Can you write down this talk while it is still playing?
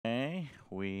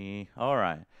All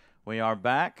right. We are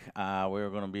back. We're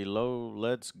going to be low.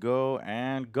 Let's go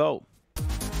and go.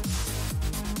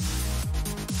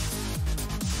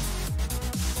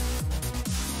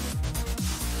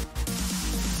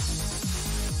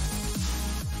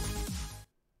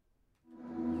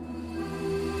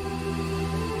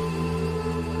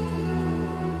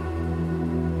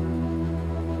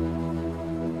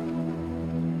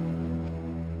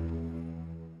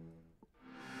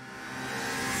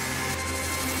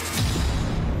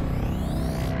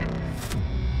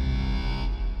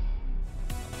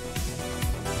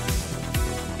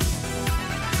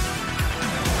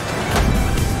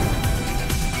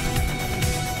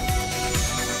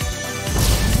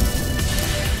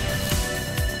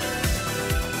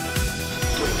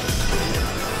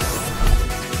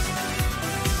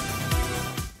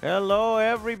 Hello,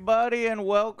 everybody, and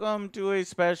welcome to a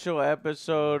special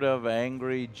episode of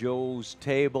Angry Joe's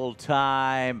Table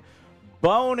Time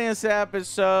bonus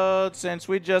episode. Since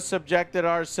we just subjected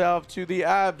ourselves to the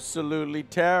absolutely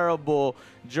terrible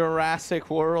Jurassic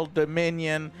World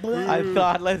Dominion, I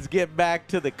thought let's get back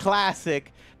to the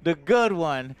classic, the good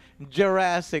one,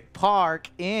 Jurassic Park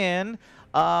in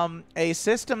a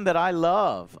system that I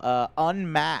love,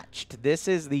 Unmatched. This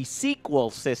is the sequel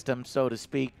system, so to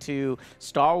speak, to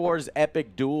Star Wars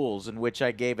Epic Duels, in which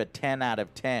I gave a 10 out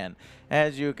of 10.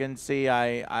 As you can see,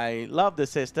 I love the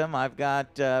system. I've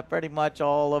got pretty much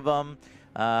all of them.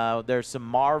 There's some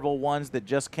Marvel ones that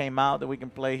just came out that we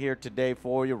can play here today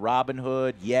for you. Robin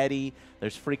Hood, Yeti.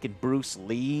 There's freaking Bruce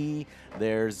Lee.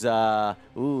 There's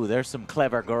some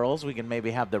clever girls. We can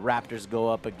maybe have the Raptors go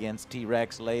up against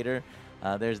T-Rex later.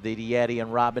 There's the Yeti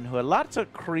and Robin Hood. Lots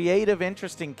of creative,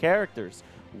 interesting characters.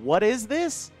 What is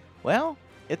this? Well,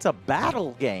 it's a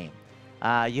battle game.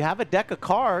 You have a deck of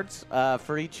cards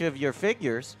for each of your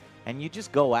figures, and you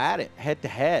just go at it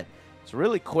head-to-head. It's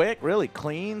really quick, really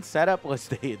clean. Setup was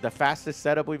the fastest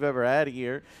setup we've ever had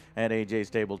here at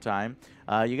AJ's Table Time.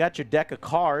 You got your deck of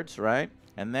cards, right?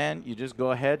 And then you just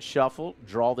go ahead, shuffle,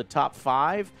 draw the top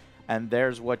 5, and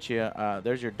there's what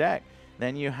there's your deck.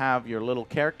 Then you have your little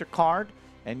character card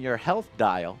and your health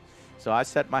dial. So I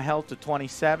set my health to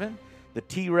 27. The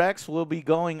T-Rex will be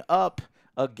going up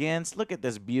against, look at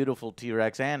this beautiful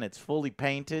T-Rex, and it's fully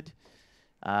painted.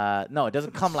 No, it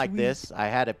doesn't come like this. I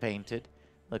had it painted.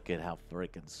 Look at how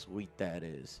freaking sweet that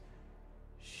is.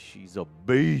 She's a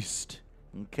beast.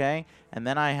 Okay? And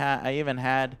then I even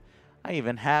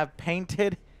have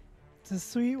painted. It's a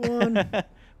sweet one.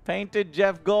 Painted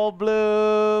Jeff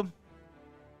Goldblum.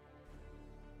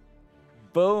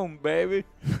 Boom, baby.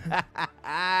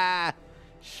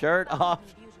 Shirt off,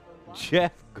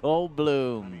 Jeff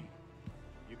Goldblum.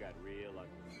 You got real lucky.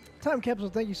 Time Capsule,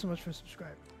 thank you so much for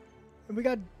subscribing. And we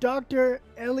got Dr.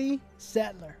 Ellie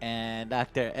Sattler. And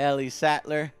Dr. Ellie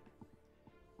Sattler.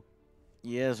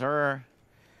 Yes, sir.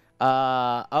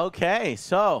 Okay,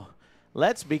 so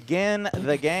let's begin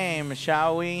the game,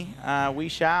 shall we? We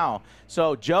shall.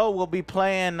 So Joe will be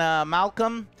playing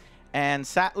Malcolm and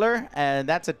Sattler, and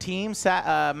that's a team.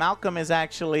 Malcolm is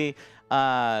actually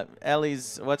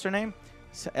Ellie's, what's her name?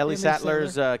 Ellie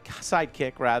Sattler's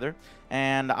sidekick, rather.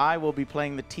 And I will be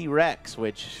playing the T-Rex,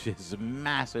 which is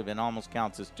massive and almost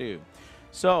counts as 2.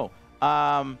 So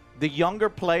the younger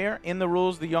player, in the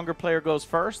rules, the younger player goes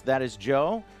first. That is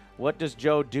Joe. What does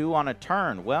Joe do on a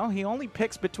turn? Well, he only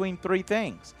picks between 3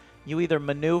 things. You either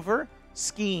maneuver,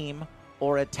 scheme,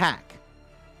 or attack.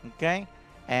 Okay?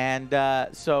 And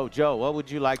so, Joe, what would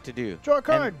you like to do? Draw a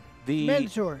card.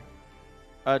 Mandatory.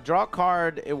 Draw a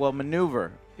card, well,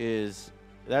 maneuver is,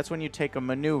 that's when you take a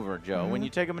maneuver, Joe. When you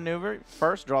take a maneuver,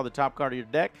 first draw the top card of your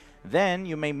deck. Then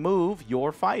you may move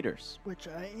your fighters. Which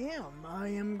I am. I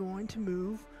am going to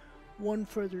move one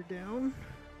further down.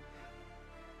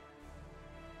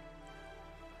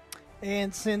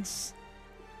 And since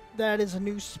that is a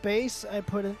new space, I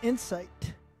put an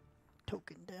insight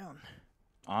token down.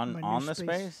 On the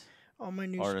space? On my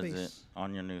new space. Or is it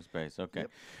on your new space? Okay.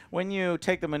 Yep. When you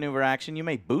take the maneuver action, you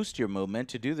may boost your movement.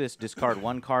 To do this, discard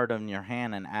 1 card on your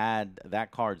hand and add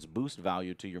that card's boost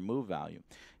value to your move value.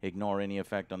 Ignore any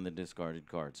effect on the discarded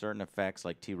card. Certain effects,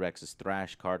 like T-Rex's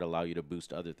Thrash card, allow you to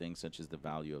boost other things, such as the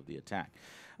value of the attack.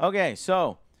 Okay,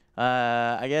 so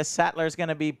I guess Sattler's going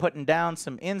to be putting down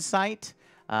some insight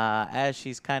as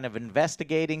she's kind of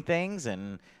investigating things.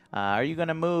 And are you going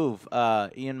to move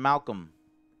Ian Malcolm?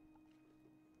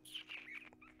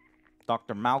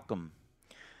 Dr. Malcolm.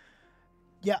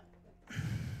 Yeah.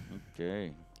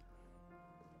 Okay.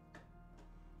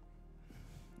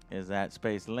 Is that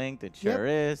space linked? It sure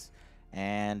is.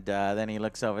 And then he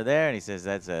looks over there and he says,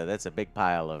 "That's a big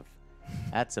pile of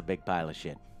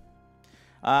shit."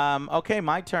 Okay,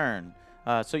 my turn.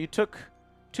 So you took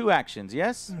 2 actions,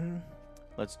 yes? Mm-hmm.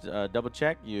 Let's double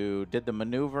check. You did the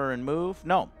maneuver and move?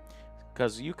 No,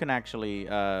 because you can actually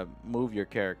move your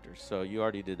characters. So you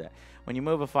already did that. When you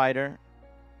move a fighter,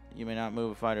 you may not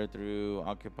move a fighter through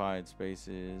occupied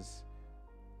spaces.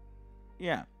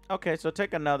 Yeah. Okay, so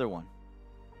take another one.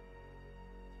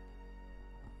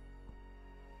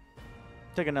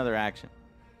 Take another action.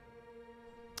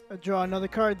 I draw another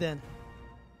card then.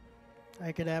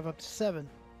 I could have up to 7.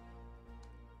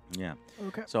 Yeah.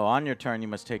 Okay. So on your turn, you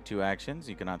must take 2 actions.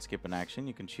 You cannot skip an action.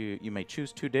 You can choose. You may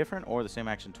choose 2 different or the same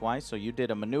action twice. So you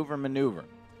did a maneuver.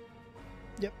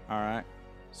 Yep. All right.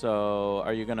 So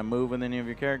are you going to move with any of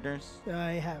your characters?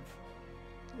 I have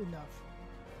enough.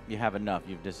 You have enough.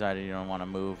 You've decided you don't want to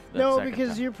move. The No, second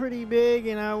because time. you're pretty big,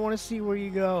 and I want to see where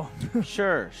you go.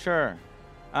 Sure.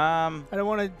 I don't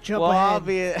want to jump Well,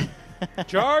 ahead.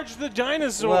 Charge the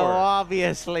dinosaur. Well,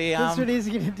 obviously, That's what he's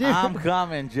gonna do. I'm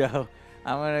coming, Joe.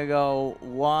 I'm gonna go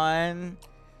 1.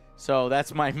 So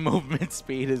that's my movement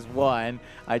speed is 1.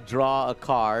 I draw a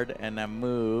card and I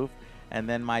move, and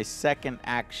then my second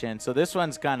action. So this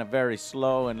one's kind of very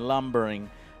slow and lumbering.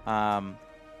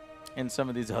 In some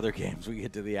of these other games, we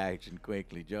get to the action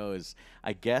quickly. Joe is,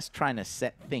 I guess, trying to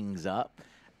set things up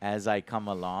as I come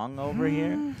along over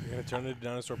here. You're gonna turn into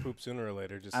dinosaur poop sooner or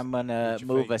later. Just I'm gonna meet your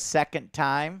move fate. a second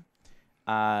time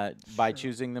by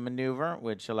choosing the maneuver,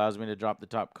 which allows me to drop the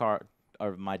top card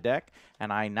of my deck,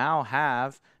 and I now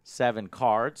have 7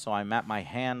 cards, so I'm at my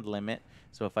hand limit.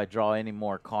 So if I draw any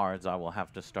more cards, I will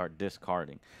have to start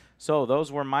discarding. So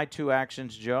those were my 2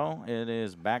 actions, Joe. It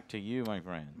is back to you, my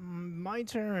friend. My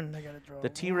turn. I gotta draw. The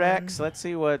T-Rex, let's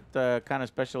see what kind of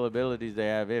special abilities they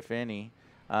have, if any.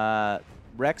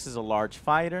 Rex is a large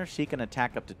fighter. She can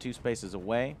attack up to 2 spaces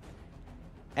away.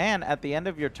 And at the end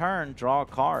of your turn, draw a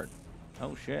card.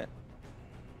 Oh, shit.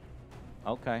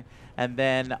 Okay. And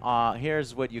then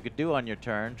here's what you could do on your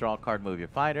turn. Draw a card, move your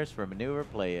fighters for a maneuver,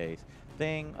 play a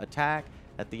thing, attack.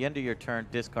 At the end of your turn,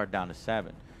 discard down to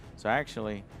 7. So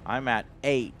actually, I'm at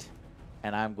 8,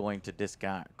 and I'm going to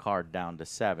discard down to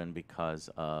 7 because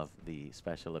of the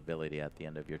special ability at the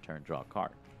end of your turn, draw a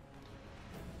card.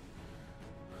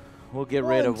 We'll get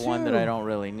rid of one that I don't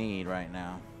really need right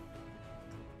now.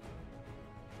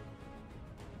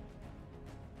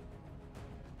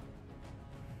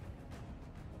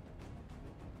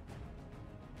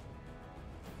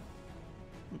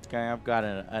 Okay, I've got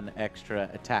an extra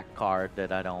attack card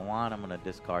that I don't want. I'm going to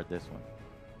discard this one.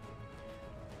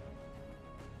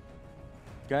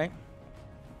 Okay.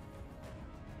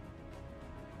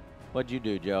 What'd you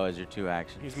do, Joe, as your 2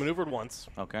 actions? He's maneuvered once.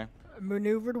 Okay. I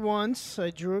maneuvered once.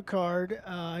 I drew a card.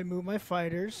 I moved my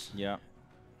fighters. Yeah.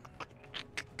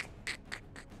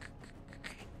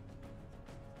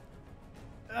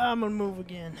 I'm gonna move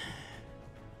again.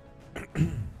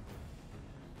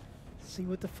 See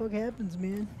what the fuck happens,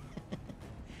 man.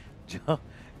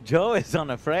 Joe is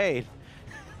unafraid.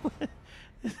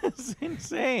 This is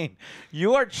insane.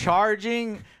 You are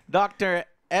charging Dr.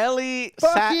 Ellie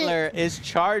Fuck Sattler it. is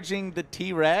charging the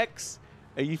T-Rex?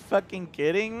 Are you fucking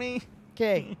kidding me?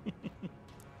 Okay.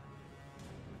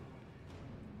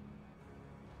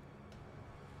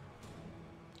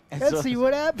 Let's see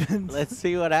what happens. Let's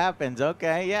see what happens.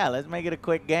 Okay, yeah, let's make it a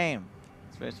quick game.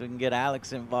 Especially we can get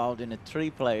Alex involved in a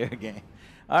 3-player game.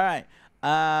 All right.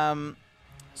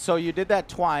 So you did that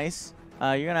twice.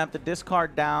 You're going to have to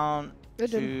discard down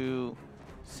to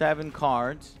 7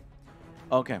 cards.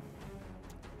 Okay.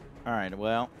 All right,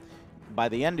 well, by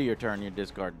the end of your turn, you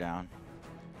discard down.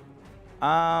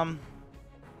 I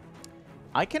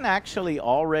can actually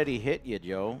already hit you,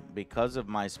 Joe, because of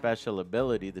my special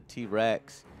ability. The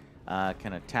T-Rex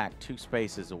can attack 2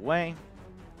 spaces away.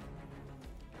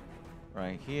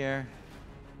 Right here.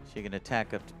 She can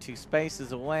attack up to 2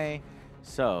 spaces away.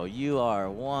 So you are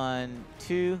 1,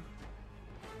 2.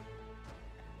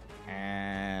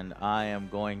 And I am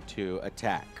going to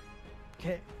attack.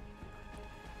 Okay.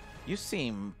 You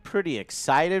seem pretty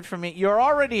excited for me. You're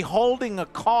already holding a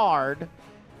card,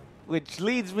 which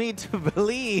leads me to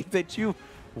believe that you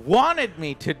wanted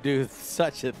me to do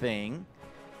such a thing,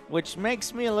 which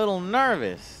makes me a little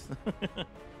nervous.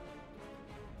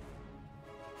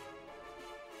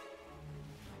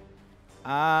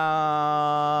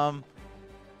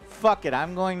 Fuck it.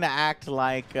 I'm going to act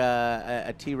like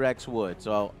a T-Rex would.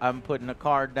 So I'm putting a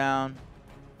card down.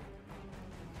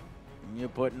 You're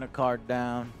putting a card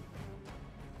down.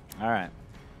 All right.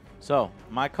 So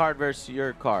my card versus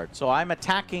your card. So I'm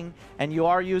attacking, and you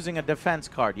are using a defense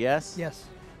card, yes? Yes.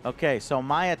 Okay, so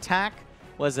my attack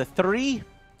was a 3.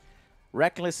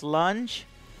 Reckless lunge.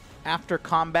 After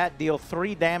combat, deal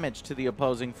 3 damage to the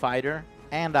opposing fighter.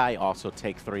 and I also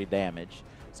take 3 damage.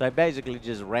 So I basically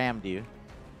just rammed you.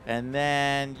 And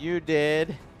then you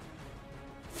did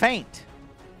faint.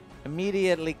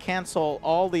 Immediately cancel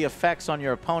all the effects on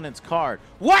your opponent's card.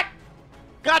 What?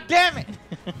 God damn it!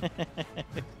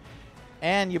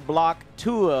 And you block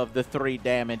 2 of the 3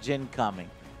 damage incoming.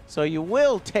 So you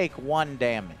will take 1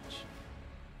 damage.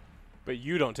 But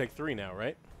you don't take 3 now,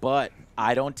 right? But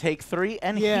I don't take 3,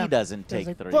 and Yeah. he doesn't It's take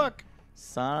like, 3. fuck.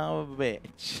 Son of a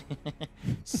bitch.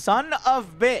 Son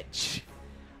of bitch.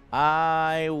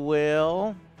 I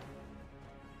will...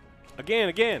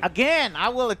 Again. Again, I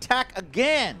will attack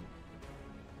again.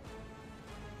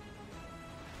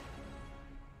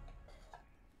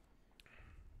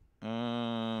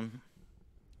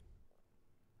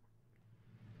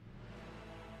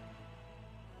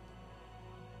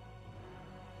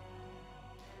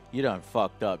 You done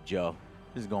fucked up, Joe.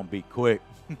 This is gonna be quick.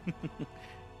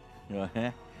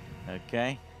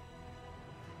 Okay.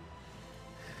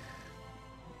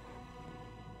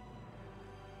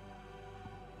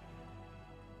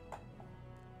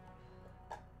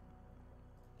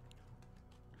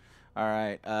 All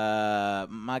right.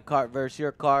 My card versus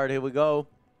your card. Here we go.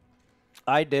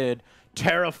 I did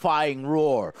terrifying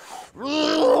roar.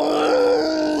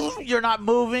 You're not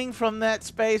moving from that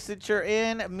space that you're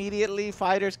in. Immediately,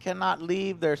 fighters cannot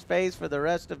leave their space for the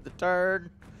rest of the turn.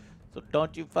 So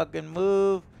don't you fucking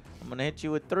move. I'm going to hit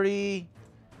you with 3.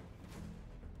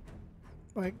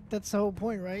 Like, that's the whole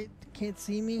point, right? Can't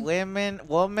see me.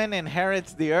 Woman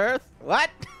inherits the earth?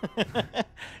 What?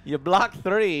 You block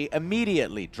 3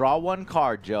 immediately. Draw 1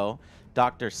 card, Joe.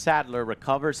 Dr. Sadler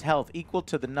recovers health equal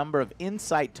to the number of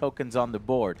insight tokens on the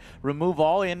board. Remove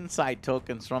all insight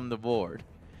tokens from the board.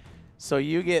 So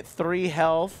you get 3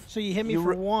 health. So you hit me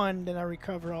for 1, then I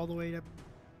recover all the way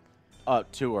to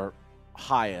To her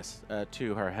highest,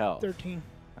 to her health. 13.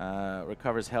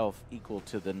 Recovers health equal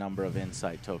to the number of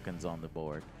insight tokens on the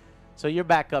board. So you're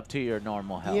back up to your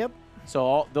normal health. Yep. So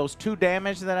all those 2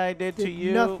 damage that I did to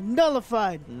you.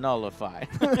 Nullified. Nullified.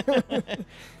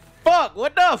 Fuck!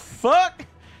 What the fuck?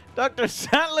 Dr.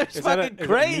 Sadler's fucking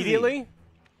crazy. Immediately?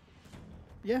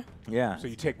 Yeah. Yeah. So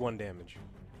you take 1 damage.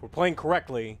 If we're playing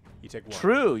correctly, you take 1.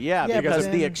 True, yeah, Yeah, because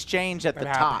but the then- exchange at the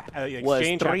That top happened. The was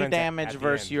exchange 3 happens damage at the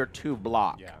versus end. your 2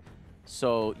 block. Yeah.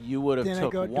 So you would have Then I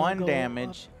took go, don't 1 go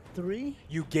damage. up 3.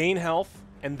 You gain health,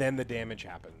 and then the damage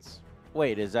happens.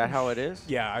 Wait, is that how it is?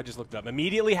 Yeah, I just looked up.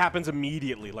 Immediately happens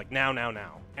immediately, like now.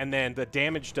 And then the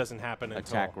damage doesn't happen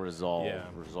until... Attack resolve. Yeah.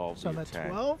 Resolve So I'm the at attack.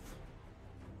 12.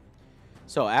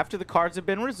 So after the cards have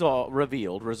been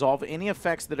revealed, resolve any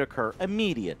effects that occur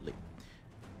immediately.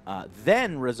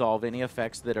 Then resolve any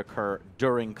effects that occur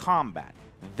during combat.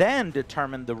 Then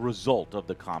determine the result of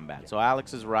the combat. Yeah. So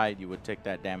Alex is right. You would take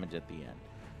that damage at the end.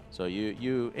 So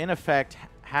you in effect,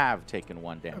 have taken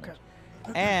 1 damage. Okay.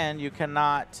 And you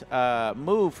cannot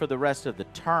move for the rest of the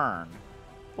turn.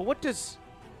 But what does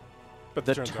But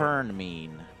the turn's over. turn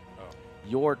mean? Oh.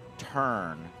 Your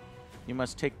turn. You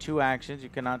must take 2 actions. You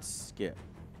cannot skip.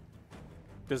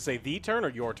 Does it say the turn or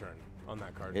your turn on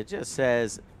that card? It just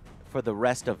says for the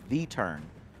rest of the turn.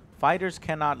 Fighters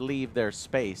cannot leave their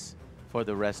space for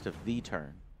the rest of the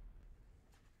turn.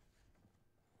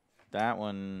 That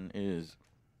one is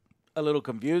a little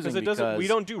confusing Because it doesn't. We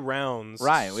don't do rounds.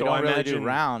 Right, we so don't I really do imagine-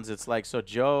 rounds. It's like, so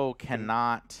Joe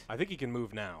cannot... I think he can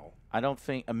move now. I don't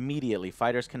think immediately.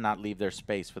 Fighters cannot leave their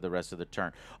space for the rest of the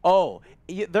turn. Oh,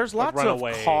 there's Like lots of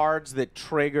runaway. cards that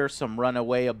trigger some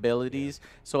runaway abilities.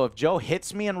 So if Joe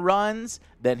hits me and runs,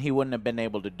 then he wouldn't have been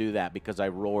able to do that because I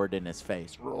roared in his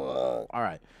face. All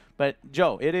right. But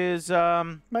Joe, it is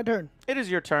My turn. it is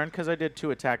your turn because I did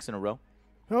 2 attacks in a row.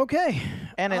 Okay.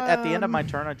 And at the end of my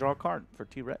turn, I draw a card for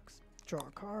T-Rex. Draw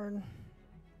a card.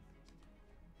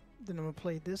 Then I'm going to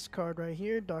play this card right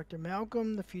here. Dr.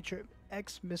 Malcolm, the future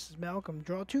ex Mrs. Malcolm.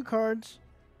 Draw 2 cards.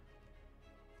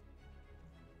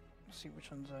 Let's see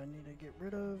which ones I need to get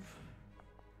rid of.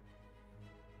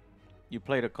 You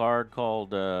played a card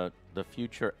called the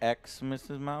future ex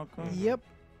Mrs. Malcolm? Yep.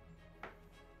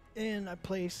 And I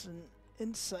place an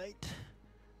insight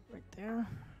right there.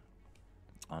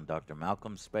 On Dr.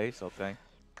 Malcolm's space, okay.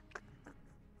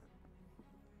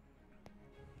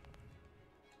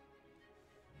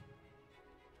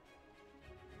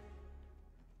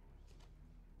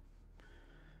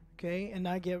 Okay, and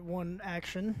I get 1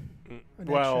 action. An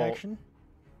Well, extra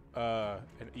action.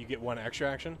 And you get 1 extra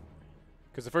action?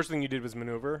 Because the first thing you did was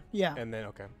maneuver. Yeah. And then,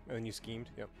 okay. And then you schemed.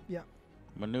 Yep. Yeah.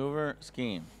 Maneuver,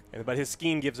 scheme. But his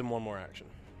scheme gives him 1 more action.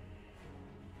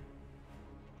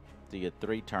 So you get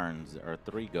 3 turns, or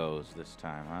 3 goes this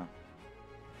time, huh?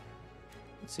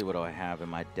 Let's see what do I have in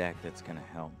my deck that's going to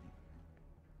help.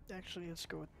 Actually, let's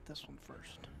go with this one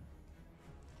first.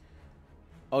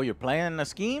 Oh, you're playing a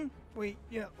scheme? Wait,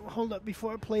 yeah, hold up.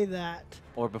 Before I play that,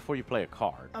 Or before you play a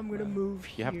card? I'm going to move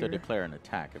You here. have to declare an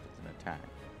attack if it's an attack.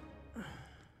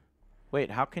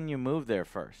 Wait, how can you move there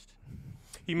first?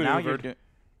 He Now you're maneuvered. doing.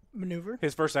 Maneuver.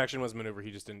 His first action was maneuver.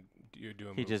 He just didn't do a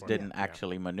move. He just for it. didn't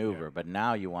actually maneuver, Yeah. but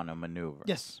now you want to maneuver.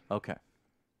 Yes. Okay.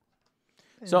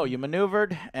 So And- you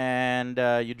maneuvered, and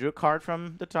you drew a card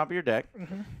from the top of your deck,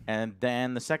 Mhm. and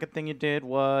then the second thing you did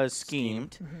was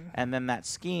schemed, Mhm. and then that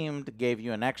schemed gave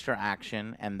you an extra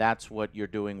action, and that's what you're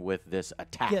doing with this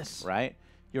attack, Yes. right?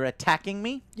 You're attacking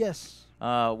me Yes.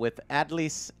 with Ellie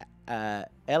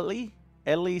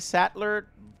Sattler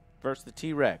versus the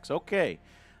T-Rex. Okay.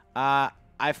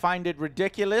 I find it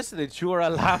ridiculous that you are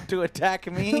allowed to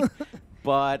attack me,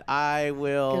 but I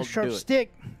will Get a sharp do it.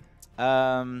 stick.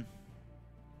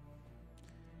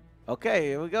 Okay,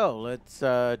 here we go. Let's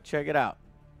check it out.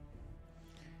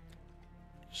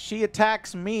 She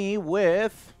attacks me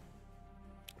with...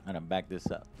 I'm going to back this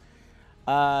up.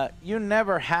 You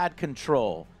never had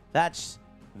control. That's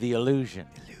the illusion.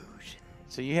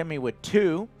 So you hit me with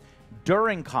 2.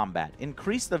 During combat,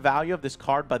 increase the value of this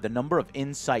card by the number of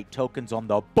insight tokens on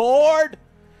the board.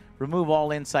 Remove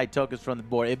all insight tokens from the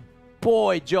board.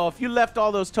 Boy, Joe, if you left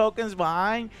all those tokens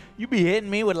behind, you'd be hitting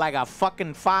me with like a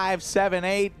fucking 5, 7,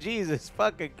 8. Jesus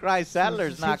fucking Christ,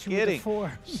 Sattler's Just not hit you with the kidding.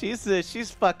 4. She's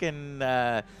fucking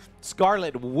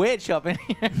Scarlet Witch up in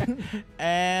here.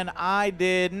 And I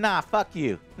did, nah, fuck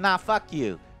you. Nah, fuck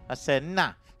you. I said,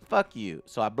 nah, fuck you.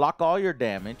 So I block all your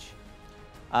damage.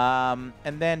 And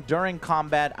then during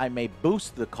combat, I may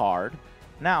boost the card.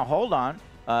 Now, hold on.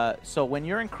 So when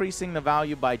you're increasing the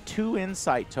value by 2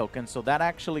 insight tokens, so that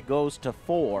actually goes to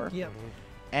 4. Yep.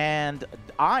 And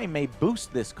I may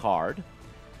boost this card.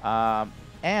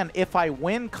 And if I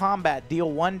win combat,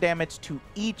 deal 1 damage to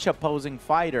each opposing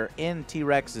fighter in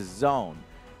T-Rex's zone.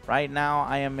 Right now,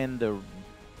 I am in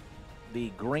the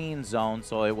green zone,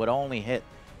 so it would only hit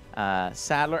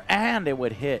Sattler, and it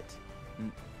would hit...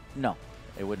 No,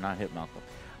 it would not hit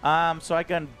Malcolm. So I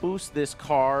can boost this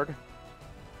card.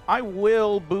 I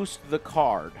will boost the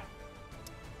card.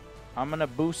 I'm going to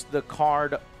boost the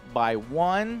card by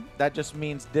 1. That just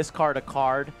means discard a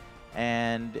card,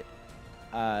 and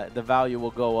the value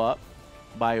will go up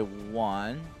by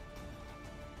 1.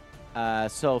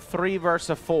 So 3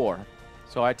 versus 4.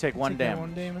 So I take 1 Take that damage.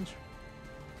 1 damage.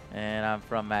 And I'm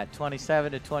from at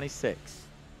 27 to 26.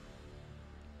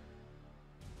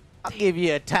 I'll give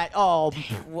you a Oh,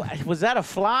 was that a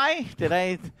fly? Did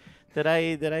I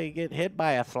get hit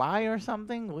by a fly or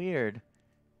something? Weird.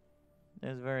 It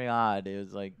was very odd. It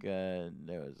was like there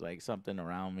was like something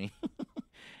around me.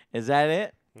 Is that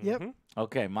it? Yep. Mhm.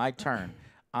 Okay, my turn.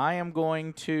 I am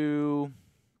going to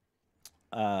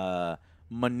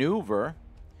maneuver,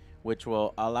 which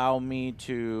will allow me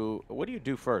to... What do you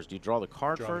do first? Do you draw the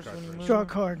card Draw the first? card when you first. move? Draw a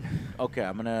card. Okay,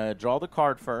 I'm going to draw the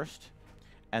card first,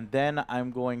 and then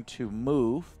I'm going to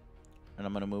move, and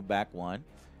I'm going to move back 1.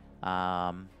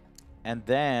 And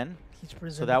then, He's so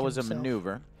presenting that was a himself.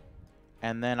 maneuver,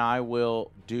 and then I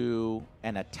will do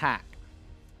an attack,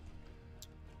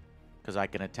 because I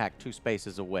can attack 2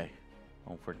 spaces away.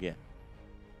 Don't forget.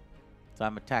 So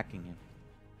I'm attacking him.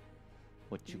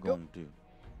 What you Here you go. gonna do?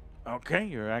 Okay,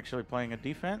 you're actually playing a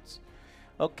defense.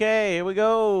 Okay, here we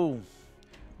go.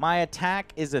 My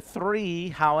attack is a 3.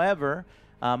 However,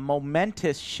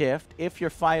 momentous shift. If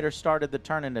your fighter started the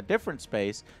turn in a different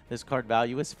space, this card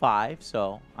value is 5.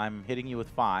 So I'm hitting you with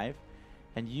 5,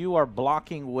 and you are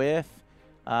blocking with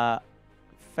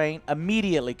feint.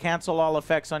 Immediately cancel all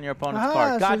effects on your opponent's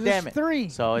card. So God damn just it! 3.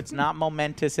 So it's not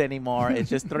momentous anymore. It's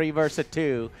just 3 versus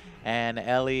 2. And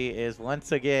Ellie is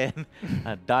once again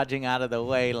dodging out of the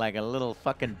way like a little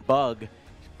fucking bug,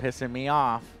 pissing me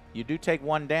off. You do take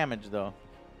 1 damage, though.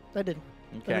 I did.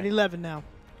 Okay. I'm at 11 now.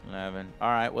 11. All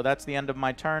right, well, that's the end of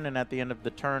my turn. And at the end of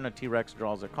the turn, a T-Rex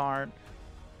draws a card.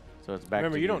 So it's back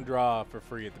Remember, to you don't draw for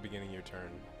free at the beginning of your turn,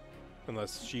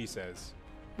 unless she says.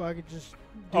 Well, I could just do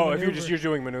Oh, if you're maneuver.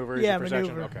 doing maneuver, as Yeah, your first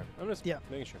action? maneuver. Okay, I'm just Yeah.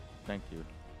 making sure. Thank you.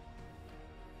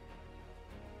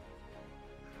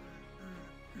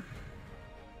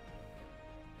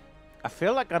 I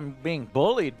feel like I'm being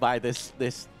bullied by this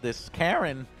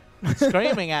Karen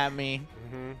screaming at me.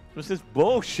 Mm-hmm. This is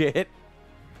bullshit.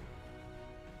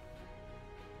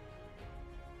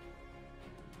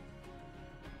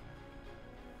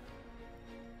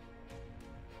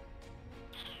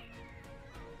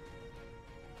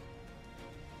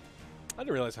 I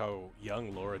didn't realize how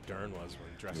young Laura Dern was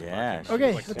when Jurassic Yeah, Park she came out.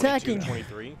 Okay, She was like attacking. 22,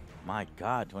 23. My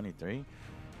God, 23.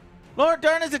 Laura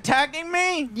Dern is attacking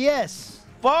me? Yes.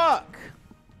 Fuck.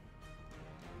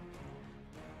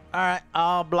 All right,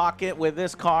 I'll block it with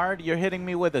this card. You're hitting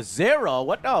me with a 0.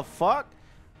 What the fuck?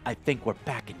 I think we're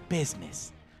back in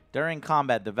business. During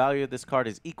combat, the value of this card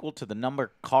is equal to the number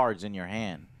of cards in your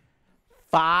hand.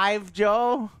 5,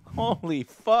 Joe? Holy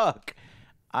fuck.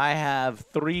 I have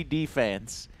 3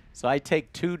 defense, so I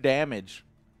take 2 damage.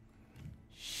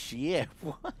 Shit,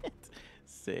 what?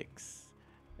 6.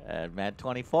 I'm at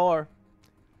 24.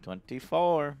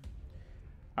 24.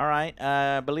 All right,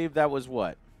 I believe that was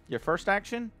what? Your first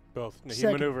action? Both. He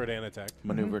Second. maneuvered and attacked.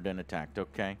 Maneuvered and attacked,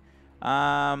 okay.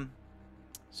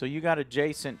 So you got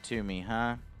adjacent to me,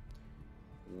 huh?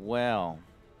 Well,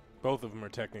 Both of them are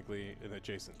technically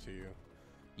adjacent to you.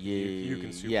 yeah, you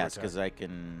can super yes, attack. because I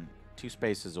can 2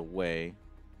 spaces away.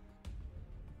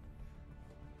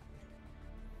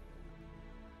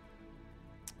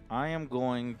 I am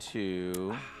going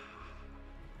to...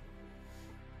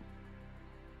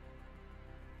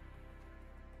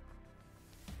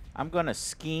 I'm going to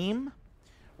scheme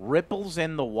ripples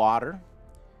in the water.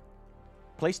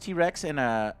 Place T-Rex in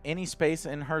any space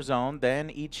in her zone. Then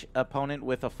each opponent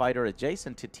with a fighter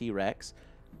adjacent to T-Rex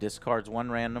discards 1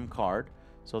 random card.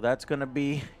 So that's going to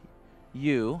be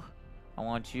you. I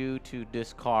want you to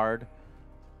discard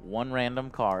 1 random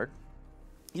card.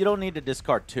 You don't need to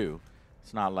discard 2.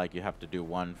 It's not like you have to do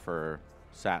 1 for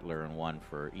Sattler and 1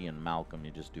 for Ian Malcolm. You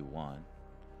just do 1.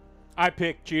 I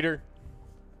pick cheater.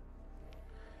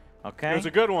 Okay. It was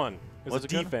a good one. It was Was a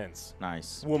it good? defense.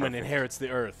 Nice. Woman Perfect. inherits the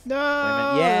earth. No. Wait a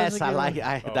minute. that's Yes, a I good like one.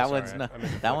 it. Oh, That sorry, one's I no, meant to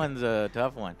that fuck one's a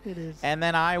tough one. It is. And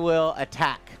then I will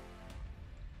attack.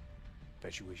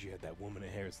 Bet you wish you had that woman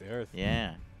inherits the earth.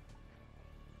 Yeah.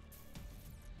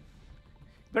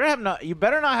 You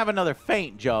better not have another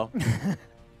feint, Joe.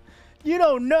 You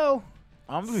don't know.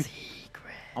 I'm gonna be,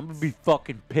 Secret. I'm gonna be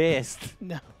fucking pissed.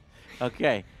 No.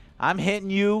 Okay. I'm hitting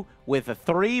you with a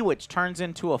 3, which turns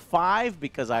into a 5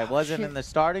 because I wasn't shit. in the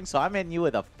starting. So I'm hitting you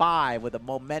with a 5 with a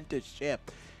momentous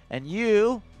shift. And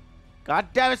you, God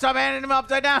damn it, stop handing him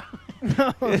upside down.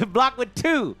 Block with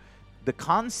 2. The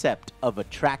concept of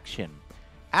attraction.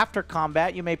 After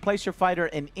combat, you may place your fighter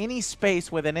in any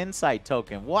space with an insight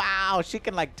token. Wow, she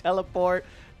can like teleport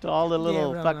to all the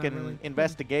little really, fucking really.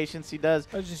 investigations she does.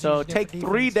 I was just So using it take for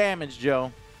 3 defense. damage,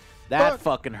 Joe. That Fuck.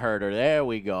 fucking hurt her. There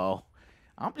we go.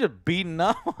 I'm just beating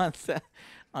up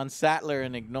on Sattler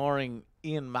and ignoring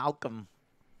Ian Malcolm.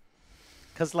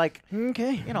 Because, like,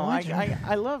 Okay. you know, my turn.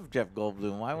 I love Jeff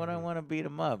Goldblum. Why would I want to beat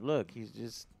him up? Look, he's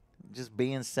just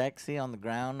being sexy on the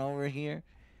ground over here.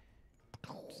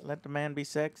 Just let the man be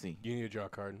sexy. You need to draw a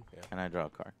card. Yeah. And I draw a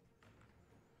card.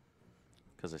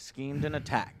 Because I schemed and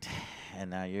attacked.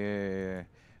 And now you're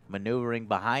maneuvering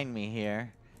behind me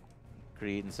here.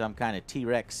 Creating some kind of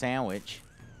T-Rex sandwich.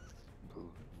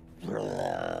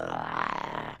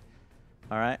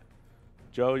 All right.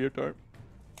 Joe, your turn.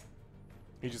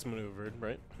 He just maneuvered,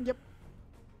 right? Yep.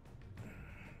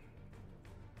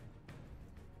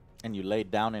 And you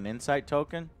laid down an insight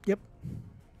token? Yep.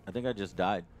 I think I just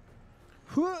died.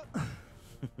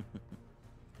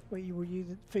 Wait, were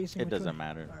you facing? It which doesn't way?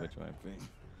 matter All which way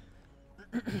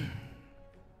I face.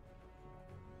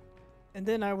 And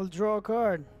then I will draw a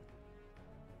card.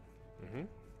 Mm-hmm. Well,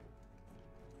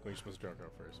 you're supposed to draw a card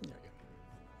first. Yeah.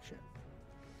 Shit.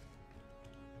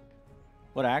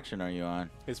 What action are you on?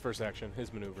 His first action,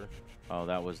 his maneuver. Oh,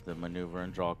 that was the maneuver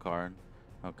and draw card.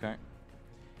 Okay.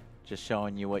 Just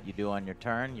showing you what you do on your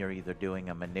turn. You're either doing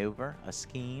a maneuver, a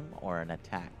scheme, or an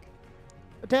attack.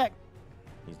 Attack.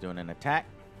 He's doing an attack.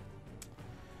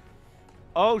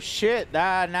 Oh, shit.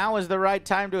 Now is the right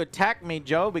time to attack me,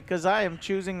 Joe, because I am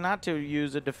choosing not to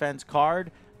use a defense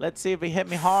card. Let's see if he hit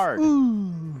me hard.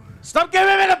 Ooh. Stop giving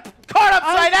me the card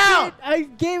upside down! I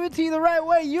gave it to you the right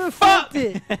way. You Fuck!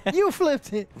 flipped it. You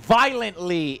flipped it.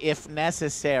 Violently, if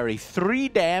necessary. 3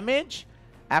 damage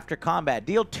after combat.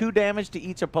 Deal 2 damage to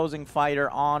each opposing fighter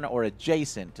on or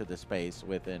adjacent to the space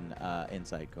with an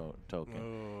insight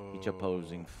token. Each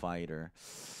opposing fighter.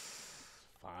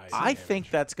 5 I damage. think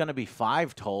that's going to be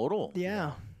 5 total.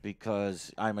 Yeah.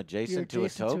 Because I'm adjacent, You're to a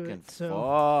adjacent to token. it,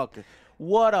 so- Fuck.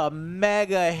 What a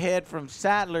mega hit from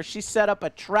Sattler. She set up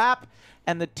a trap,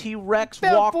 and the T-Rex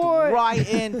Fell walked for it. right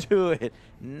into it.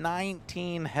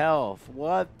 19 health.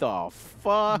 What the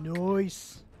fuck?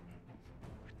 Nice.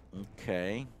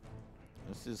 Okay.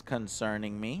 This is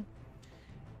concerning me.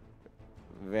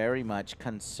 Very much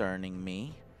concerning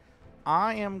me.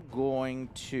 I am going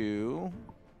to...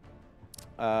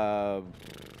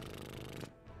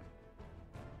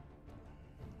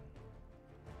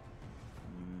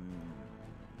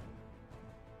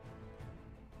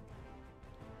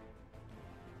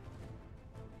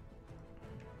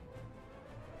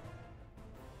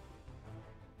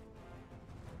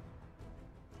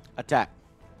 Attack.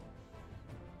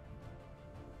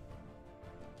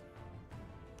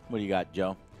 What do you got,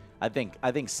 Joe? I think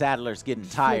Sadler's getting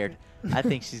tired. I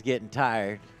think she's getting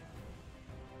tired.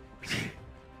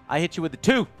 I hit you with the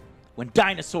 2 when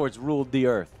dinosaurs ruled the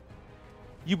earth.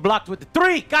 You blocked with the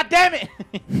 3. God damn it!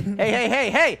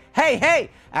 Hey.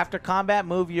 After combat,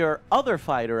 move your other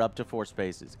fighter up to 4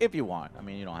 spaces if you want. I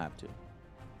mean, you don't have to.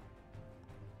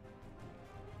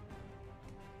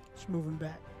 Just moving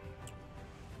back.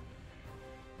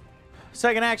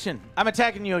 Second action. I'm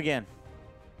attacking you again.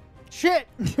 Shit!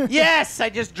 Yes, I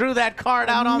just drew that card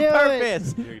out on knew it.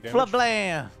 purpose. Take damage?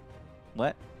 Flablam.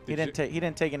 What? He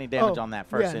didn't take any damage on that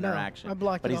first yeah, no, interaction. I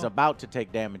blocked but it he's all. about to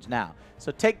take damage now.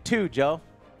 So take 2, Joe.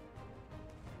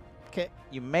 Okay.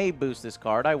 You may boost this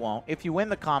card. I won't. If you win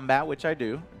the combat, which I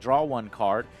do, draw 1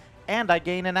 card, and I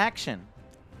gain an action.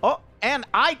 Oh, and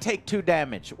I take 2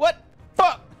 damage. What?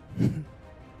 Fuck!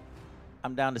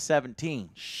 I'm down to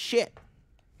 17. Shit.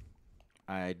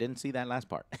 I didn't see that last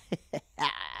part.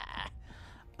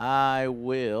 I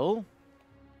will.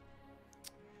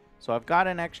 So I've got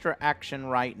an extra action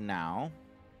right now.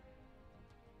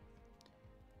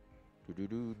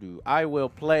 I will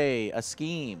play a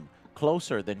scheme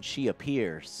closer than she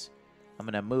appears. I'm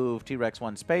going to move T-Rex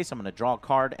 1 space. I'm going to draw a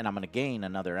card, and I'm going to gain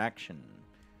another action.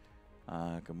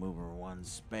 I can move her 1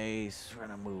 space. We're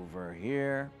going to move her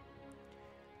here.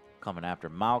 Coming after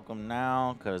Malcolm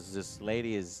now because this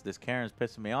Karen's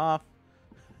pissing me off.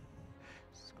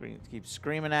 Keeps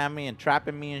screaming at me and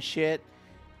trapping me and shit.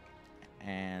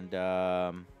 And,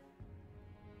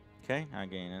 okay, I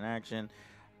gain an action.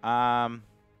 I'm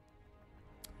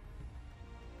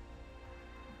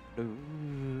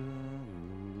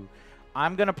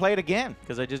going to play it again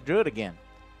because I just drew it again.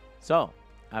 So,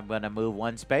 I'm going to move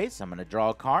 1 space. I'm going to draw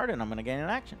a card, and I'm going to gain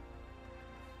an action.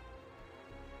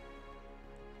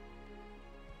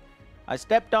 I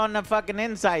stepped on the fucking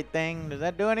insight thing. Does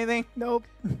that do anything? Nope.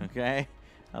 Okay.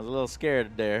 I was a little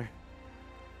scared there.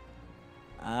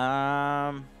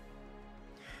 All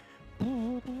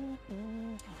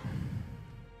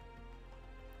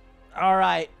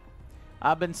right.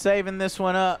 I've been saving this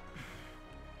one up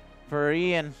for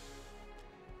Ian.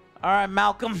 All right,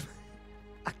 Malcolm.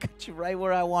 I got you right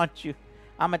where I want you.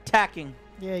 I'm attacking.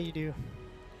 Yeah, you do.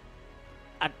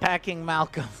 Attacking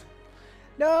Malcolm.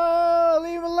 No,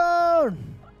 leave him alone.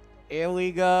 Here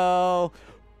we go.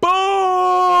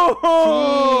 Boom!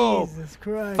 Jesus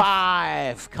Christ.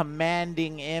 5.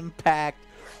 Commanding impact.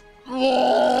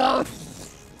 5.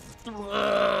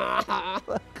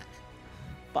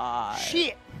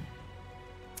 Shit.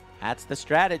 That's the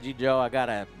strategy, Joe. I got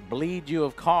to bleed you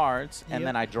of cards, and Yep.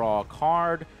 then I draw a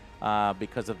card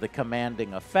because of the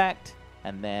commanding effect,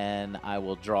 and then I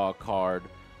will draw a card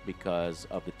because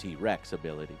of the T-Rex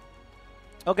ability.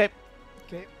 Okay,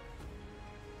 Okay.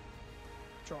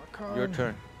 Draw a card. your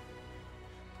turn.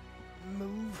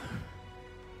 Move.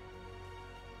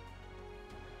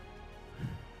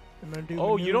 I'm gonna do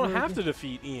Oh, you don't maneuver have to again.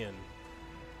 defeat Ian.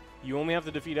 You only have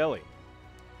to defeat Ellie.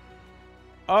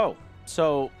 Oh,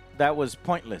 so that was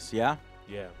pointless, yeah?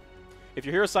 Yeah. If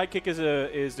your hero sidekick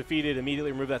is defeated,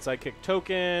 immediately remove that sidekick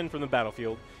token from the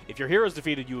battlefield. If your hero is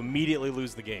defeated, you immediately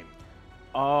lose the game.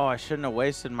 Oh, I shouldn't have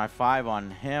wasted my 5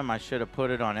 on him. I should have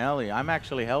put it on Ellie. I'm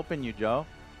actually helping you, Joe.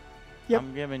 Yep.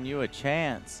 I'm giving you a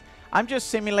chance. I'm just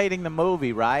simulating the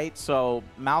movie, right? So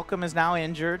Malcolm is now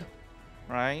injured,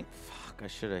 right? Fuck, I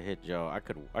should have hit Joe. I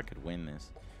could win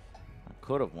this. I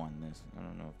could have won this. I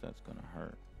don't know if that's gonna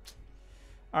hurt.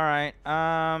 All right.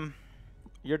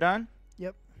 You're done?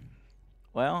 Yep.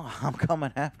 Well, I'm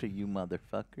coming after you,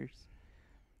 motherfuckers.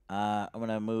 I'm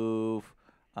gonna move.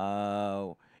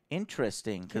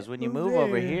 Interesting, because when you move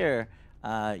over there. here,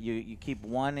 you keep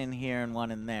 1 in here and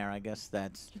 1 in there. I guess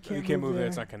that's. You can't move there.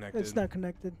 It's not connected. It's not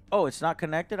connected. Oh, it's not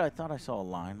connected. I thought I saw a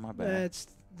line. My bad. That's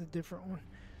the different one.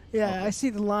 Yeah, Okay. I see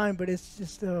the line, but it's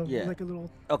just Yeah. like a little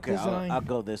Okay, design. I'll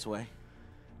go this way.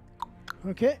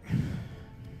 Okay.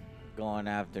 Going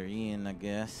after Ian, I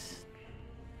guess.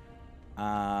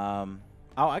 Oh,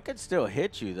 I could still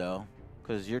hit you though,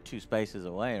 because you're 2 spaces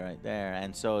away right there,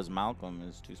 and so is Malcolm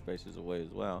is 2 spaces away as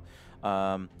well.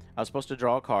 I was supposed to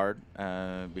draw a card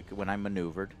when I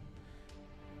maneuvered.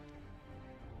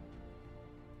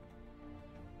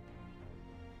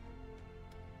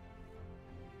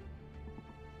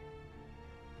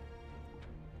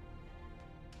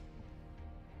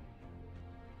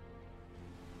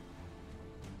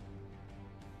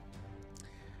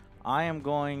 I am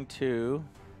going to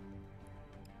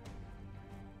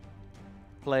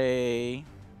play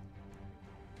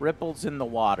Ripples in the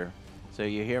Water. So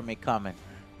you hear me coming.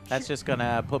 That's just going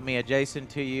to put me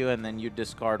adjacent to you, and then you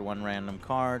discard 1 random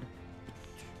card.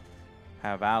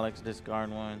 Have Alex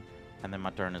discard one, and then my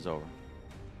turn is over.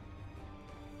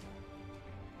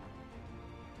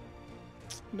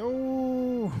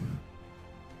 No.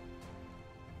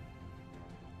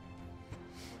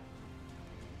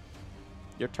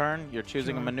 Your turn. You're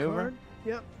choosing a Draw maneuver. card.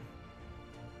 Yep.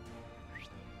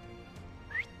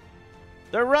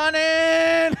 They're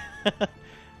running.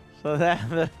 So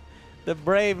that the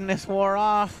braveness wore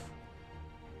off.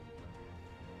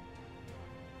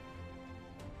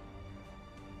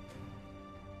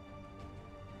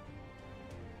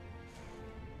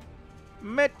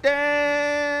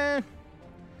 Mitten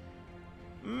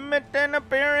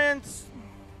appearance.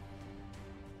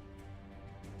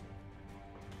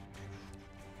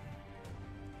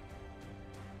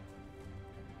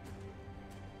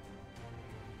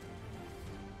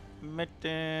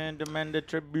 Mitten demand a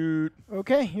tribute.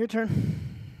 Okay, your turn.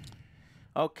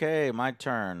 Okay, my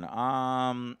turn.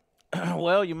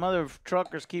 Well, you mother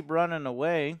truckers keep running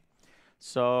away.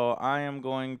 So I am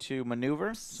going to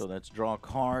maneuver. So let's draw a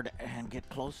card and get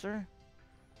closer.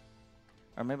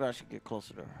 Or maybe I should get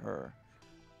closer to her.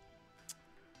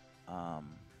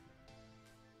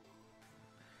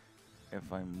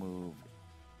 If I move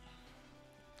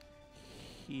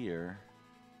here,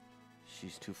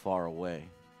 she's too far away.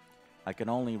 I can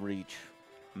only reach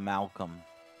Malcolm.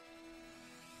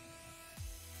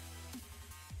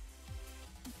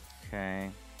 Okay.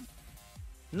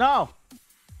 No!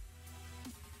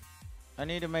 I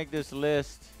need to make this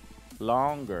list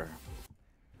longer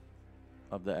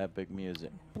of the epic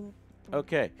music.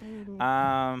 Okay.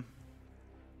 How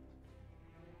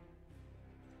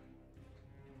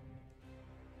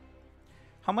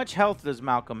much health does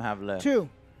Malcolm have left? 2.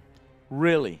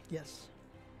 Really? Yes.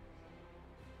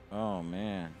 Oh,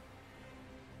 man.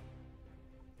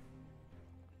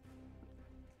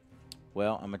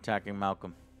 Well, I'm attacking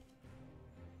Malcolm.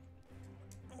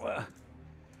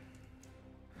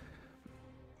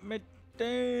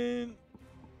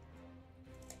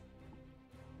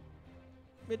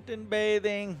 Mitten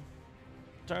bathing.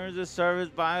 Terms of service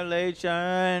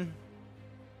violation.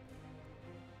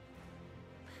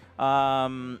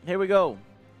 Here we go.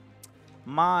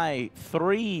 My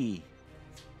 3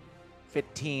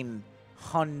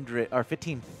 1,500 or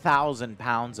 15,000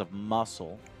 pounds of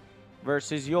muscle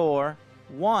versus your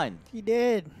 1. He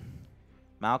did.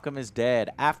 Malcolm is dead.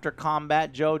 After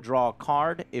combat, Joe, draw a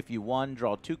card. If you won,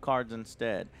 draw 2 cards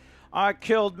instead. I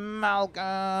killed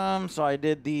Malcolm, so I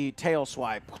did the tail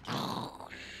swipe.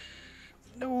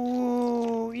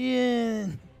 No,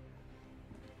 Ian.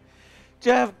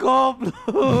 Jeff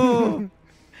Goldblum.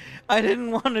 I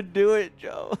didn't want to do it,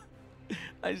 Joe.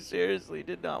 I seriously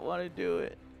did not want to do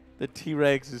it. The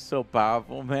T-Rex is so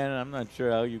powerful, man. I'm not sure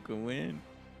how you can win.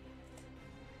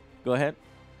 Go ahead.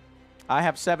 I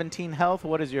have 17 health.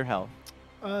 What is your health?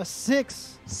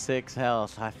 6. 6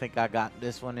 health. I think I got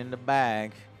this one in the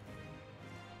bag.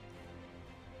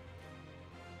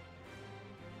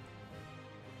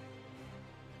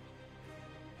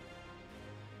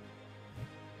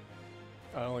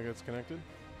 I don't think it's connected.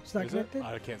 It's not Is connected? it?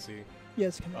 I can't see.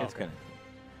 Yes, connected. It's gonna.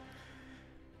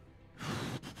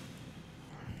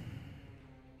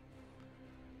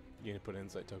 You need to put an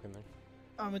insight token there.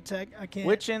 I'm attack. I can't.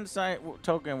 Which insight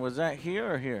token was that?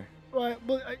 Here or here? Right,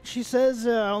 but she says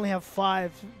I only have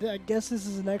 5. I guess this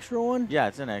is an extra one. Yeah,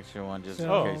 it's an extra one just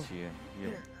So- in case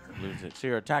you lose it. So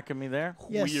you're attacking me there?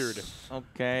 Yes. Weird.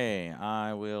 Okay,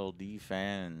 I will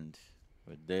defend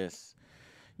with this.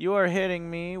 You are hitting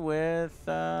me with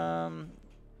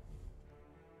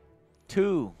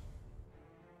 2.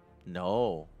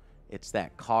 No, it's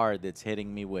that card that's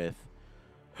hitting me with.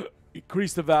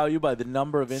 Increase the value by the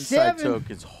number of insight 7.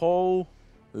 tokens.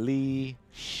 Holy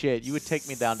shit! You would take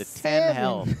me down to 10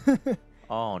 health. 7.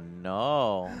 Oh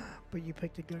no! But you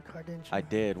picked a good card, didn't you? I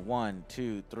did. 1,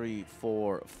 2, 3,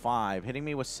 4, 5. Hitting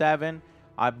me with 7.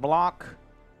 I block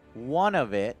 1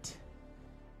 of it.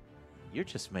 You're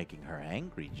just making her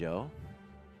angry, Joe.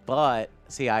 But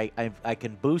see, I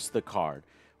can boost the card,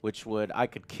 which would I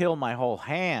could kill my whole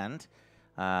hand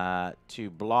to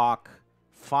block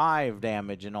 5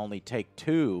 damage and only take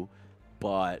 2.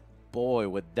 But boy,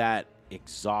 would that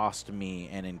exhaust me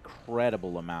an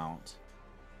incredible amount.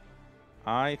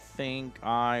 I think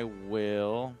I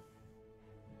will.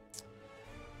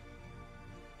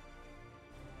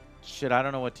 Shit, I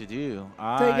don't know what to do.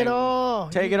 Take it all.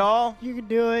 Take it all? You can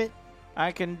do it.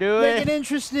 I can do Make it. it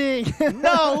interesting.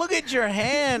 No, look at your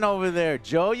hand over there,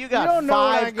 Joe. You got don't know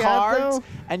what I 5 got, cards, though.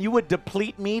 and you would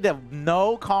deplete me to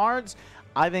no cards.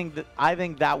 I think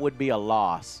that would be a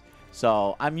loss.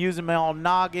 So I'm using my own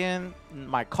noggin,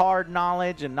 my card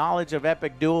knowledge, and knowledge of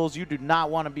epic duels. You do not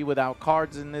want to be without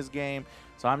cards in this game.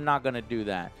 So I'm not going to do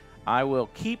that. I will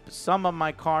keep some of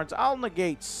my cards. I'll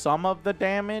negate some of the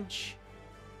damage.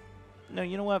 No,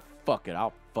 you know what? Fuck it.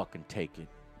 I'll fucking take it.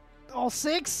 All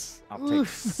 6? I'll take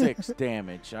 6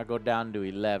 damage. I'll go down to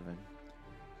 11.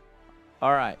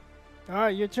 All right. All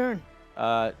right, your turn.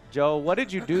 Joe, what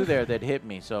did you do there that hit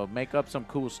me? So make up some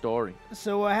cool story.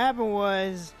 So what happened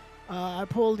was I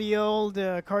pulled the old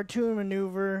cartoon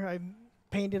maneuver. I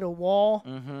painted a wall,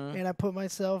 and I put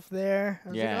myself there. I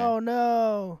was like, oh,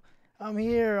 no. I'm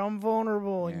here. I'm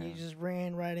vulnerable. And you just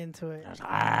ran right into it.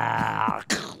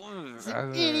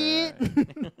 Idiot.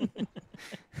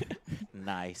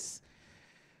 Nice.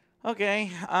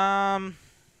 Okay.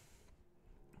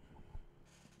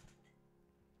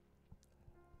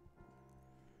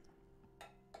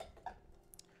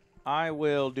 I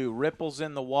will do Ripples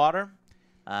in the Water,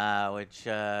 which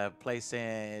place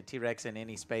a T-Rex in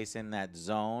any space in that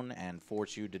zone and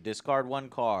force you to discard 1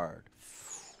 card.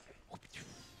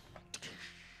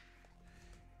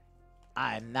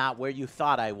 I'm not where you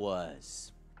thought I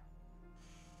was.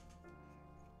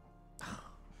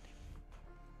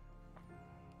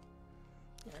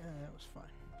 Yeah, that was fun.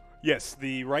 Yes,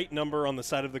 the right number on the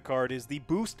side of the card is the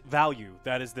boost value.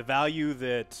 That is the value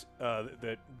that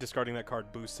that discarding that card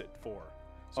boosts it for.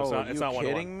 So it's not you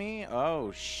kidding me?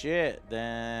 Oh shit!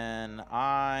 Then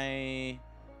I'm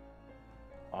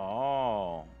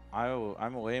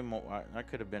way more. I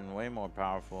could have been way more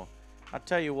powerful. I'll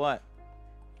tell you what.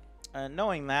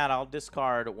 Knowing that, I'll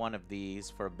discard 1 of these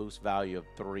for a boost value of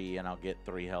 3, and I'll get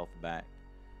 3 health back.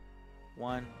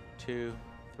 1, 2,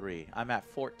 3. I'm at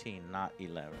 14, not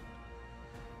 11.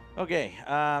 Okay.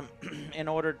 And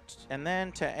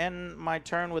then to end my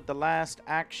turn with the last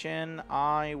action,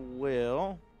 I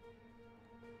will.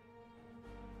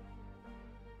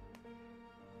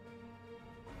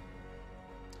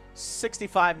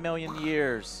 $65 million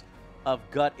years of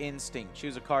gut instinct.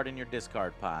 Choose a card in your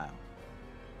discard pile.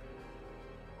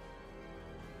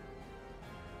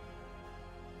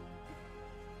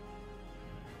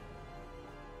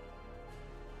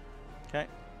 Okay.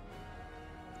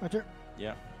 My turn.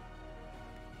 Yeah.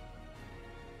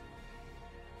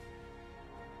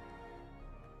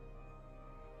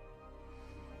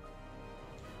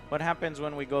 What happens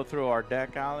when we go through our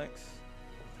deck, Alex?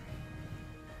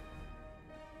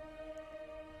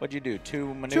 What'd you do?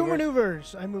 2 maneuvers? 2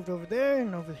 maneuvers. I moved over there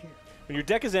and over here. When your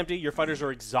deck is empty, your fighters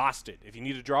are exhausted. If you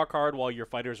need to draw a card while your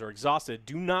fighters are exhausted,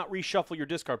 do not reshuffle your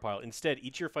discard pile. Instead,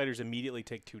 each of your fighters immediately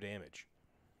take 2 damage.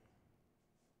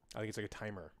 I think it's like a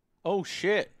timer. Oh,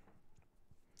 shit.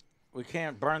 We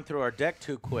can't burn through our deck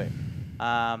too quick.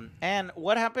 And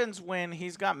what happens when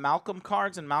he's got Malcolm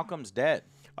cards and Malcolm's dead?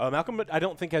 Malcolm, I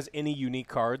don't think, has any unique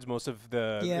cards. Most of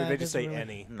the... Yeah, they just say really.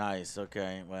 any. Nice.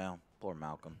 Okay. Well, poor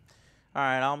Malcolm. All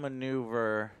right. I'll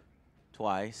maneuver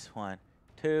twice. 1,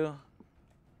 2.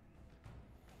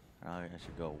 I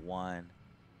should go 1,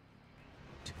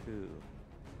 2.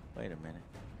 Wait a minute.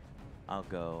 I'll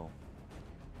go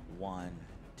 1,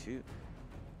 2.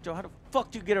 Joe, how the fuck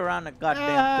do you get around the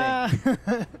goddamn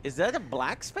thing? Is that a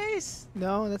black space?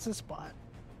 No, that's a spot.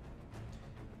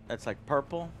 That's like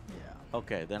purple? Yeah.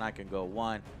 Okay, then I can go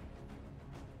 1,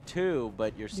 2,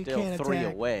 but you're You still can't 3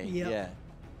 attack. away. Yep. Yeah.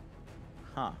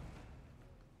 Huh.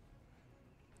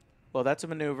 Well, that's a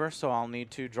maneuver, so I'll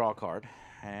need to draw a card.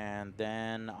 And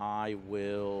then I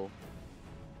will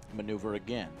maneuver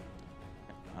again.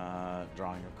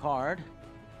 Drawing a card.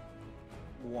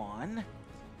 1.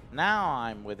 Now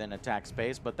I'm within attack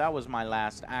space, but that was my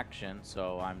last action,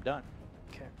 so I'm done.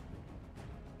 Okay.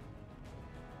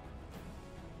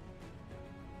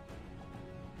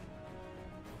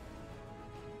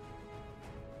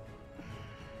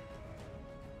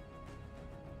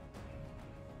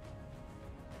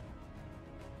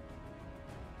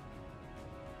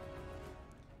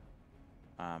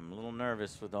 I'm a little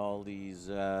nervous with all these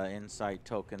insight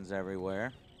tokens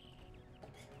everywhere.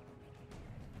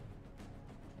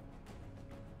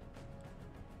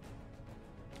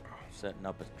 Setting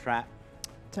up a trap.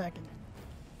 Attacking.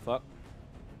 Fuck.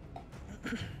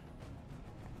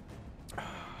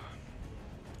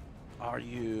 Are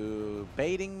you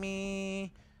baiting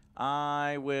me?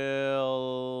 I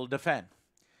will defend.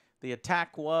 The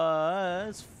attack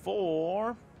was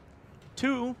for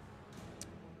 2.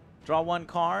 Draw 1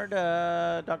 card.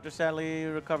 Dr. Sadly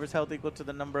recovers health equal to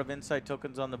the number of insight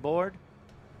tokens on the board.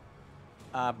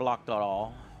 I blocked it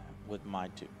all with my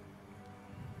 2.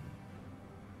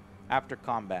 After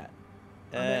combat.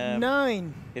 I'm at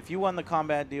 9. If you won the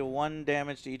combat, deal 1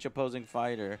 damage to each opposing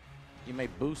fighter. You may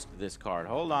boost this card.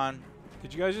 Hold on.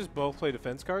 Did you guys just both play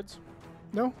defense cards?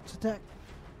 No, it's attack.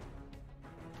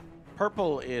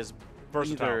 Purple is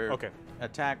Versatile. either Okay.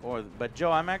 attack or... But,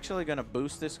 Joe, I'm actually going to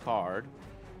boost this card.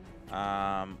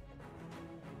 I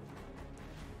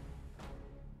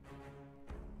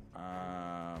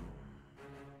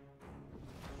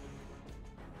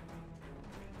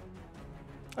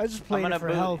just played it for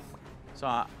health. So,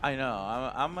 I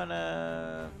know. I'm going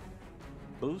to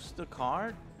boost the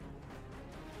card.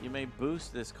 You may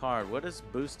boost this card. What does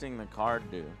boosting the card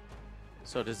do?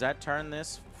 So does that turn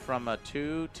this from a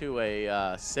 2 to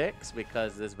a 6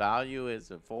 because this value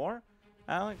is a 4,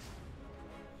 Alex?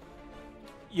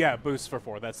 Yeah, boost for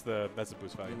 4. That's the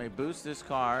boost value. You may boost this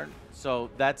card. So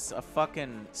that's a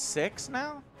fucking 6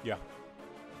 now? Yeah.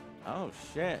 Oh,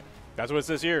 shit. That's what it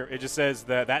says here. It just says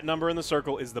that number in the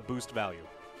circle is the boost value.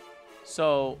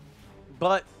 So,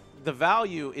 but the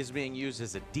value is being used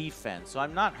as a defense. So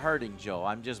I'm not hurting Joe.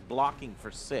 I'm just blocking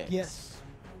for 6. Yes.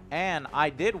 And I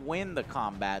did win the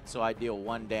combat, so I deal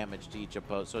 1 damage to each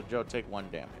opponent. So, Joe, take 1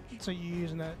 damage. So you're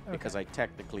using that? Okay. Because I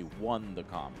technically won the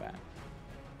combat.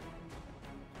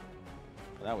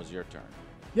 That was your turn.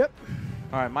 Yep.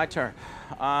 All right, my turn.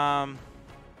 I'm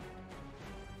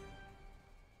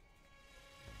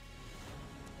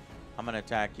going to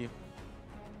attack you.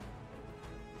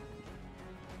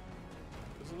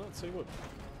 Does it not say what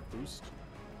boost?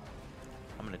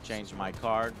 I'm going to change my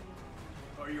card.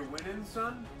 Are you winning,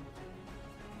 son?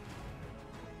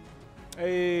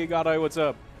 Hey, Godai, what's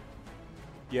up?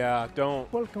 Yeah,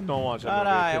 don't watch that movie.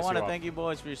 I It pisses want to you thank you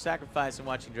boys for your sacrifice in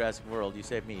watching Jurassic World. You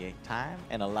saved me time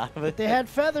and a lot of it. They had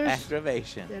feathers.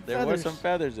 Activation. They had There were feathers. some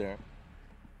feathers there.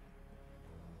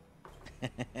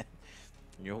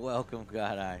 You're welcome,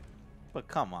 God. But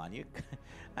come on,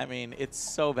 I mean, it's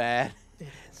so bad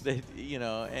that, you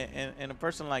know, and a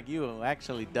person like you who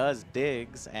actually does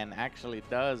digs and actually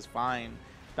does find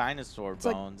dinosaur It's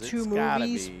bones. like 2 it's gotta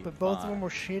movies, be but both of fun. them were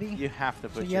shitty. You have to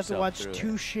put so you have to yourself watch through 2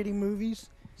 it. shitty movies.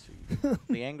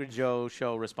 The Angry Joe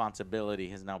show responsibility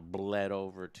has now bled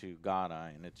over to God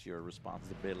Eye, and it's your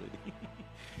responsibility.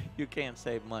 You can't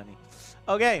save money.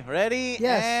 Okay, ready?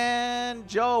 Yes. And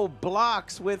Joe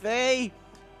blocks with a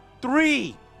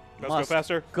 3. Let's go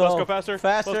faster. Go Let's go faster.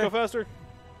 faster. Let's go faster.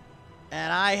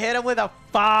 And I hit him with a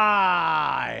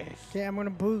 5. Okay, I'm gonna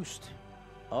boost.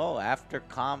 Oh, after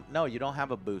no, you don't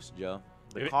have a boost, Joe.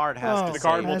 The If it- card has to The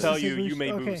card save will it. Has tell to say you you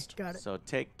may okay, boost. got it. So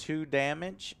take 2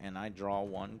 damage, and I draw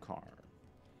 1 card.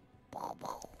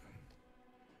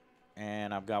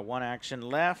 And I've got 1 action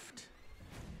left.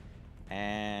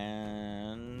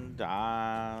 And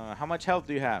how much health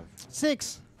do you have?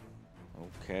 6.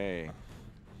 Okay.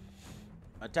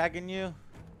 Attacking you.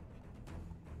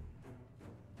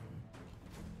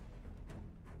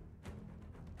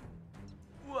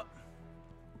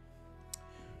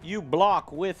 You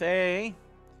block with a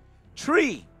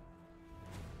tree.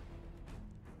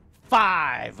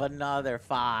 5. Another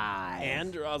 5.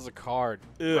 And draws a card.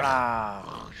 Ugh.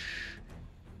 Ah.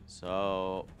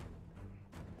 So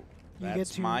You that's get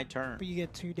 2, my turn. But you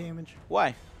get 2 damage.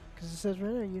 Why? Because it says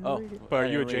right there, you Oh. know read it. But are I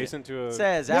you didn't read adjacent to a... It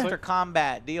says, Yeah. after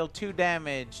combat, deal 2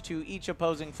 damage to each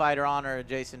opposing fighter on or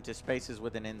adjacent to spaces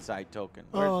with an insight token.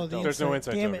 Where's Oh, the the token? There's no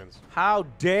Inside. inside Damn it. tokens. How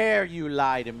dare you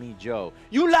lie to me, Joe?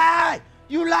 You lie!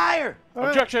 You liar! All right,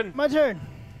 Objection. my turn.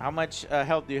 How much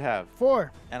health do you have?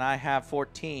 4. And I have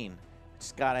 14.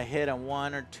 Just gotta hit him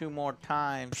 1 or 2 more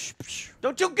times.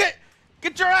 Don't you get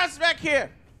your ass back here!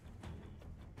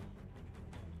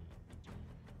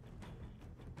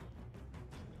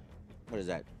 What is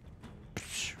that?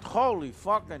 Holy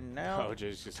fucking hell! Oh,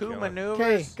 jeez, just 2 kill it. maneuvers.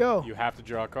 Okay, go. You have to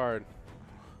draw a card.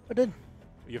 I did.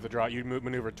 You have to draw. You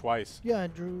maneuver twice. Yeah, I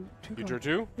drew 2 You cards. drew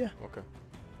 2? Yeah. Okay.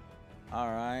 All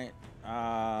right.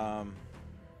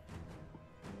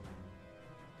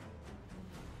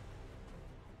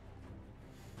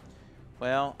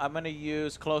 Well, I'm going to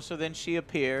use Closer Than She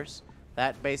Appears.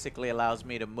 That basically allows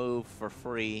me to move for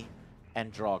free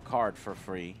and draw a card for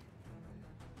free.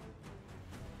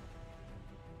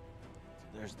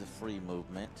 There's the free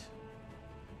movement.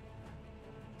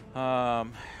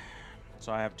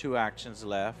 So I have 2 actions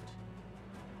left.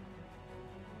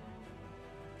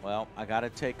 Well, I got to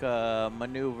take a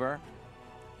maneuver.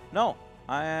 No,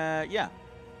 yeah.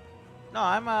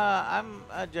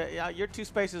 No, you're 2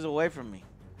 spaces away from me.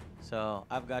 So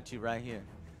I've got you right here.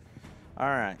 All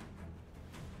right.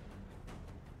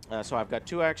 So I've got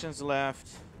 2 actions left.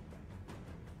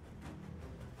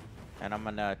 And I'm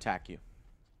going to attack you.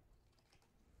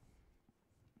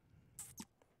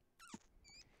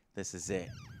 This is it.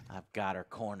 I've got her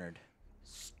cornered.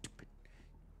 Stupid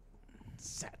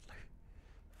Sattler.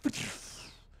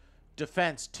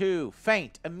 Defense 2.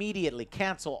 Feint. Immediately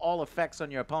cancel all effects on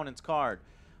your opponent's card.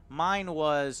 Mine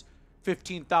was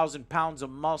 15,000 pounds of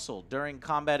muscle. During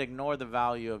combat, ignore the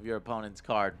value of your opponent's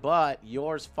card, but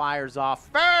yours fires off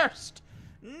first.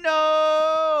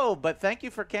 No! But thank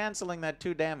you for canceling that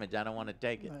 2 damage. I don't want to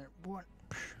take it.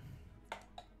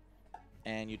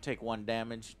 And you take 1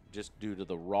 damage just due to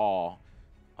the raw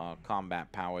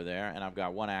combat power there. And I've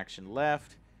got 1 action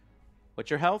left. What's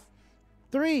your health?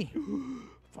 3.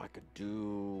 If I could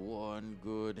do 1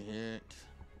 good hit.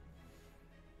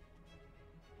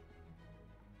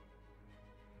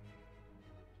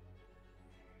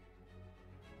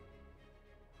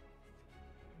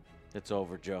 It's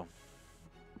over, Joe.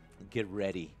 Get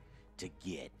ready to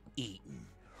get eaten.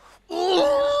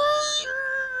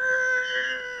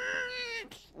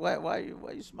 Why are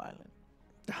you smiling?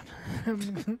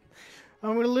 I'm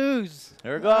gonna lose.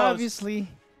 There it goes. Obviously.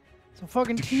 It's a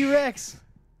fucking T-Rex.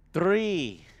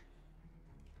 3,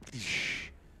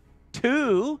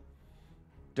 2.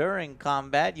 During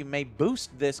combat, you may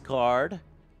boost this card.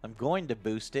 I'm going to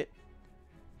boost it.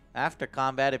 After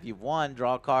combat, if you've won,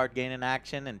 draw a card, gain an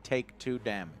action, and take 2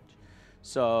 damage.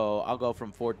 So I'll go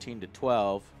from 14 to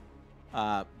 12.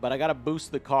 But I got to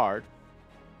boost the card.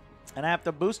 And I have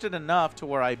to boost it enough to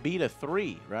where I beat a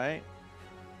 3, right?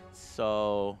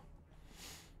 So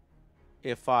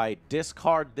if I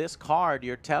discard this card,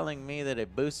 you're telling me that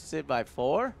it boosts it by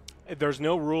 4? There's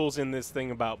no rules in this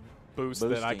thing about boost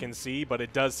that I can see, but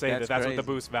it does say that's what the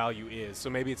boost value is. So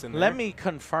maybe it's in there. Let me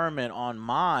confirm it on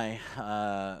my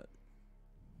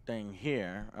thing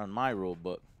here, on my rule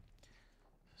book.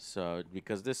 So,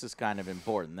 because this is kind of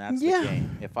important. That's the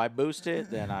game. If I boost it,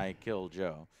 then I kill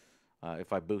Joe.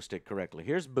 If I boost it correctly.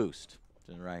 Here's boost.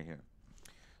 It's right here.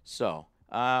 So,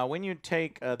 when you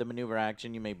take the maneuver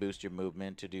action, you may boost your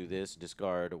movement. To do this,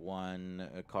 discard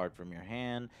 1 card from your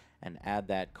hand and add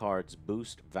that card's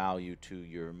boost value to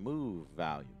your move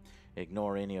value.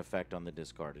 Ignore any effect on the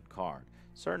discarded card.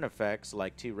 Certain effects,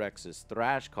 like T-Rex's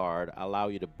Thrash card, allow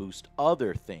you to boost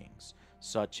other things,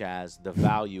 such as the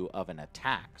value of an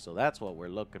attack. So that's what we're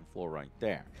looking for right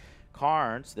there.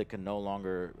 Cards that can no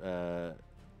longer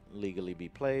legally be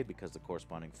played because the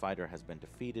corresponding fighter has been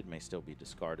defeated may still be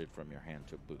discarded from your hand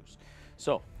to boost.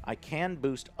 So I can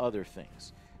boost other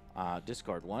things.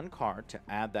 Discard 1 card to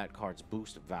add that card's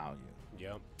boost value.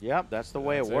 Yep, that's the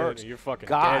way it works. You're fucking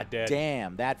God dead.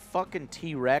 damn, that fucking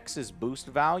T-Rex's boost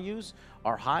values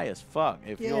are high as fuck.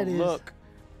 If you'll look,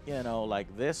 you know,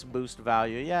 like this boost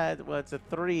value, well, it's a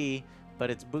 3, but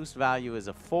its boost value is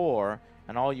a 4,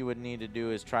 and all you would need to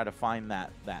do is try to find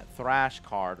that Thrash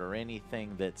card or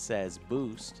anything that says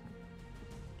boost,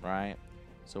 right?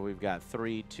 So we've got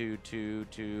 3, 2, 2,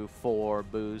 2, 4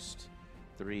 boost,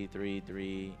 3, 3,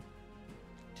 3,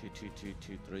 2, 2, 2,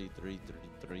 2, 3, 3,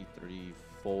 3, 3,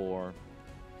 4.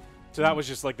 So that was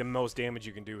just like the most damage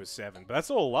you can do is 7, but that's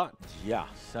still a lot. Yeah,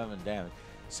 7 damage.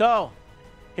 So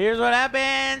here's what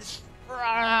happens.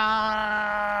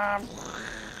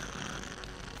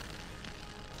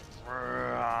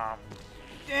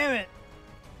 Damn it.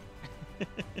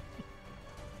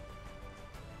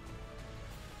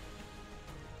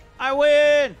 I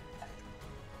win.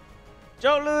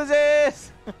 Joe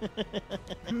loses.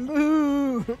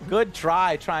 Boo. Good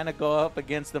try trying to go up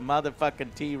against the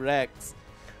motherfucking T-Rex.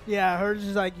 Yeah, hers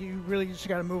is like you really just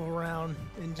got to move around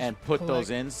and put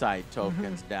those insight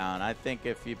tokens down. I think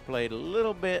if you played a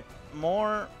little bit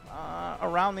more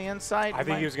around the insight, I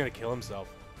think he was going to kill himself.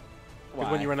 Because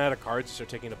Why? when you run out of cards, you start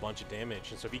taking a bunch of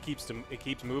damage. And so if it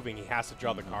keeps moving, he has to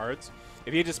draw the cards.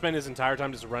 If he had to spend his entire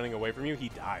time just running away from you, he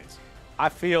dies. I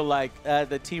feel like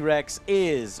the T-Rex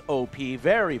is OP,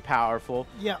 very powerful.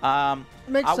 Yeah,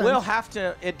 makes sense. We'll have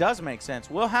to. It does make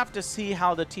sense. We'll have to see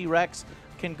how the T-Rex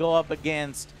can go up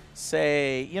against,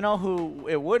 say, you know who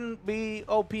it wouldn't be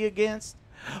OP against?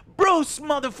 Bruce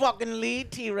motherfucking Lee.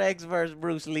 T-Rex versus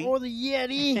Bruce Lee. Or the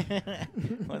Yeti.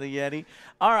 Or the Yeti.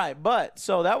 All right, but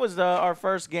so that was our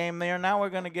first game there. Now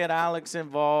we're going to get Alex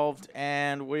involved,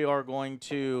 and we are going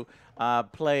to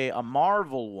play a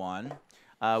Marvel one,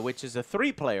 which is a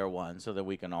 3-player one, so that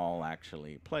we can all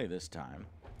actually play this time.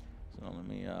 So let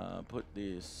me put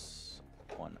this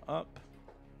one up.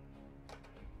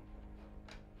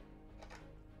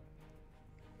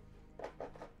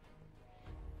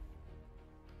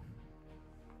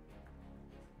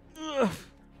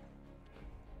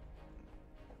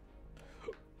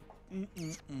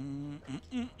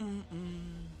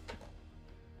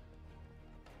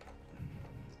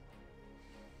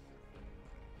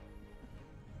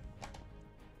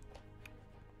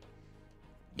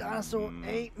 Dinosaur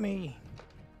ate me.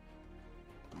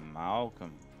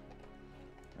 Malcolm.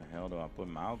 The hell do I put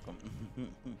Malcolm?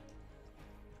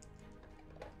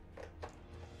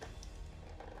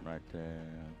 Right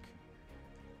there.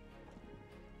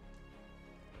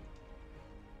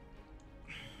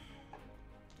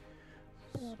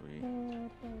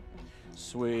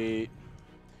 Sweet.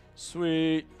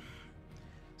 Sweet.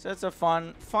 So it's a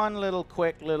fun little,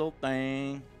 quick little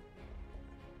thing.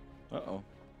 Uh-oh.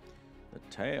 The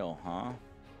tail, huh?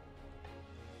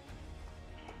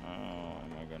 Oh,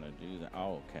 am I going to do that?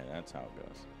 Oh, okay, that's how it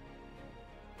goes.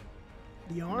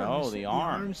 The arm. No, the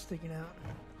arm. arm's sticking out.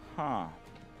 Huh.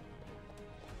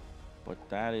 But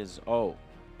that is, oh,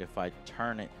 if I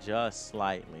turn it just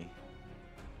slightly,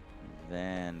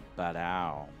 then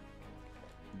badow.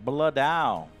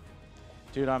 Bloodow.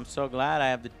 Dude, I'm so glad I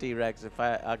have the T-Rex.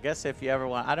 I guess if you ever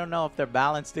want, I don't know if they're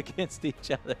balanced against each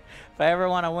other. If I ever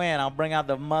want to win, I'll bring out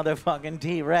the motherfucking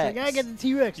T-Rex. Like, I get the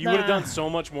T-Rex. You would have done so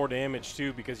much more damage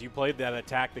too because you played that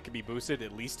attack that could be boosted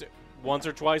at least once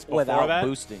or twice before without that.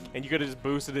 boosting. And you could have just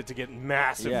boosted it to get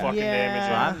massive Yeah. fucking damage.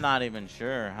 Yeah. On. I'm not even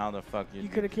sure how the fuck You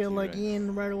could have killed like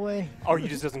Ian right away. Or he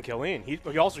just doesn't kill Ian. He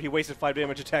wasted 5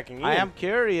 damage attacking Ian. I am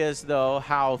curious though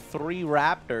how 3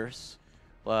 raptors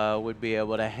would be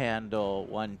able to handle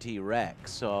 1 T-Rex.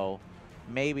 So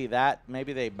maybe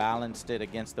they balanced it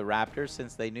against the raptors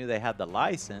since they knew they had the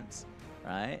license,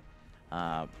 right?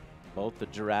 Both the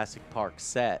Jurassic Park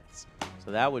sets. So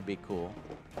that would be cool.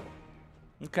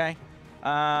 Okay.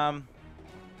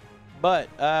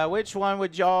 But which one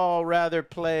would y'all rather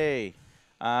play?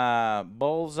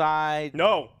 Bullseye?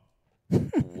 No.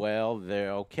 Well,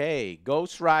 they're okay.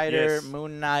 Ghost Rider, Yes.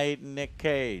 Moon Knight, Nick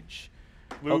Cage.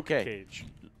 Luke Okay. Cage.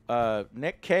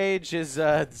 Nick Cage is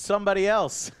somebody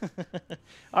else.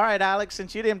 All right, Alex,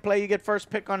 since you didn't play, you get first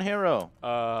pick on hero.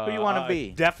 Who you want to be?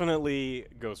 Definitely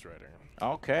Ghost Rider.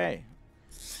 Okay.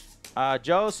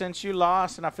 Joe, since you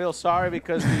lost, and I feel sorry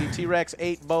because the T-Rex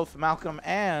ate both Malcolm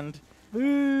and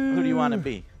who do you want to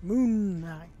be? Moon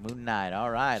Knight. Moon Knight. All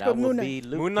right, Let's I go will Moon be Knight.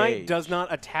 Luke Moon Knight Cage. does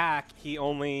not attack. He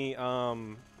only,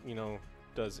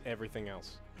 does everything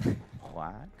else.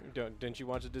 What? Didn't you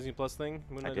watch the Disney Plus thing?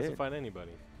 Moon I Knight doesn't did. fight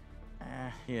anybody.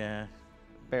 Yeah,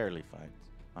 barely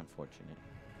fights.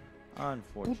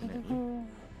 Unfortunately.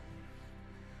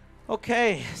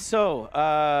 Okay, so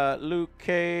Luke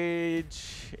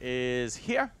Cage is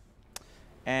here,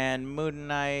 and Moon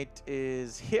Knight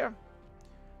is here,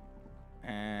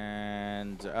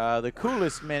 and the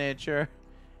coolest miniature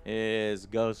is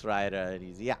Ghost Rider, and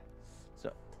he's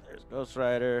So there's Ghost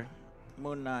Rider,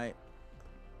 Moon Knight,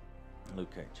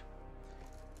 Luke Cage.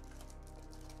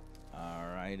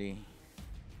 Alrighty.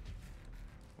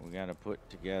 We gotta put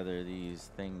together these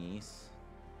thingies.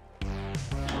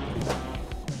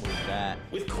 With that.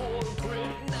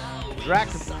 Drac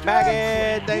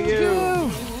Baggett, thank you.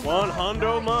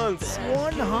 100 months.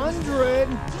 100.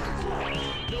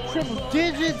 Triple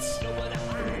digits.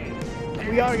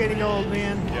 We are getting old,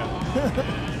 man. Yeah.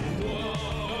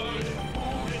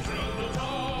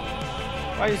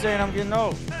 Why are you saying I'm getting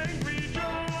old?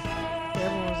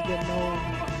 Everyone's getting old.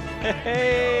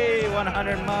 Hey,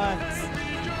 100 months.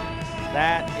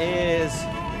 That is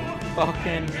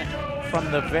fucking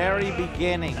from the very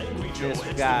beginning. This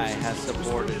guy has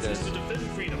supported us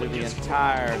through the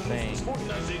entire thing.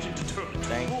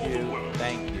 Thank you,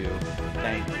 thank you,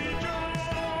 thank you.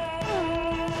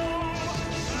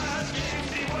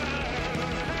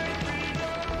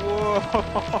 Whoa.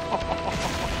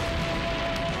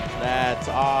 That's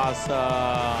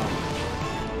awesome.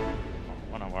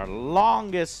 One of our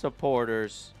longest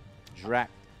supporters, Drac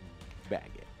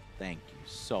Baggett. Thank you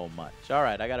so much. All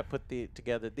right, I got to put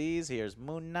together these. Here's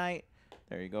Moon Knight.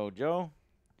 There you go, Joe.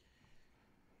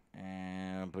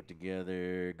 And put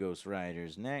together Ghost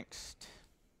Riders next.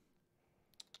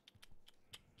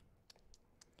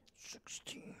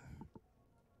 16.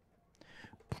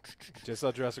 Just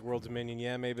saw Jurassic World Dominion.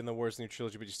 Yeah, maybe in the worst new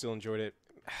trilogy, but you still enjoyed it.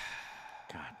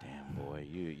 Goddamn, boy,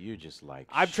 you just like.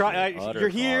 I'm trying. You're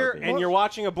here and you're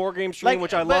watching a board game stream, Like,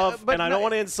 which I but- love, but and I no, don't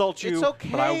want to insult you. It's okay.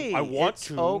 But I want it's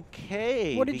to.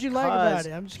 okay. What did you like about because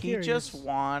it? I'm just he curious. just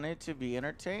wanted to be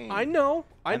entertained. I know.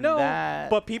 And that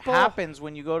But people happens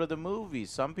when you go to the movies.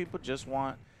 Some people just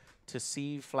want to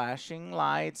see flashing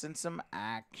lights and some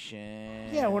action.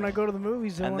 Yeah, when I go to the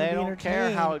movies, I And want to they be don't entertained.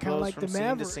 care how it Kinda goes like from the scene to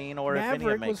Maverick. scene or if any of it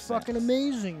Maverick makes was fucking sense.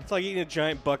 amazing. It's like eating a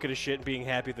giant bucket of shit and being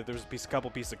happy that there was a couple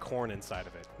pieces of corn inside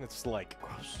of it. It's like,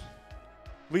 gross.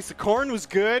 At least the corn was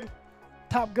good.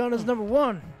 Top Gun is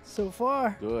 #1 so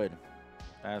far. Good.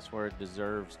 That's where it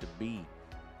deserves to be.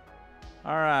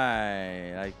 All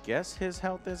right. I guess his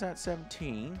health is at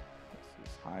 17. That's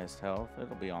his highest health.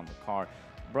 It'll be on the card.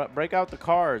 Break out the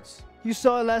cards. You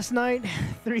saw it last night.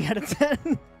 3 out of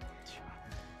 10.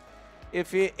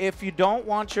 If you don't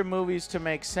want your movies to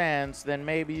make sense, then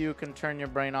maybe you can turn your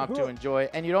brain off to enjoy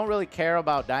it. And you don't really care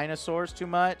about dinosaurs too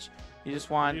much. You just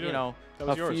want, you you know, That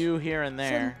was a yours. few here and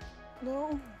there.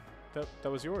 No. That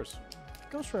was yours.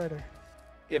 Ghost Rider.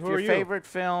 If Who your are you? favorite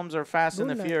films are Fast and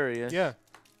Moon the Knight. Furious. Yeah.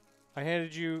 I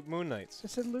handed you Moon Knights. It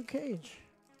said Luke Cage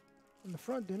in the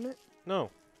front, didn't it? No.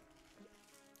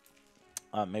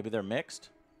 Maybe they're mixed.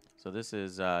 So this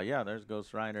is, yeah, there's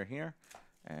Ghost Rider here.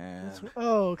 And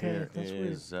Oh, okay. here That's weird.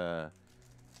 is,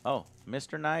 oh,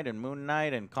 Mr. Knight and Moon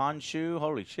Knight and Khonshu.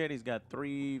 Holy shit, he's got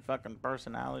 3 fucking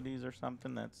personalities or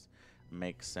something. That's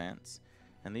makes sense.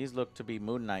 And these look to be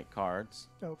Moon Knight cards.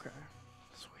 Okay.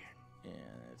 That's weird.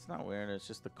 Yeah, it's not weird. It's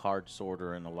just the card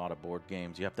sorter in a lot of board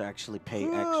games. You have to actually pay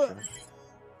extra.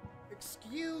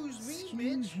 Excuse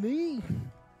Me.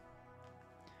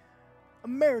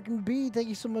 American B, thank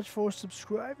you so much for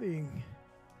subscribing.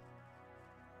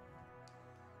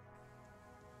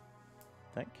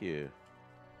 Thank you.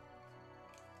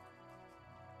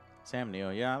 Sam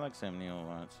Neill. Yeah, I like Sam Neill a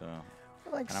lot, so. I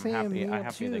like And I'm Sam happy, Neill I'm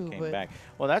happy too, they came but back.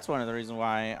 Well, that's one of the reasons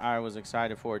why I was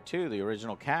excited for it too, the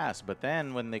original cast. But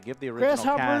then when they give the original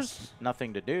cast Grasshoppers.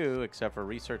 nothing to do except for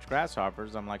research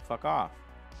grasshoppers, I'm like, fuck off.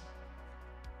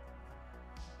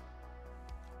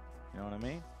 You know what I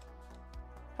mean?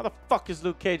 How the fuck is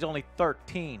Luke Cage only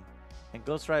 13 and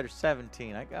Ghost Rider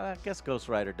 17? I guess Ghost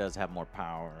Rider does have more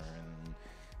power, and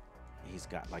he's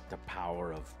got like the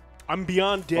power of I'm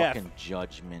beyond death. fucking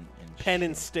judgment and Pen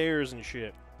and shit. stairs and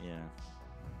shit. Yeah.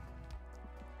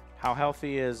 How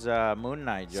healthy is Moon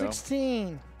Knight, Joe?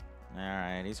 16. All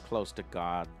right, he's close to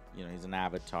God. You know, he's an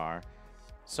avatar.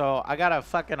 So I gotta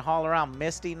fucking haul around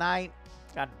Misty Knight.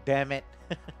 God damn it.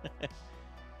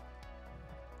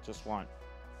 Just want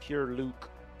pure Luke.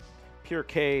 Pure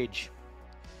Cage.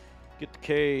 Get the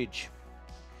cage.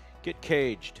 Get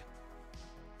caged.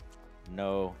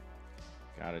 No.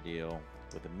 Gotta deal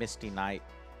with a Misty Knight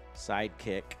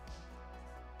sidekick.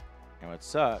 And what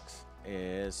sucks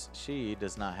is she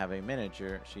does not have a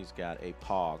miniature. She's got a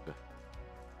Pog.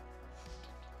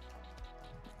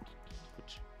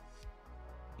 Which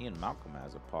Ian Malcolm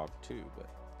has a Pog too, but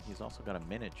he's also got a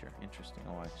miniature. Interesting.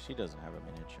 Oh, she doesn't have a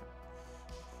miniature.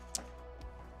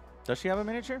 Does she have a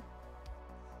miniature?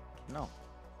 No.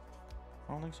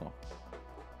 I don't think so.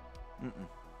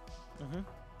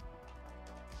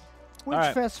 Which All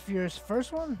right. Fast and Furious?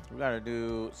 First one? We gotta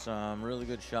do some really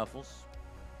good shuffles.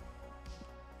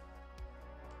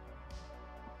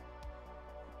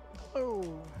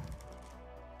 Oh.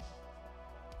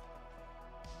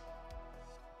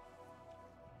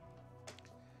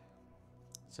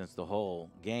 Since the whole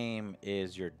game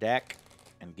is your deck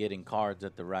and getting cards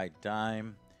at the right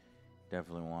time,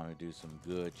 definitely want to do some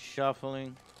good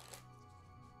shuffling.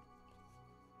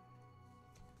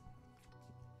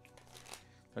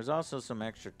 There's also some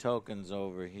extra tokens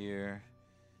over here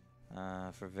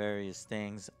for various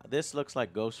things. This looks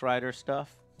like Ghost Rider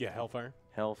stuff. Yeah, Hellfire.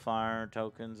 Hellfire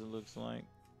tokens, it looks like.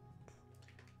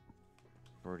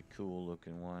 Pretty cool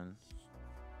looking ones.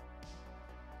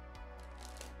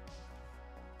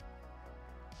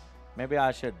 Maybe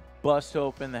I should bust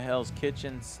open the Hell's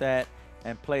Kitchen set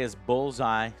and play as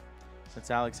Bullseye, since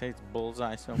Alex hates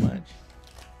Bullseye so much.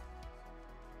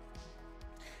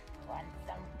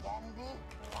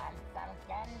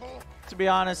 To be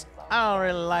honest, I don't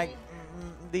really like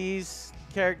these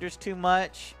characters too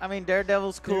much. I mean,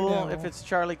 Daredevil's cool. Daredevil. If it's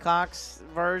Charlie Cox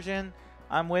version,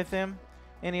 I'm with him.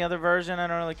 Any other version, I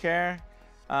don't really care.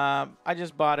 I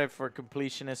just bought it for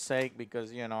completionist sake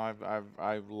because, you know,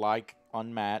 I like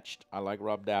Unmatched. I like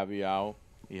Rob Daviau.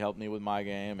 He helped me with my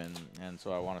game, and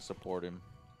so I want to support him.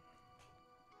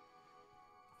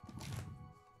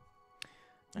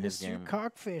 And his Mr. game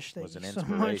Cockfish, thank was you an so much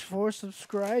inspiration for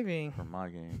subscribing. for my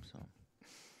game, so.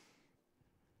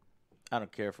 I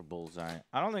don't care for Bullseye.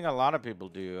 I don't think a lot of people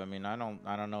do. I mean, I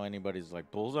don't know anybody's like,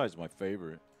 Bullseye's my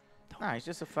favorite. Nah, he's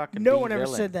just a fucking No B one ever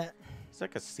villain. said that. He's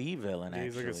like a C villain, Yeah,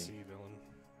 he's actually. like a C villain.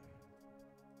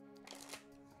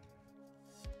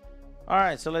 All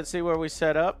right, so let's see where we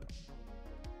set up.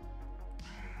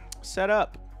 Set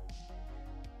up.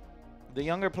 The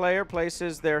younger player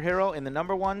places their hero in the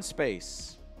 #1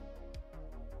 space.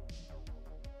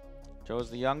 Joe's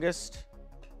the youngest.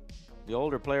 The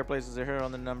older player places their hero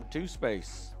in the #2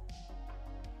 space.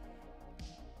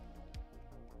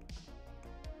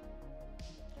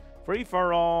 Free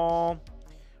for all.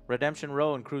 Redemption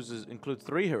Row includes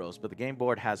 3 heroes, but the game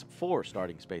board has 4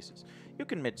 starting spaces. You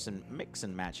can mix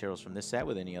and match heroes from this set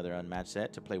with any other unmatched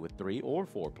set to play with 3 or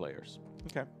 4 players.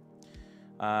 Okay.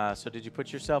 So did you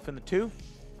put yourself in the 2?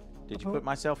 Did you put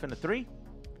myself in the 3?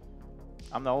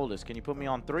 I'm the oldest. Can you put me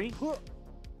on 3?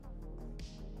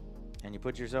 And you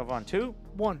put yourself on 2?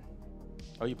 1.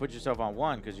 Oh, you put yourself on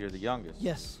 1 because you're the youngest.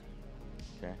 Yes.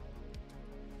 Okay.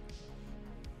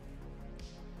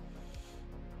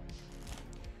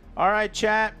 All right,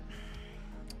 chat.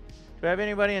 we have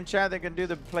anybody in chat that can do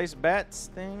the place bets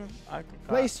thing?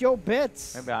 Place your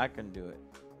bets. Maybe I can do it.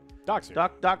 Doc's here.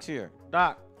 Doc's here.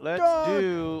 Doc, let's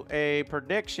do a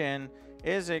prediction.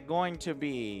 Is it going to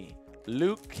be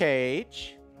Luke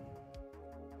Cage,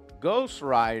 Ghost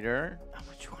Rider, How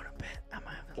much you want to bet? I'm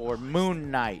gonna have the or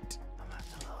Moon Knight I'm gonna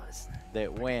have the lowest.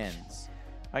 that wins?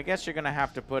 I guess you're going to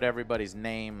have to put everybody's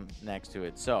name next to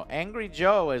it. So, Angry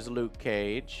Joe as Luke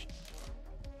Cage,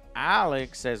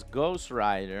 Alex as Ghost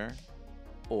Rider,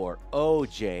 or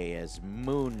OJ as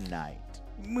Moon Knight.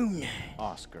 Moon Knight.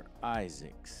 Oscar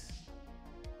Isaacs.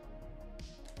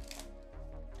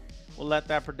 We'll let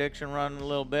that prediction run a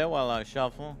little bit while I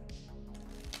shuffle.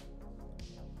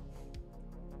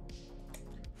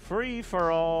 Free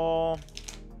for all.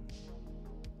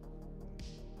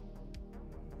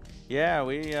 Yeah,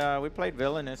 we played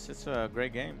Villainous. It's a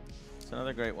great game. It's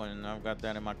another great one, and I've got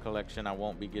that in my collection. I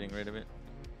won't be getting rid of it.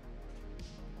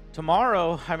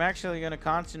 Tomorrow, I'm actually going to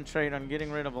concentrate on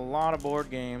getting rid of a lot of board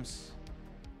games.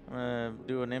 I'm going to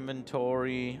do an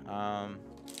inventory and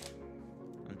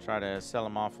try to sell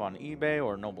them off on eBay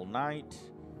or Noble Knight,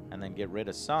 and then get rid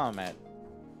of some at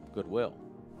Goodwill.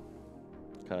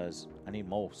 Because I need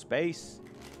more space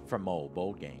for more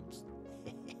board games.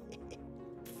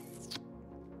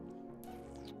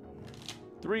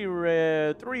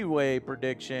 Three-way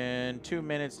prediction. 2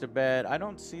 minutes to bet. I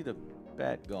don't see the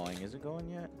bet going. Is it going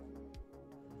yet?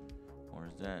 Or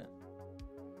is that...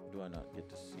 Do I not get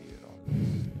to see it on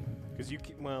this? Because you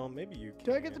can, well, maybe you can.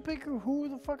 Do I get to pick who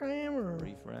the fuck I am or?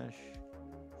 Refresh.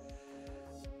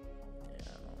 Yeah,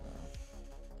 I don't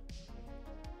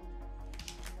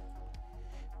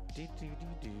know.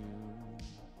 Do.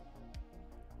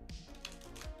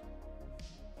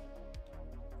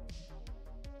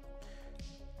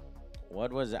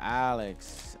 What was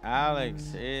Alex?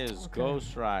 Alex is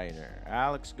Ghost Rider.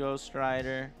 Alex Ghost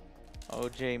Rider.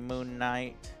 OJ Moon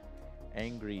Knight.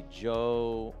 Angry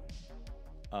Joe.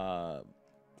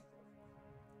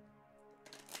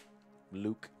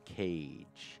 Luke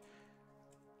Cage.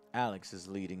 Alex is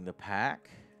leading the pack.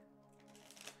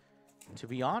 To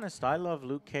be honest, I love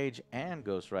Luke Cage and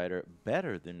Ghost Rider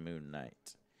better than Moon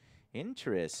Knight.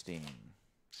 Interesting.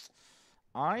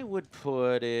 I would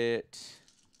put it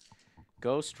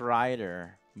Ghost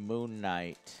Rider, Moon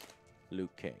Knight,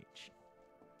 Luke Cage.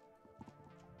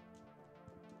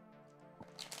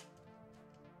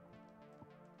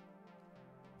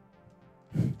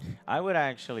 I would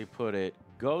actually put it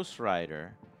Ghost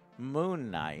Rider,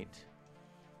 Moon Knight,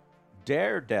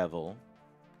 Daredevil,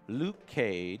 Luke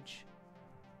Cage,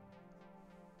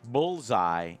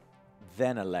 Bullseye,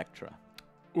 then Elektra.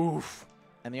 Oof.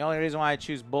 And the only reason why I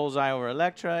choose Bullseye over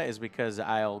Elektra is because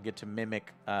I'll get to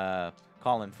mimic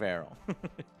Colin Farrell.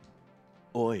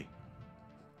 Oi.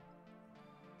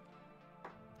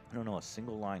 I don't know a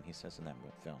single line he says in that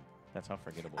film. That's how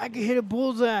forgettable I it can is. hit a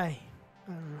bullseye.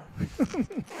 I don't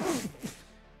know.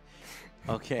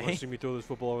 Okay. Want to see me throw this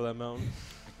football over that mountain?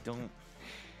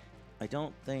 I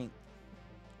don't think.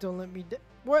 Don't let me.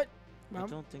 What? I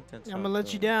don't think that's. I'm gonna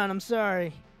let you down. I'm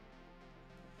sorry.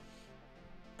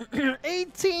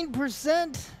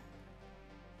 18%.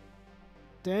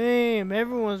 Damn,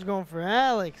 everyone's going for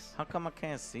Alex. How come I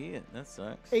can't see it? That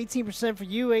sucks. 18% for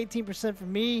you, 18% for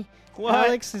me. What?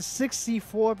 Alex is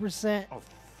 64%. Oh,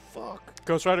 fuck.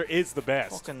 Ghost Rider is the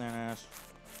best. Fucking that ass.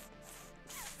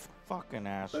 Fucking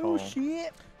asshole. Oh,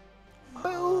 shit.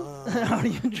 Boo.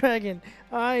 Audio Dragon,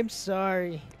 I'm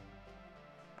sorry.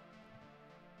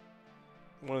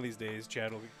 One of these days,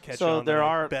 Chad will catch So on. there that I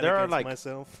are- bet there are, against like-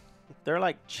 myself. They're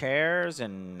like chairs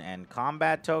and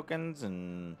combat tokens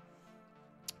and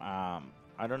I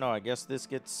don't know. I guess this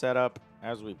gets set up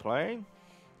as we play.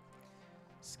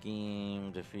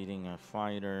 Scheme, defeating a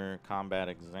fighter, combat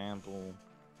example.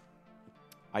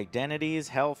 Identities,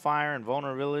 Hellfire, and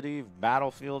vulnerability,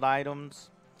 battlefield items.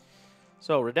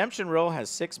 So Redemption Row has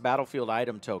 6 battlefield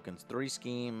item tokens, 3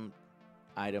 scheme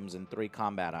items, and 3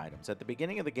 combat items. At the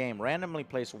beginning of the game, randomly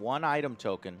place 1 item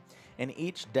token in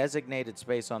each designated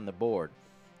space on the board.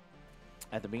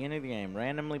 At the beginning of the game,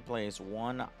 randomly place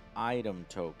 1 item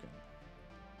token.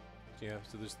 Yeah,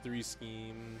 so there's 3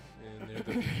 scheme and there's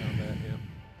the combat. Yeah.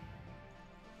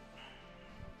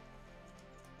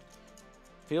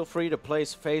 Feel free to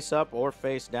place face up or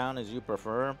face down as you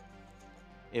prefer.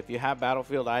 If you have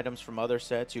battlefield items from other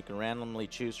sets, you can randomly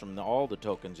choose from all the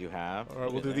tokens you have. All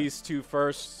right, we'll do these 2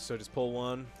 first. So just pull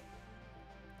one.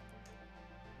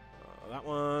 That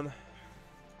one.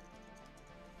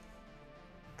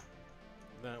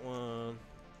 That one.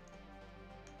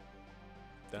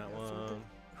 That one.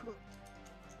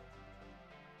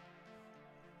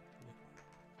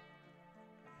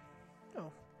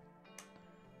 Oh.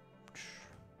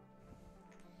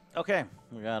 Okay,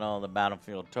 we got all the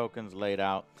battlefield tokens laid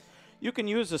out. You can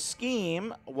use a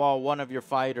scheme while one of your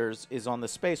fighters is on the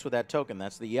space with that token.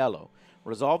 That's the yellow.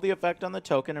 Resolve the effect on the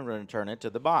token and return it to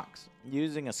the box.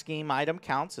 Using a scheme item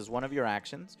counts as one of your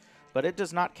actions, but it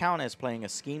does not count as playing a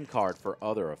scheme card for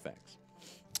other effects.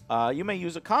 You may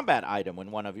use a combat item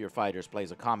when one of your fighters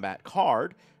plays a combat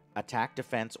card, attack,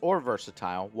 defense, or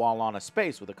versatile while on a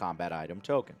space with a combat item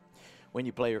token. When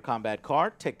you play your combat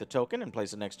card, take the token and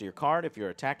place it next to your card. If you're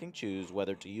attacking, choose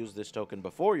whether to use this token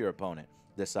before your opponent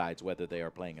decides whether they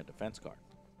are playing a defense card.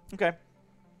 Okay.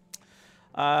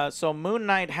 So Moon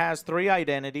Knight has 3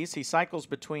 identities. He cycles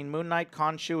between Moon Knight,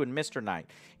 Khonshu, and Mr. Knight.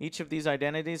 Each of these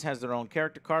identities has their own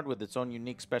character card with its own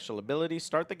unique special ability.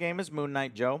 Start the game as Moon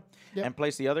Knight, Joe, and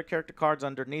place the other character cards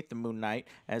underneath the Moon Knight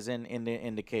as in the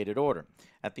indicated order.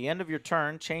 At the end of your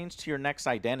turn, change to your next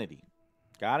identity.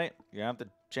 Got it? You have to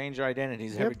change your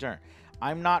identities every turn.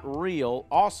 I'm Not Real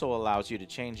also allows you to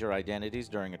change your identities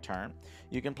during a turn.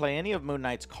 You can play any of Moon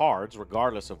Knight's cards,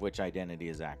 regardless of which identity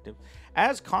is active.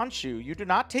 As Khonshu, you do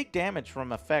not take damage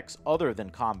from effects other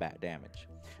than combat damage.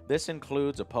 This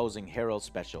includes opposing hero's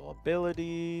special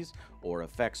abilities, or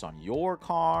effects on your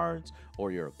cards,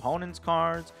 or your opponent's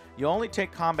cards. You only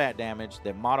take combat damage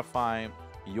that modify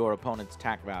your opponent's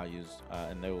attack values,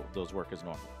 and those work as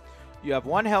normal. You have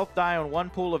 1 health die on 1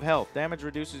 pool of health. Damage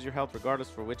reduces your health regardless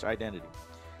for which identity.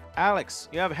 Alex,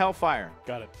 you have Hellfire.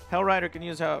 Got it. Hellrider can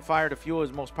use fire to fuel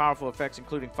his most powerful effects,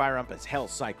 including Fire Up as Hell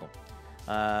Cycle.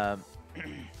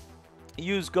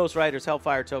 Use Ghost Rider's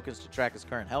Hellfire tokens to track his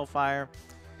current Hellfire.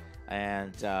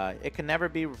 And it can never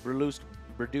be reduced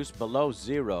below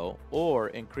 0 or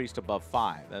increased above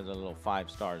 5. There's a little 5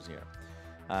 stars here.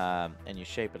 And you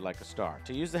shape it like a star.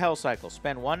 To use the Hell Cycle,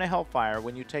 spend 1 Hellfire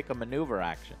when you take a maneuver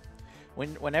action.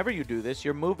 Whenever you do this,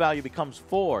 your move value becomes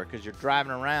 4 because you're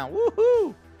driving around.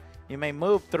 Woohoo! You may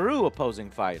move through opposing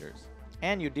fighters.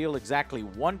 And you deal exactly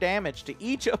 1 damage to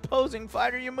each opposing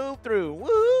fighter you move through.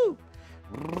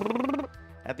 Woohoo!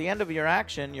 At the end of your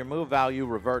action, your move value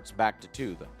reverts back to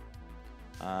 2,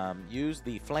 though. Use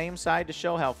the flame side to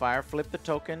show Hellfire. Flip the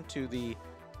token to the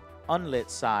unlit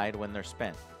side when they're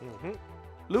spent.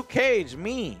 Luke Cage,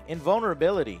 me,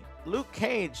 Invulnerability. Luke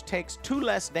Cage takes 2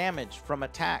 less damage from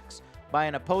attacks by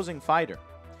an opposing fighter.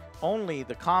 Only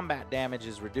the combat damage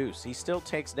is reduced. He still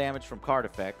takes damage from card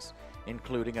effects,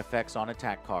 including effects on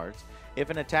attack cards. If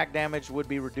an attack damage would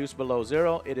be reduced below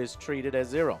 0, it is treated as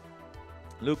 0.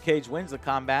 Luke Cage wins the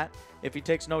combat if he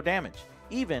takes no damage,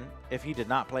 even if he did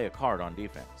not play a card on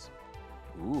defense.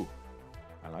 Ooh,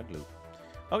 I like Luke.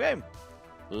 Okay,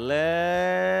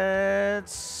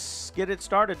 let's get it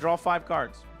started. Draw 5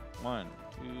 cards. 1,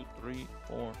 2, 3,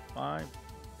 4, 5.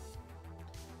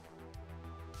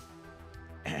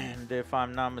 And if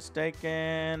I'm not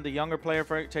mistaken, the younger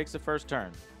player takes the first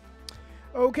turn.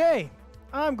 Okay,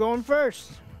 I'm going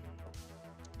first.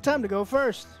 Time to go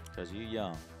first. Because you're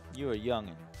young. You're a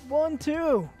youngin'. 1,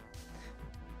 2.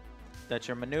 That's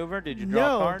your maneuver? Did you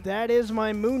draw a card? No, that is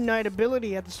my Moon Knight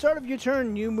ability. At the start of your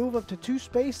turn, you move up to 2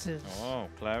 spaces. Oh,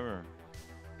 clever.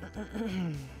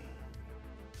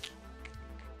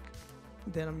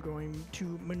 Then I'm going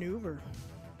to maneuver.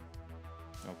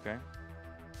 Okay.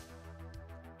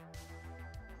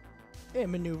 And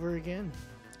maneuver again.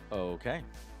 Okay.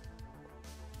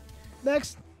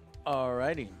 Next.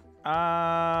 Alrighty.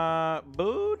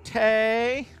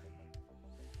 Bootay.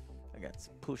 I got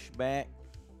some pushback.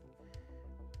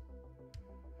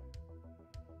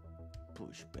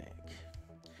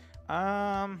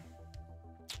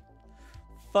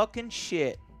 Fucking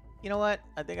shit. You know what?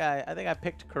 I think I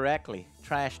picked correctly.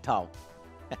 Trash talk.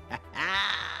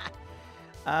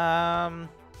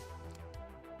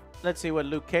 Let's see what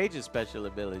Luke Cage's special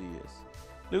ability is.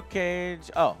 Luke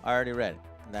Cage. Oh, I already read it.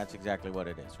 And that's exactly what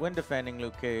it is. When defending,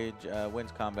 Luke Cage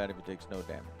wins combat if he takes no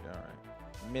damage. All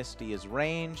right. Misty is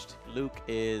ranged. Luke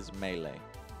is melee.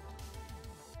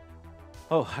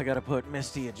 Oh, I gotta put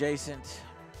Misty adjacent.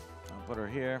 I'll put her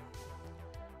here.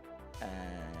 And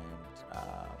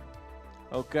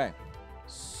okay.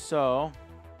 So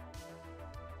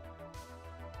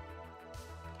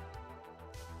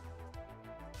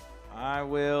I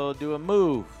will do a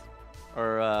move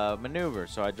or a maneuver.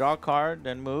 So I draw a card,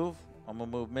 then move. I'm gonna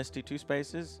move Misty 2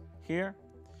 spaces here,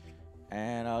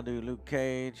 and I'll do Luke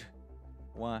Cage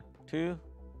 1, 2.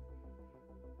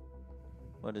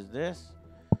 What is this?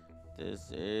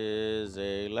 This is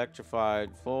a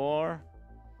electrified 4.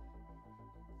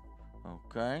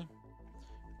 Okay.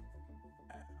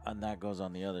 And that goes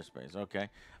on the other space. Okay.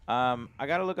 I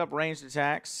gotta look up ranged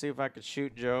attacks, see if I could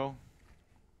shoot Joe.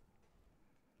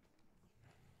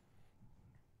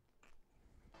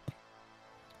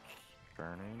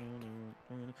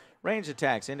 Range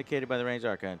attacks indicated by the range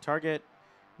icon. Target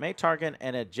may target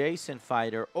an adjacent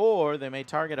fighter, or they may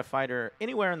target a fighter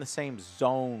anywhere in the same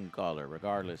zone color,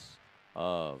 regardless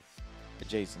of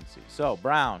adjacency. So,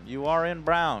 brown. You are in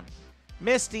brown.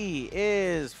 Misty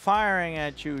is firing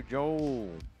at you, Joe.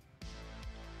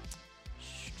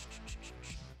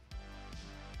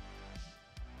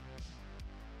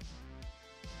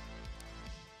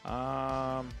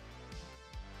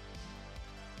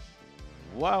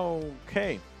 Whoa,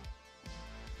 okay.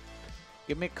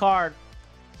 Give me a card.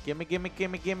 Give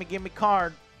me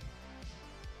card.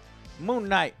 Moon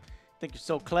Knight. Think you're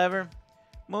so clever?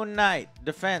 Moon Knight.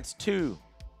 Defense 2.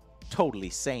 Totally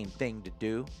same thing to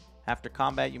do. After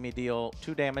combat, you may deal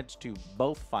 2 damage to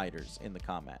both fighters in the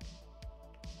combat.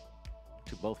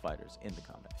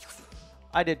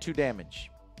 I did 2 damage.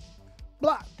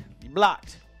 Blocked. You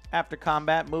blocked. After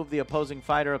combat, move the opposing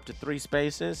fighter up to 3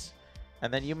 spaces.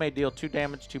 And then you may deal 2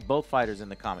 damage to both fighters in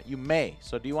the combat. You may.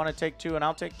 So do you want to take 2 and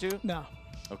I'll take 2? No.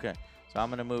 Okay. So I'm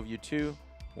going to move you 2,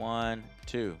 1,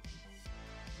 2.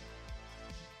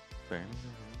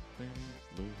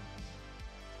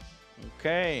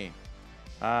 Okay.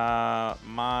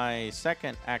 My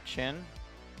second action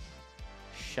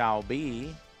shall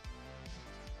be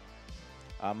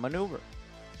a maneuver.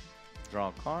 Draw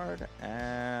a card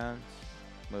and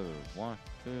move. 1,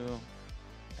 2,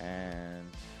 and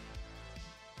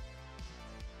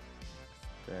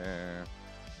there.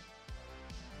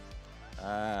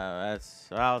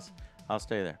 I'll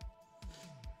stay there.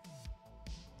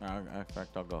 In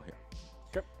fact, I'll go here.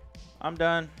 Okay. I'm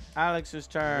done. Alex's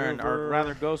turn, or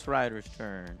rather, Ghost Rider's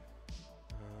turn.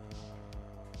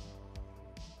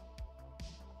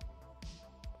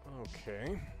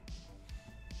 Okay.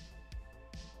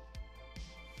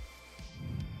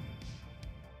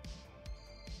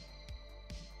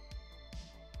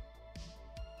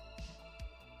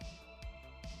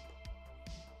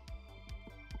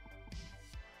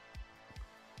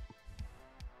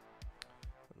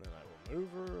 And then I will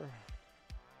maneuver.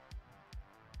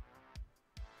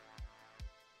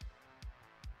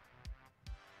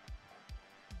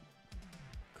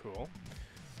 Cool.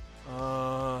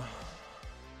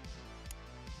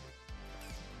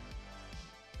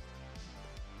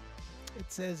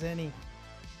 It says any.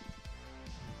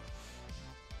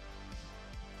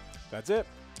 That's it.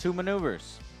 2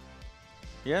 maneuvers.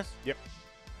 Yes? Yep.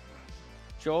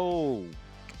 Joe.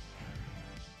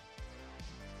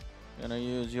 Gonna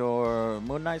use your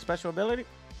Moon Knight special ability?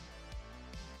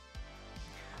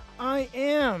 I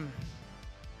am.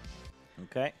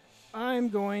 Okay. I'm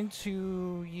going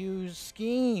to use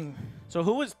Scheme. So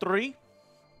who was 3?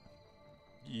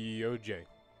 OJ.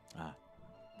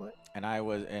 What? And I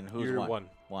was, and who's You're 1? 1.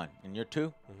 1. And you're 2?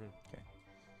 Mm-hmm. Okay.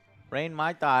 Rain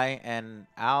Mai Tai and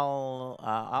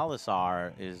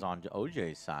Alisar is on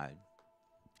OJ's side.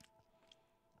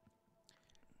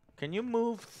 Can you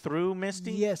move through,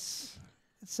 Misty? Yes.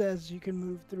 It says you can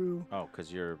move through. Oh,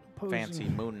 because you're Opposing. fancy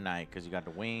Moon Knight, because you got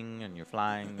the wing and you're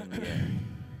flying in the air.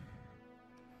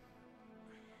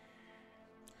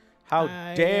 How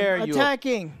I dare am you?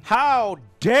 attacking. How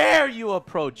dare you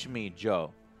approach me,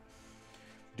 Joe?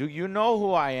 Do you know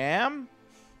who I am?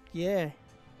 Yeah.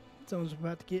 Someone's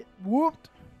about to get whooped.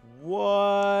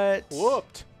 What?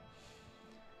 Whooped.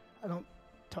 I don't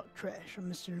talk trash. I'm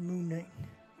Mr. Moon Knight.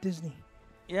 Disney.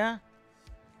 Yeah?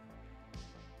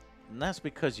 And that's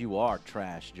because you are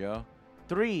trash, Joe.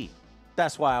 3.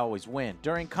 That's why I always win.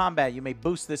 During combat, you may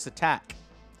boost this attack.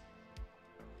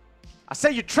 I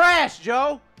say you're trash,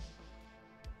 Joe!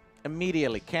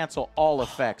 Immediately cancel all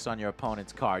effects on your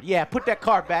opponent's card. Yeah, put that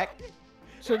card back.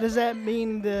 So does that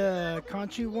mean the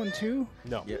Conchu one too?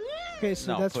 No. Yeah. Okay,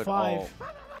 so No, that's put 5. all-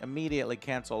 Immediately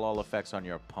cancel all effects on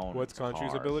your opponent's What's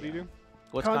Conchu's card. ability Yeah. do?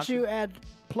 What's Conchu Conchu? add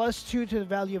 +2 to the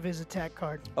value of his attack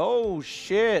card. Oh,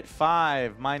 shit.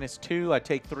 5 minus 2. I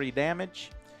take 3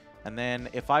 damage. And then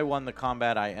if I won the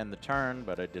combat, I end the turn,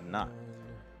 but I did not.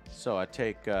 So I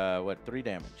take, 3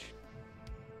 damage?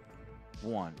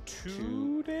 1,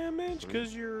 2 damage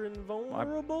because you're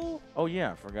invulnerable? Oh,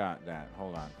 yeah, I forgot that.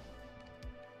 Hold on.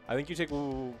 I think you take,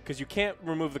 because you can't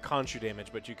remove the Conchu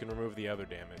damage, but you can remove the other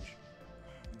damage.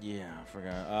 Yeah, I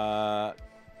forgot.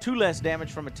 2 less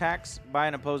damage from attacks by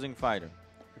an opposing fighter.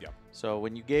 Yeah. So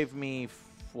when you gave me,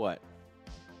 what?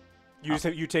 You just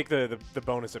you take the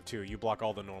bonus of 2. You block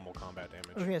all the normal combat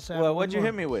damage. Okay, so Well, what'd you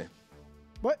hit me with?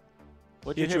 What?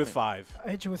 What'd Hit you hit with me? 5. I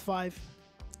hit you with 5.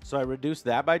 So I reduced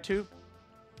that by 2?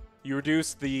 You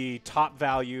reduce the top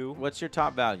value. What's your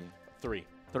top value? 3.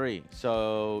 3.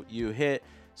 So you hit.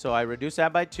 So I reduce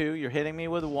that by 2. You're hitting me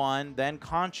with 1. Then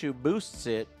Conchu boosts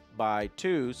it by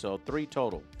 2. So 3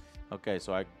 total. Okay,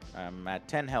 so I'm at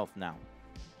 10 health now.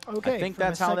 Okay. I think for my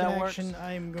that's how that second works. action,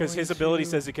 I'm going Because his ability to-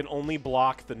 says it can only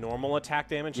block the normal attack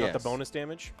damage, not the Yes. bonus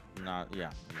damage. Yeah,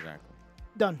 exactly.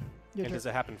 Done. Your And turn. does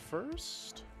it happen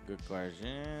first? Good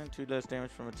question. 2 less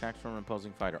damage from attacks from an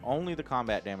opposing fighter. Only the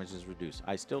combat damage is reduced.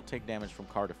 I still take damage from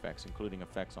card effects, including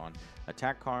effects on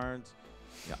attack cards.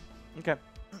 Yeah. Okay.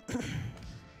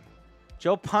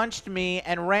 Joe punched me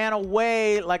and ran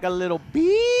away like a little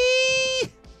bee.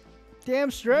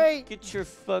 Damn straight. Get your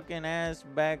fucking ass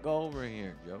back over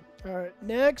here, Joe. All right.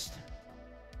 Next.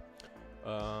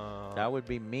 That would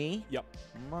be me. Yep.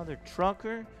 Mother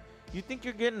trucker. You think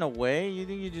you're getting away? You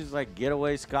think you just like get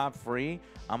away scot-free?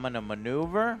 I'm gonna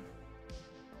maneuver,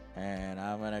 and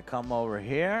I'm gonna come over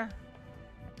here,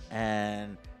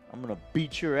 and I'm gonna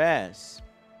beat your ass.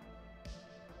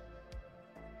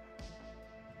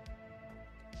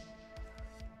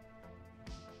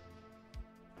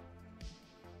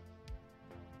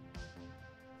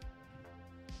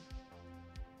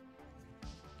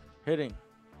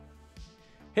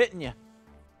 Hitting you.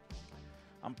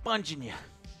 I'm punching you.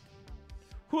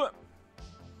 Whoop.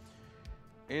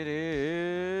 It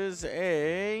is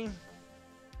a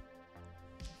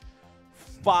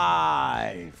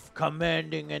 5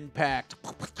 commanding impact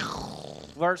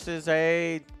versus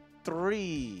a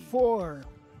 3. 4.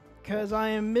 Because I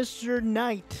am Mr.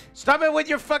 Knight. Stop it with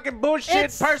your fucking bullshit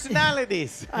It's-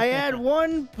 personalities. I add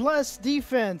 1 plus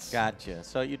defense. Gotcha.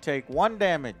 So you take 1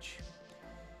 damage.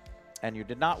 And you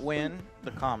did not win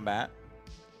the combat.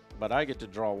 But I get to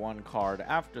draw 1 card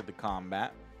after the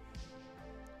combat.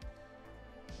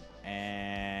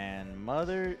 And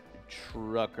Mother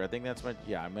Trucker. I think that's my...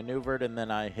 Yeah, I maneuvered and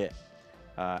then I hit.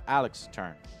 Alex's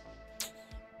turn.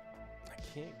 I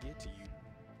can't get to you,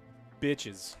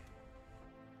 bitches.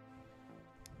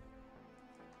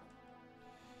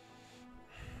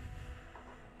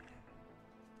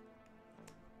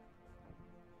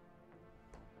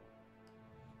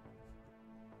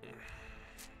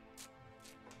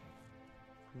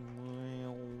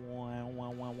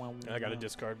 I got to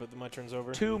discard, but my turn's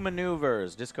over. 2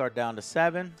 maneuvers. Discard down to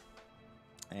 7.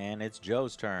 And it's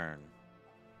Joe's turn.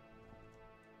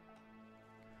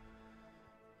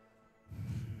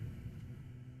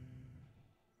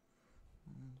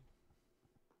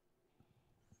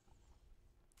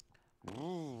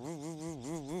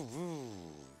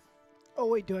 Oh,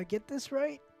 wait. Do I get this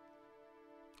right?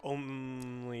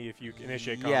 Only if you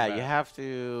initiate Yeah, combat. you have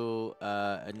to...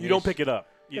 You don't pick it up.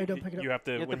 I don't pick it up. You have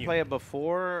to, You have when to play it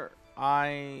before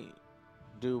I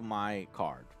do my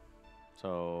card.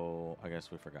 So I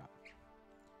guess we forgot.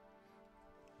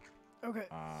 Okay.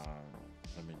 I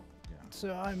mean, yeah.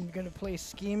 So I'm going to play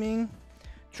Scheming.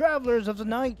 Travelers of the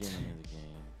Night. Beginning of the game,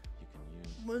 you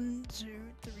can use. 1,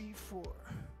 2, 3, 4.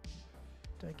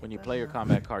 Do I get When you that play your now?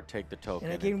 combat card, take the token.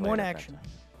 And I gain play 1 it at that action. time.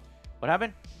 What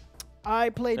happened? I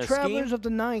play A Travelers scheme? of the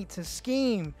Night to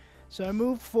scheme. So I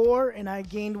moved 4 and I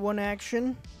gained 1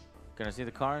 action. Can I see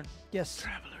the card? Yes.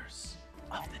 Travelers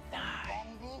of the Night.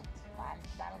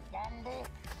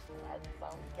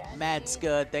 Mad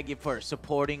Scud, thank you for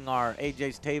supporting our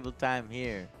AJ's Table Time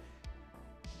here.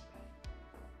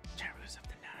 Travelers of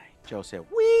the Night. Joe said,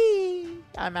 "Wee!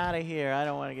 I'm out of here. I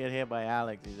don't want to get hit by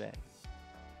Alex." He said.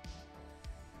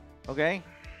 Okay.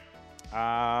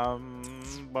 And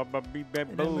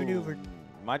then maneuvered.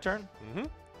 My turn? Mm-hmm.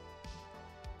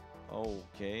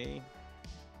 Okay.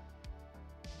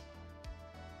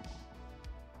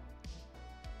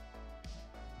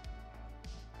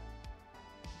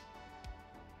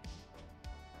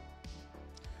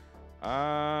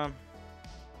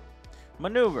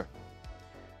 Maneuver.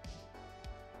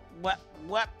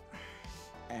 What?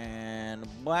 And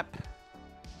what?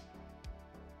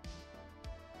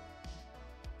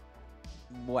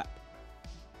 What?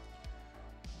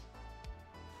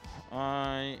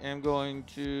 I am going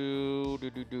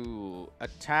to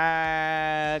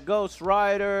attack Ghost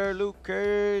Rider, Luke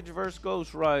Cage versus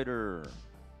Ghost Rider.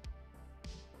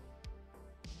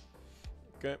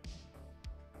 Okay.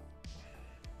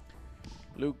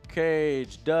 Luke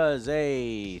Cage does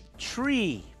a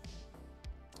tree.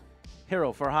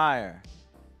 Hero for hire.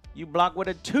 You block with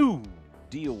a 2.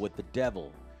 Deal with the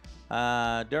devil.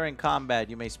 During combat,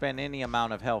 you may spend any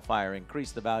amount of Hellfire.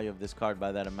 Increase the value of this card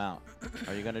by that amount.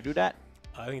 Are you going to do that?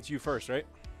 I think it's you first, right?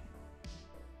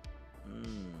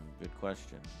 Good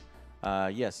question.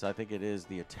 Yes, I think it is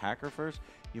the attacker first.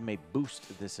 You may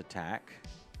boost this attack.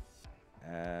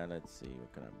 Let's see.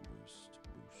 What can I boost?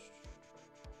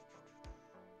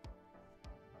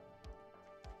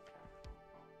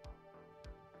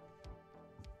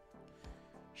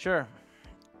 Sure.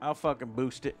 I'll fucking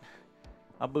boost it.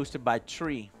 I'll boost it by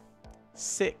tree.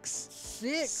 6.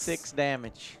 6. 6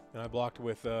 damage. And I blocked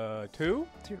with 2.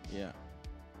 Yeah.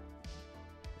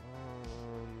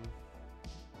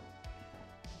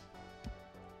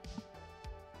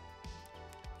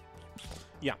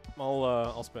 Yeah,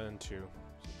 I'll spend 2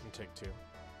 and take 2.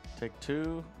 Take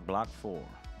 2, block 4.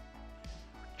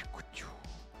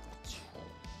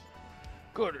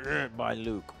 Good hit by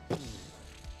Luke.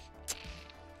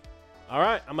 All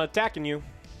right, I'm attacking you.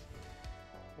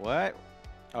 What?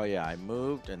 Oh, yeah, I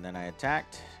moved and then I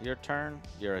attacked. Your turn.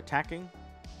 You're attacking?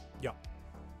 Yeah.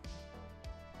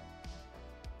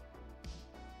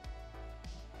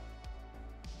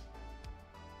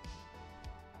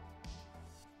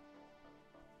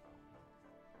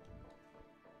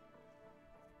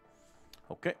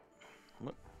 Okay.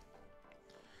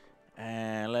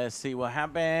 And let's see what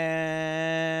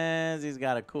happens. He's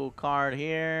got a cool card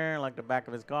here, like the back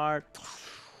of his card.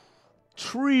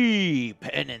 Tree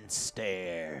Penance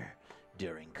Stare.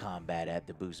 During combat, add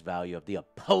the boost value of the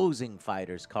opposing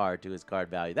fighter's card to his card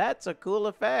value. That's a cool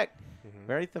effect.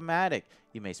 Very thematic.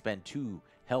 You may spend 2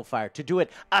 Hellfire to do it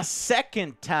a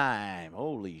second time.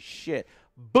 Holy shit.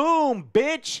 Boom,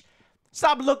 bitch.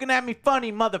 Stop looking at me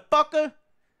funny, motherfucker.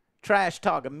 Trash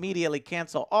talk. Immediately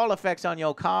cancel all effects on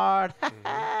your card.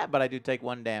 But I do take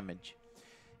 1 damage.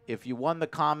 If you won the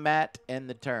combat, end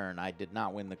the turn. I did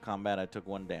not win the combat. I took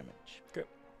 1 damage. Okay.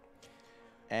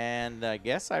 And I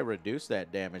guess I reduced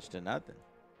that damage to nothing.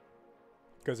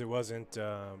 Because it wasn't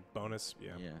bonus.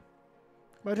 Yeah. Yeah.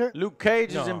 My turn. Luke Cage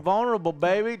is No. invulnerable,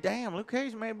 baby. Damn, Luke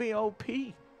Cage may be OP.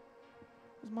 This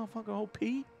motherfucker OP?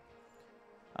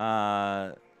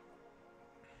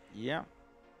 Yeah.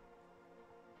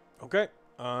 Okay.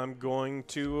 I'm going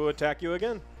to attack you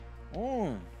again.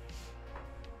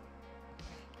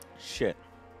 Shit.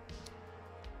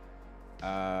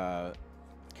 Can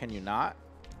you not?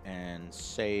 And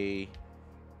say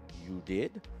you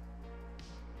did?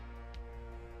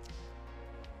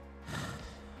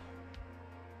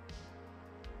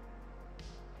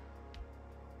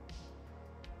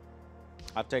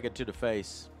 I'll take it to the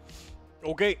face.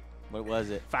 Okay. What was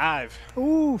it? 5.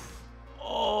 Oof.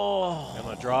 Oh. I'm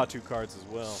going to draw 2 cards as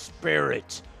well.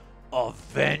 Spirit of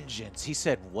vengeance. He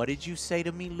said, what did you say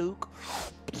to me, Luke?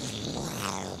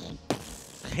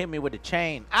 Hit me with the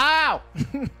chain. Ow!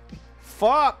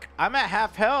 Fuck. I'm at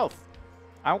half health.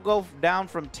 I'll go down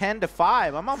from 10 to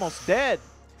 5. I'm almost dead.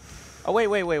 Oh,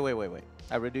 wait.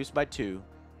 I reduced by 2.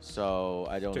 So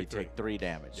I only take 3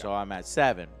 damage. Yeah. So I'm at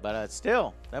 7. But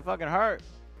still, that fucking hurt.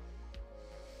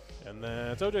 And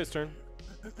then it's OJ's turn.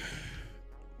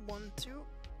 1, 2.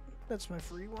 That's my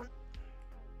free one.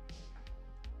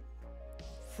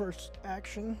 First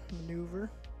action, maneuver.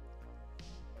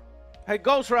 Hey,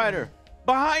 Ghost Rider,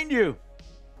 behind you.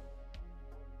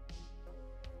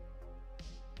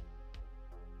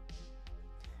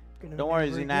 Gonna Don't worry,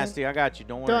 maneuver Z again. Nasty. I got you.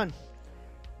 Don't worry. Done.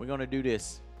 We're going to do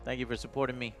this. Thank you for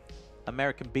supporting me.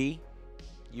 American B,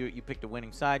 you picked the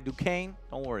winning side. Duquesne,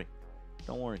 don't worry.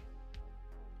 Don't worry.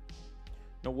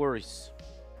 No worries.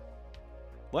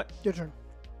 What? Your turn.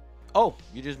 Oh,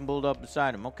 you just pulled up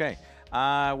beside him. Okay.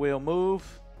 I will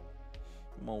move.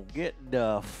 I'm going to get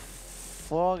the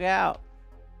fuck out.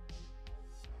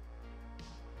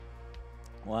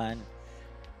 1.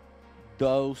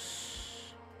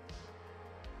 Dose.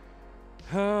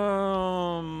 That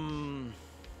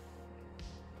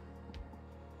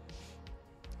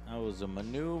was a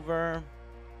maneuver.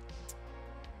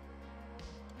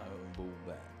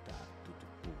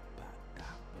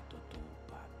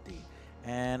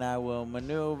 And I will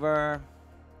maneuver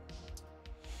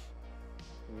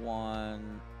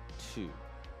 1, 2.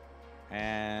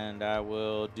 And I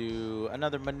will do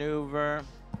another maneuver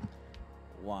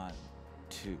 1,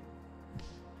 2.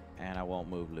 And I won't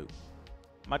move Luke.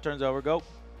 My turn's over. Go.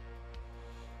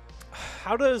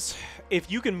 How does,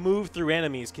 if you can move through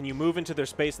enemies, can you move into their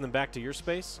space and then back to your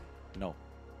space? No.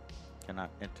 Cannot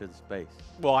enter the space.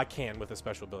 Well, I can with a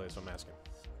special ability, so I'm asking.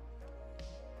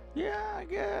 Yeah, I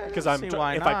guess. Because if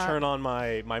I turn on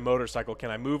my motorcycle,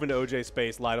 can I move into OJ's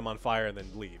space, light him on fire, and then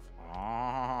leave?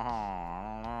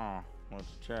 I don't know.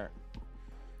 Let's check.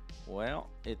 Well,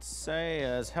 it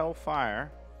says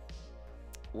Hellfire.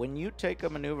 When you take a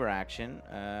maneuver action,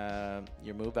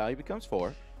 your move value becomes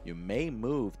 4. You may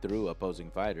move through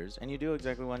opposing fighters, and you do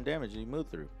exactly 1 damage you move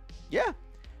through. Yeah.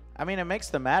 I mean, it makes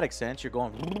thematic sense. You're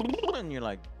going, and you're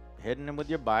like hitting them with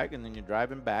your bike, and then you're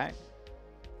driving back.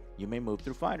 You may move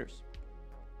through fighters.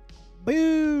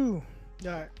 Boo!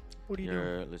 Alright, what do you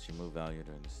do? Lets you move value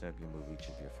during the step. You move each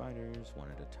of your fighters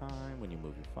 1 at a time. When you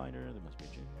move your fighter, there must be a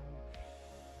change.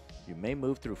 You may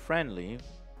move through friendly.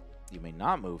 You may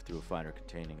not move through a fighter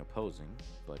containing opposing,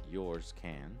 but yours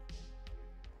can.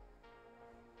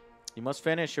 You must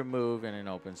finish your move in an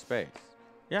open space.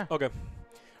 Yeah. Okay.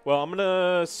 Well, I'm going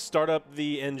to start up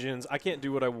the engines. I can't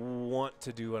do what I want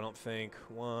to do, I don't think.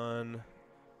 1,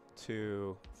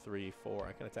 2, 3, 4.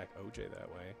 I can attack OJ that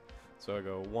way. So I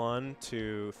go 1,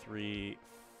 2, 3,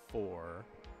 4.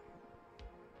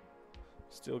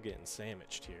 Still getting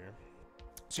sandwiched here.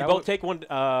 So you both take one.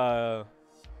 I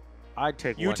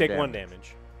take you one take damage. 1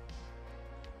 damage.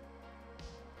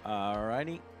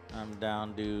 Alrighty. I'm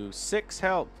down to 6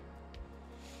 health.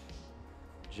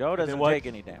 Joe doesn't what, take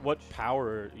any damage. What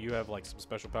power? You have like some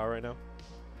special power right now?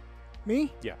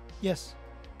 Me? Yeah. Yes.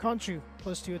 Conchu,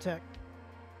 +2 attack.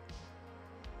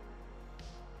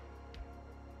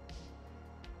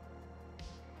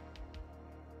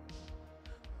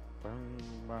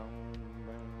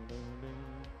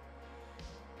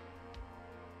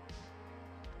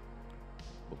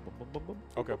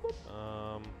 Okay.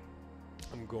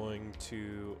 I'm going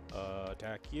to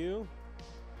attack you.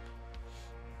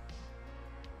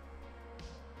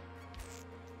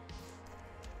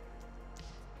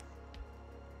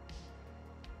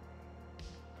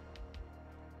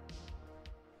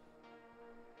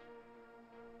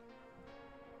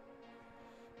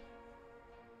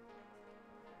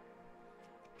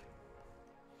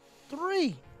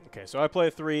 Three. Okay, so I play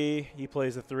a 3. He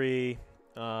plays a 3.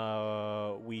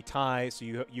 We tie, so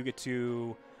you get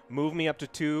to move me up to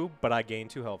 2, but I gain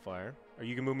 2 hellfire. Or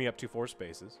you can move me up to 4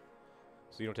 spaces,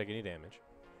 so you don't take any damage.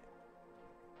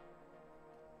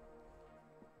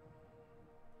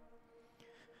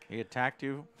 He attacked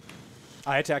you?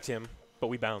 I attacked him, but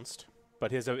we bounced.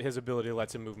 But his ability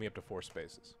lets him move me up to 4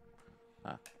 spaces.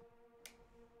 Huh.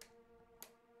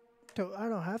 So I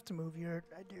don't have to move your.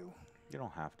 I do. You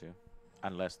don't have to.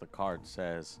 Unless the card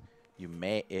says you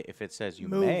may. If it says you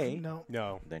Move. may,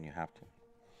 No. then you have to.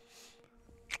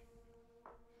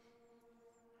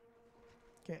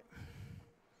 Okay.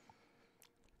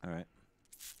 All right.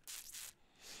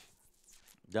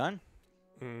 Done?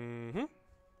 Mm-hmm.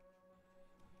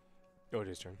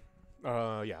 OJ's turn.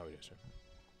 Yeah, OJ's turn.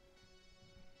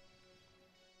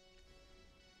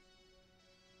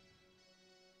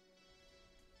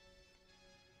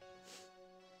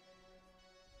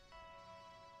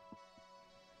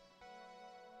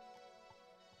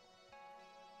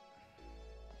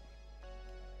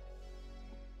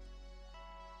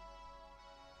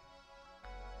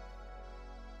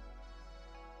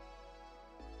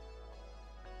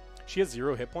 She has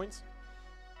 0 hit points?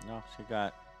 No, she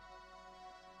got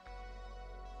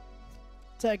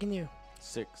Attacking you.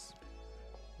 6.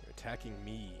 You're attacking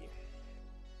me.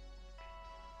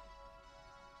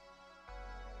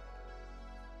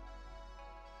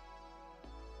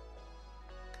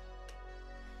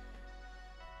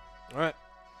 All right.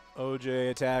 OJ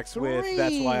attacks with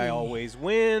That's Why I Always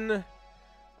Win.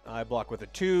 I block with a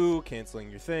 2,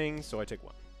 canceling your thing, so I take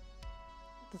 1.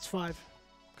 That's 5.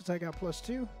 Because I got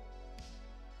 +2.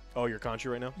 Oh, you're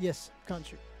Conchu right now? Yes,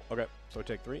 Conchu. Okay, so I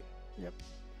take 3. Yep.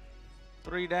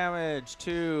 3 damage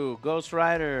to Ghost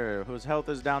Rider, whose health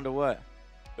is down to what?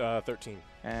 13.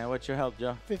 And what's your health,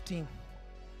 Joe? 15.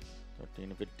 13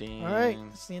 to 15. All right,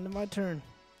 it's the end of my turn.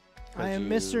 I am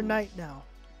Mr. Knight now.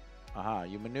 Aha,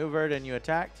 you maneuvered and you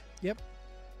attacked? Yep.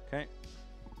 Okay.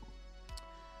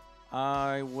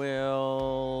 I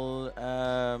will,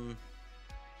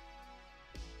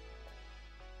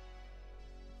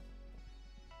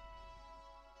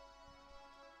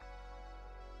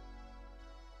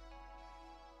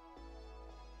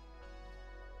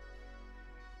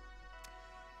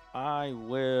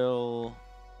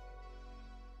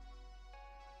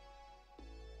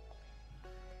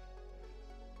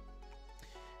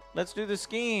 let's do the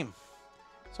scheme.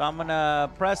 So I'm going to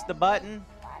press the button.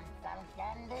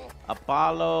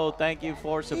 Apollo, thank you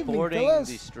for supporting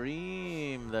the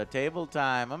stream, the table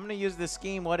time. I'm going to use the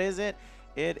scheme. What is it?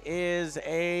 It is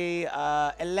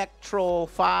a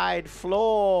electrified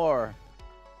floor.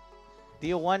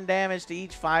 Deal 1 damage to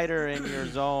each fighter in your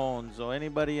zone. So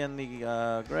anybody in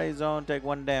the gray zone, take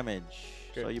 1 damage.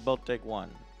 Okay. So you both take 1.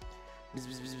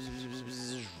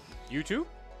 You too?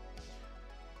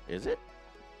 Is it?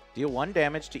 Deal 1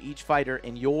 damage to each fighter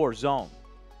in your zone.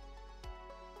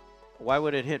 Why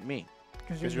would it hit me?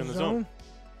 Because you're in the zone.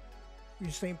 You're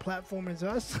the same platform as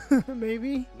us,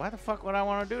 maybe. Why the fuck would I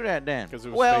want to do that then? Because it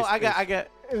was well, face- I got.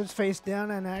 It was face down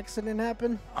and an accident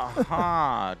happened.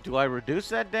 Uh-huh. Do I reduce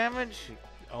that damage?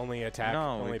 Only attack,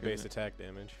 No, we only base couldn't. attack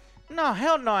damage. No,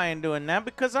 hell no, I ain't doing that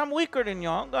because I'm weaker than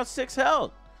y'all. I got 6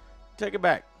 health. Take it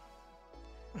back.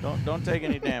 Don't take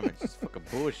any damage. It's fucking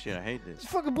bullshit. I hate this.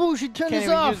 It's fucking bullshit. Turn Can't this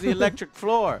even off. use the electric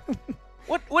floor.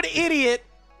 What idiot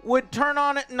would turn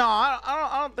on it? No,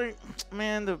 I don't think.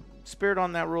 Man, the spirit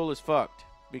on that rule is fucked.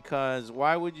 because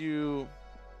why would you?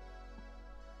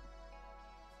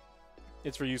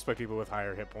 It's for use by people with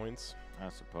higher hit points. I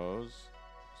suppose.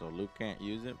 So Luke can't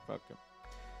use it. Fuck it.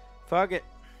 Fuck it.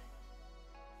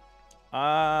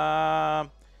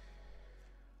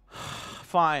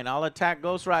 Fine. I'll attack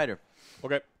Ghost Rider.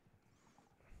 Okay.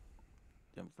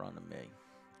 In front of me.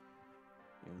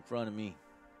 You're in front of me.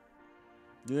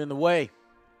 You're in the way.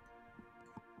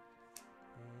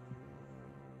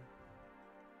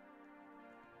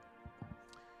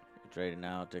 You're trading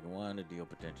out, taking 1 to deal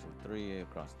potentially 3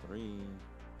 across 3.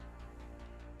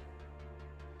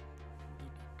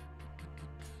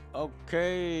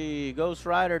 Okay, Ghost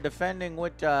Rider defending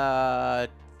with 2.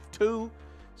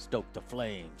 Stoke the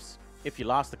flames. If you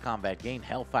lost the combat, gain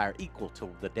hellfire equal to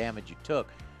the damage you took.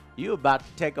 You about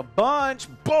to take a bunch.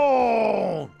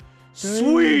 Boom!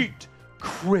 Sweet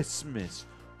Christmas.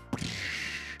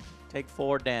 Take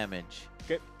 4 damage.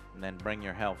 Okay. And then bring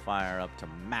your hellfire up to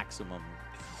maximum.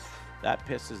 That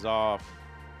pisses off.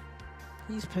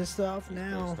 He's pissed off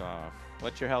now. Pissed off.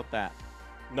 What's your health at?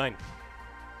 9.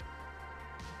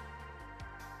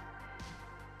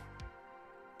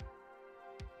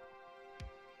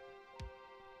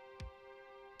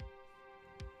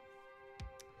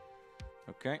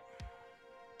 Okay.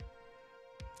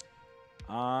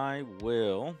 I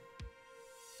will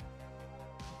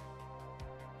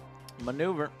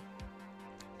maneuver,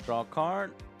 draw a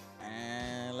card,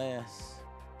 and let's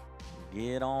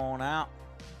get on out.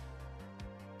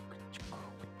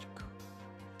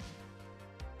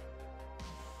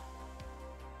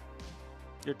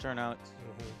 Your turn, Alex.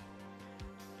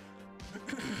 So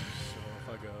if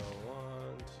I go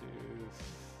 1, 2,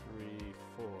 3,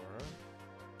 4.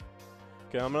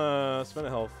 Okay, I'm gonna spend a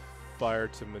hellfire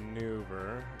to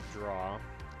maneuver, draw.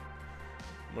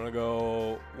 I'm gonna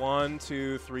go 1,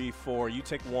 2, 3, 4. You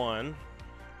take 1.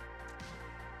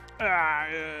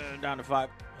 Down to 5.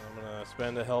 I'm gonna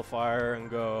spend a hellfire and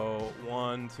go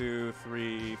 1, 2,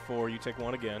 3, 4. You take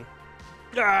 1 again.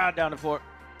 Down to 4.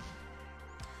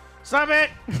 Stop it!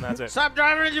 And that's it. Stop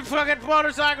driving your fucking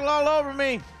motorcycle all over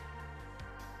me!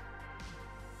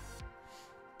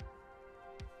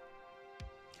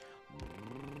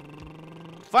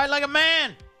 Fight like a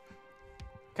man!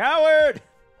 Coward!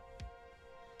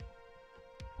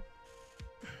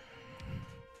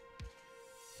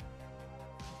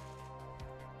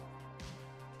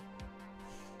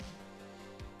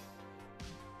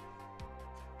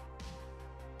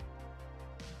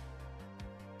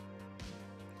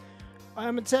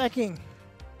 I'm attacking.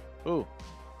 Ooh.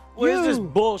 What is this You.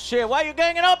 bullshit? Why are you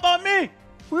ganging up on me?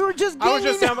 We were just I was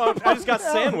just ganging up. I just got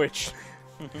sandwiched.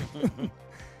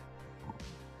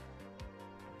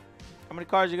 How many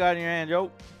cards you got in your hand,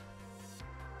 Joe?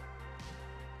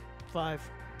 5.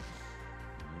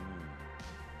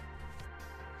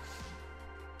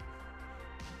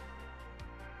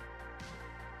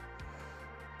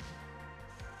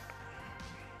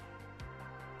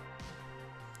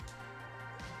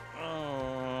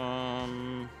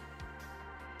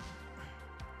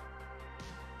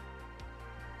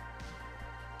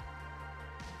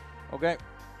 Okay.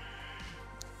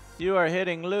 You are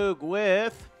hitting Luke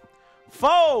with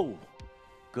foe.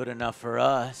 Good enough for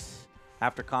us.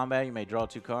 After combat, you may draw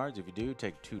 2 cards. If you do,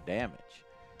 take 2 damage.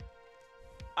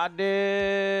 I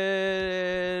did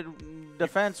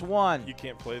defense 1. You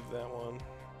can't play that one.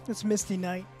 It's Misty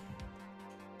Knight.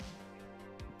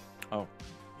 Oh.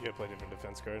 You gotta play a different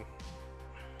defense card.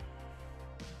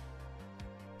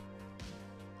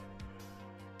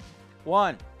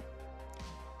 One.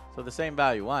 So the same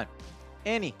value. 1.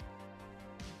 Any.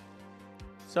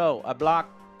 So I block.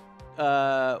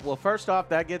 Well, first off,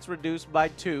 that gets reduced by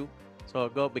 2. So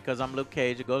it go because I'm Luke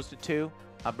Cage. It goes to 2.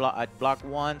 I block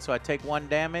 1, so I take 1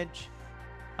 damage.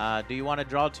 Do you want to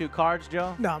draw 2 cards,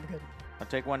 Joe? No, I'm good. I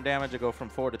take 1 damage. I go from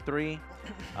 4 to 3.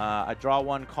 I draw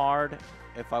 1 card.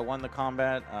 If I won the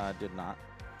combat, I did not.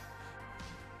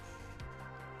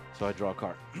 So I draw a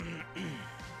card.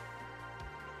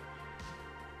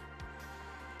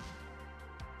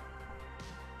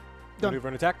 Done. Maneuver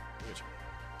and attack.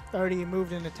 I already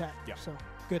moved and attacked. Yeah. So,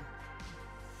 good.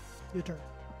 Your turn.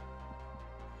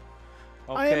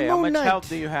 I am Okay, how Moon much Knight. health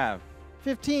do you have?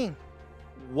 15.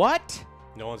 What?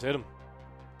 No one's hit him.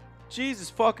 Jesus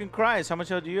fucking Christ! How much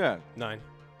health do you have? 9.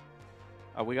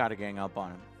 Oh, we got to gang up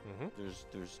on him. Mm-hmm.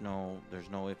 There's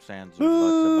no ifs, ands,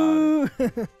 or buts about Boo!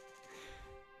 it.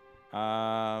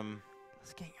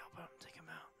 Let's gang up on him. Take him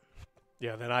out.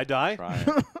 Yeah, then I die. Try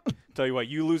it. Tell you what,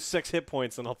 you lose 6 hit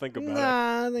points, and I'll think about it.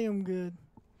 Nah, I think I'm good.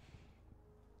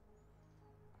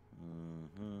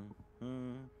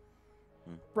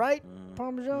 Right,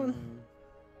 Parmesan?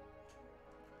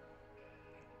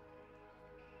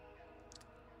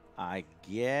 I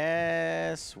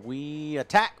guess we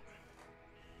attack.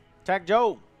 Attack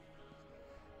Joe.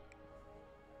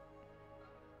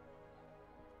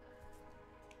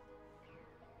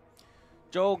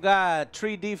 Joe got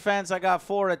 3 defense. I got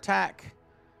 4 attack.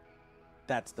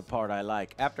 That's the part I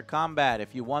like. After combat,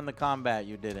 if you won the combat,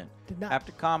 you didn't. Did not.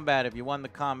 After combat, if you won the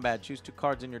combat, choose 2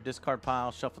 cards in your discard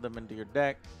pile, shuffle them into your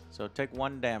deck. So take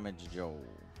 1 damage, Joe.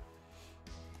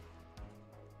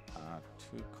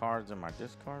 2 cards in my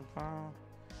discard pile,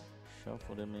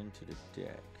 shuffle them into the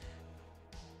deck.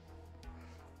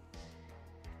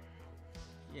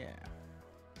 Yeah.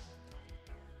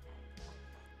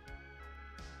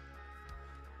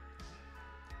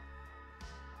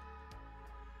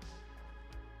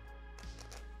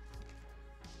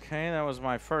 Okay, that was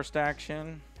my first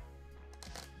action.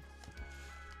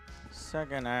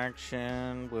 Second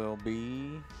action will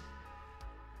be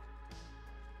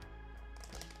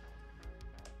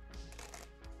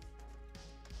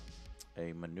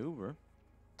a maneuver.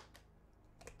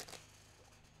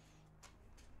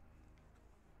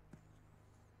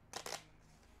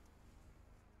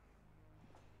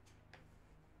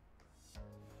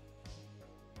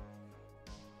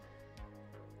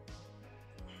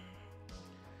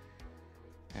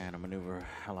 And a maneuver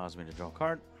allows me to draw a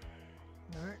card.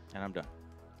 All right. And I'm done.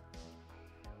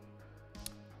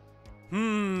 How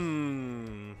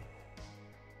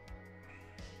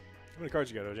many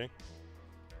cards you got, OJ?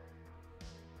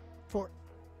 4.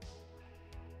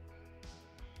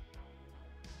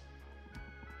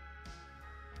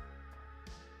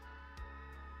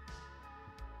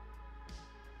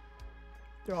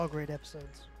 They're all great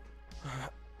episodes.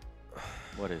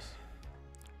 What is?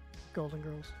 Golden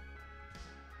Girls.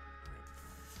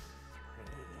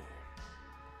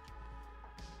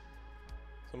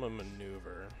 So I'm gonna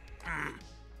maneuver.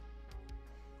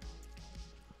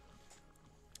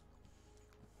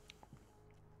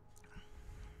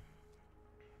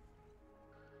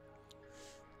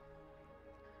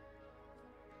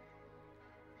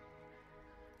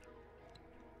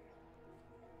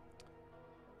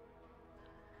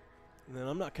 And then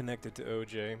I'm not connected to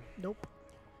OJ. Nope.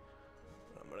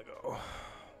 I'm gonna go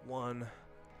 1,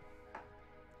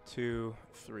 2,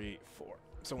 3, 4.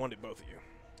 So 1 to both of you.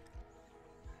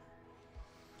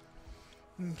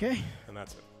 Okay. And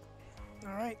that's it.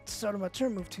 All right. Start of my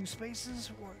turn. Move 2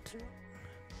 spaces. 1, 2.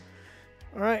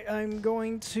 All right. I'm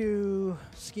going to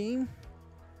scheme.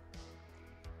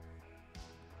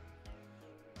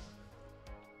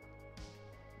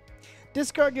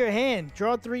 Discard your hand.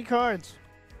 Draw 3 cards.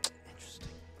 Interesting.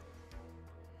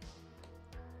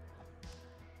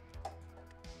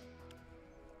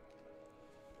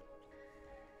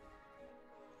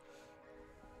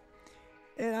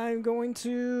 And I'm going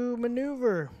to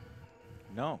maneuver.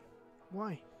 No.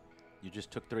 Why? You just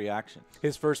took 3 actions.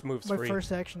 His first move's My free.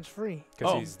 first action's free.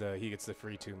 Because he gets the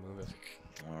free 2 move.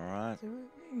 All right.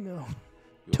 No.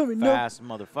 You Tell a me no. fast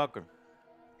motherfucker.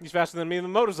 He's faster than me in the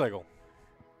motorcycle.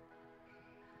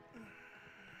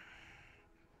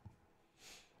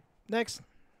 Next.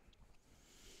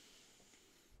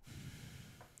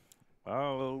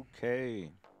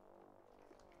 Okay.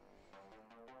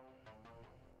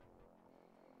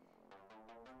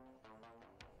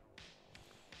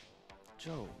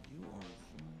 Joe, you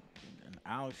are... And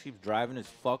Alex keeps driving his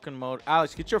fucking motor.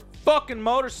 Alex, get your fucking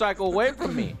motorcycle away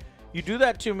from me. You do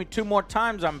that to me 2 more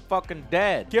times, I'm fucking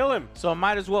dead. Kill him. So I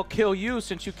might as well kill you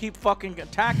since you keep fucking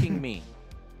attacking me.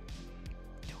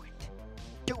 Do it.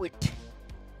 Do it.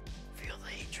 Feel the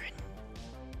hatred.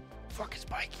 Fuck his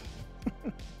bike.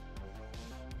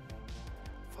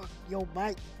 Fuck your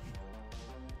bike.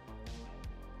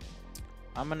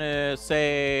 I'm gonna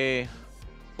say,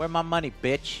 where my money,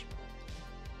 bitch?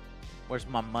 Where's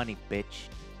my money, bitch?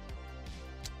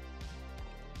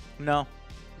 No,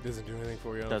 Doesn't do anything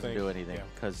for you. I don't doesn't think. do anything Yeah.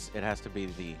 because it has to be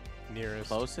the Nearest.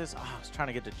 closest. Oh, I was trying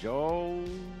to get to Joe.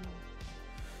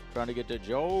 Trying to get to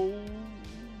Joe.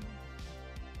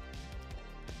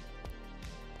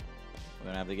 We're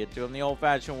gonna have to get to him the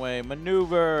old-fashioned way.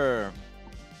 Maneuver.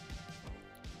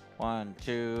 1,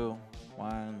 2,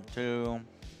 1, 2.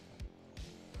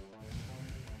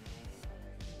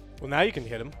 Well, now you can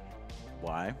hit him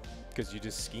Why? because you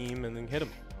just scheme and then hit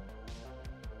him.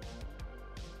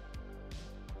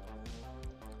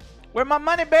 Where my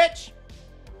money, bitch?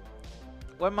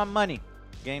 Where my money?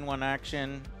 Gain 1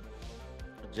 action.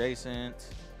 Adjacent.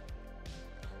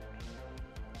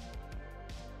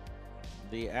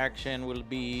 The action will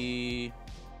be...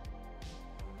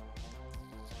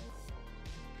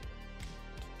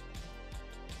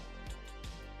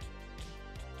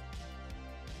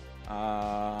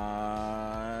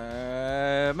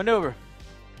 maneuver.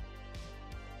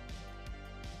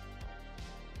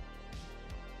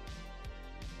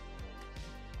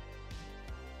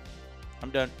 I'm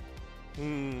done. You're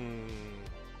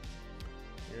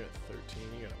at 13.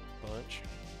 You got a bunch.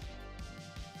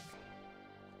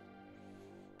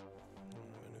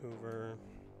 Maneuver.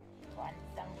 Want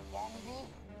some candy?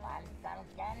 Want some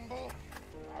candy?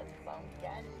 Want some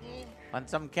candy? Want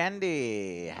some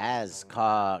candy? Has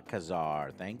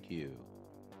Kazar. Thank you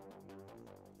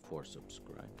for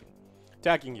subscribing.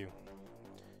 Attacking you.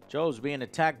 Joe's being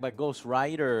attacked by Ghost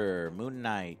Rider. Moon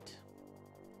Knight.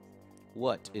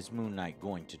 What is Moon Knight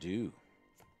going to do?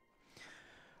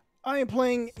 I am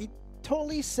playing a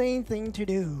totally sane thing to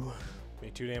do.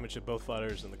 Make 2 damage to both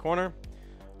fighters in the corner.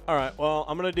 All right. Well,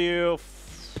 I'm gonna do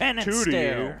Penance 2 to you.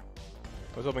 stare.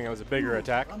 I was hoping it was a bigger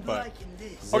attack, but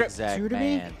Okay. Zigzag 2 to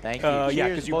me? man. Thank you. yeah, Cheers,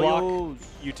 because you block, boyos.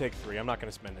 you take 3. I'm not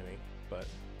gonna spend any, but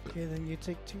Okay, then you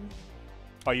take 2.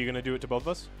 are you gonna do it to both of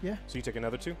us? Yeah. So you take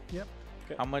another 2. Yep.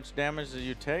 How much damage did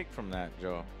you take from that,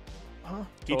 Joe? Huh?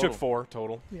 He Total. took 4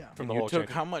 total. Yeah. From And the you whole took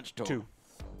exchange. how much total? 2.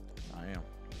 I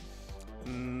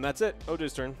am. That's it.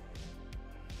 OJ's turn.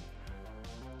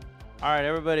 All right,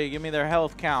 everybody, give me their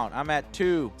health count. I'm at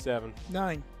 2. 7.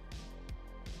 9.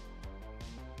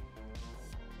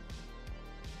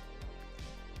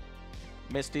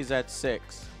 Misty's at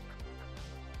 6.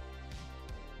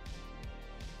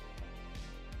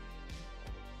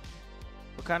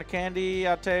 What kind of candy?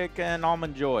 I'll take an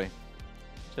Almond Joy.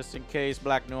 Just in case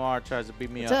Black Noir tries to beat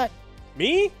me up. Attack.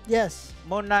 Me? Yes.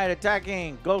 Moon Knight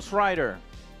attacking Ghost Rider.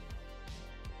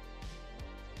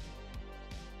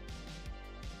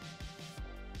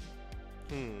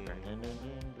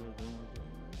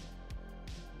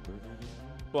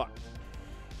 Block.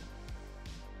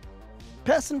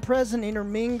 Past and present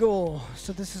intermingle.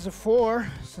 So this is a 4,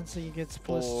 since he gets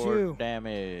plus 4 2.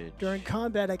 damage. During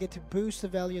combat, I get to boost the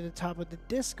value at the top of the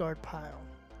discard pile.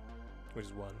 Which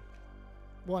is 1.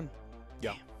 1.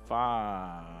 Yeah.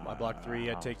 5. I block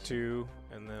 3. I take 2,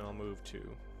 and then I'll move 2.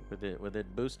 With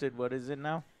it boosted, what is it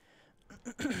now?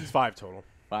 It's 5 total.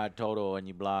 5 total, and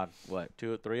you block, what,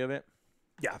 2 or 3 of it?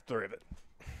 Yeah, 3 of it.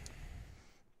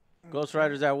 Ghost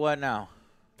Rider's at what now?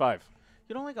 5.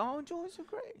 You don't like Almond Joys are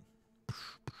great.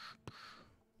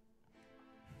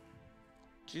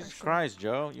 Jesus Christ,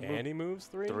 Joe. You And he moves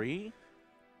 3? 3?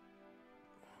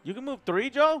 You can move 3,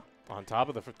 Joe? On top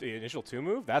of the initial 2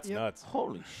 move? That's Yep. nuts.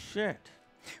 Holy shit.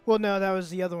 Well, no, that was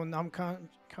the other one. I'm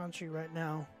Conchi right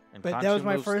now. And But that Conchu was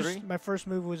my moves first. 3? My first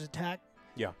move was attack.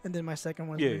 Yeah. And then my second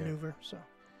one Yeah, was yeah. maneuver. So,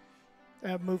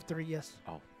 move 3. Yes.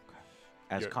 Oh, okay.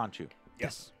 As You're- Conchu.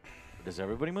 Yes. Does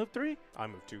everybody move 3? I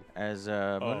move 2. As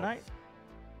Oh. Moon Knight?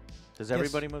 Does Yes.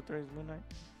 everybody move 3 as Moon Knight?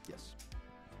 Yes.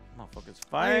 Motherfuckers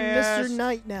I am fast. Mr.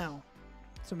 Knight now.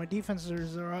 So my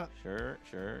defenses are up. Sure.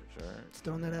 Just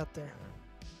throwing that out there.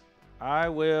 I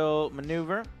will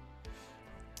maneuver.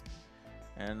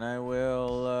 And I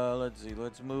will, let's see,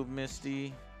 let's move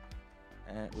Misty.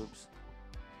 And, oops.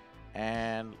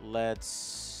 And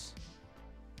let's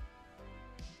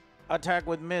attack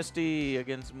with Misty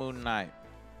against Moon Knight.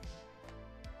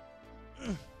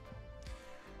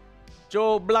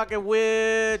 Joe block it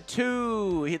with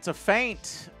 2. It's a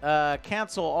feint.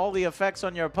 Cancel all the effects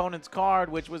on your opponent's card,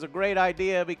 which was a great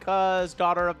idea because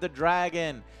Daughter of the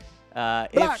Dragon.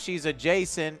 If she's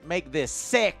adjacent, make this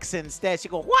 6 instead. She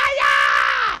go,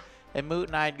 why? And Moon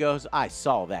Knight goes, I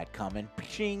saw that coming.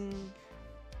 Pshing.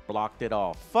 Blocked it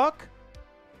all. Fuck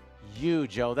you,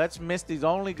 Joe. That's Misty's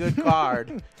only good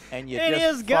card. And you It just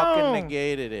is fucking gone.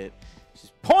 negated it.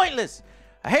 She's pointless.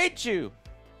 I hate you.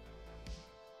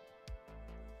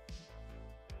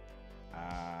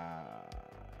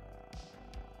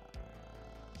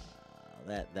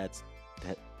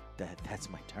 That's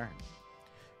my turn.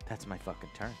 That's my fucking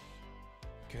turn.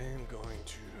 Okay, I'm going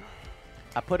to...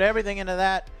 I put everything into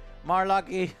that,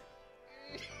 Marlocky.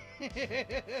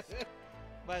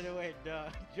 By the way,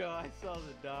 Joe, I saw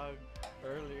the dog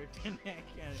earlier today.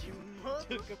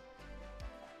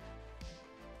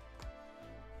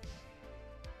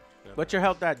 What's your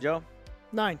health at, Joe?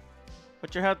 9.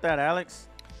 What's your health at, Alex?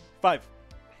 5.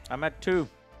 I'm at 2.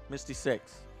 Misty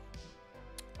 6.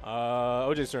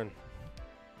 OJ's turn.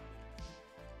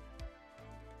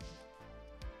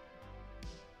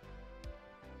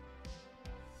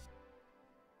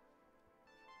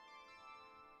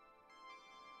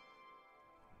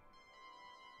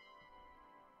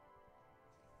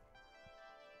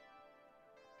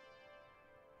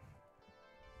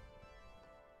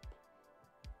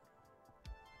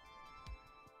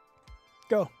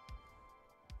 Go.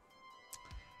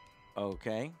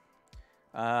 Okay.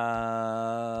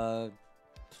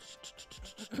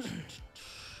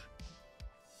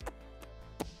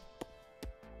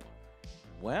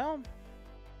 Well,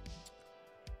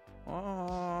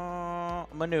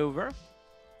 maneuver.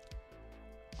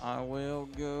 I will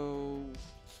go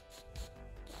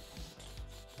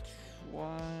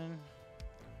 1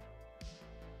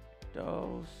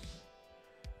 dose,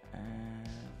 and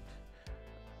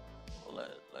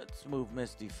let's move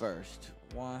Misty first.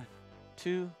 1,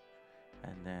 2,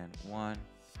 and then 1,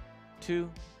 2.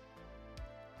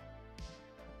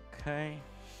 Okay.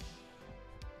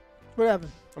 What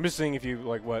happened? I'm just seeing if you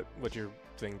like what your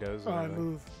thing does. Oh, or I anything.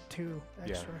 moved 2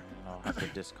 extra. I'll have to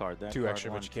discard that. 2 card.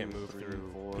 extra, but 1, you can't 2, move 3,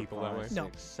 through 4, people 5, that way? 6, No.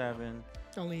 7.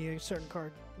 Only a certain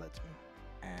card lets me.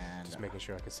 And Just making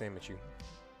sure I can sandwich you.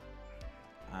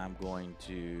 I'm going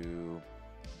to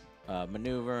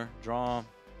maneuver, draw.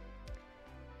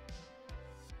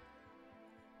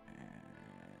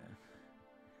 And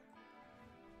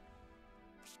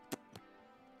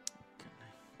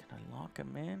can I lock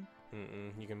him in?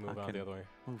 You can move I out can- the other way.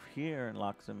 Move here and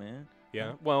locks him in.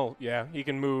 Yeah. Well, yeah. You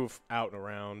can move out and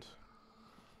around.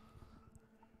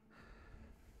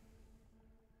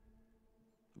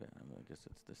 Yeah, I guess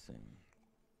it's the same.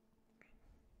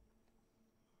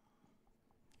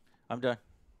 I'm done.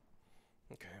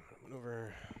 Okay, I'm gonna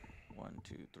maneuver. 1,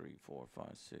 2, 3, 4, 5,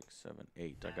 6, 7,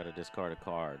 8. I gotta discard a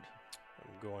card.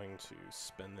 I'm going to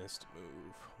spend this to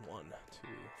move 1, 2,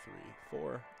 3,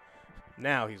 4.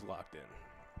 Now he's locked in.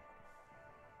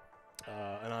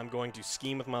 And I'm going to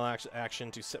scheme with my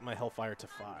action to set my Hellfire to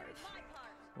 5.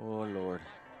 Oh Lord.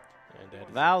 And that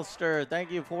is Valster, thank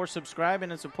you for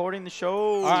subscribing and supporting the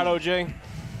show. all right, OJ.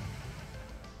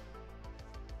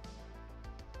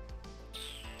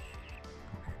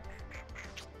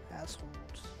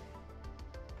 Assholes.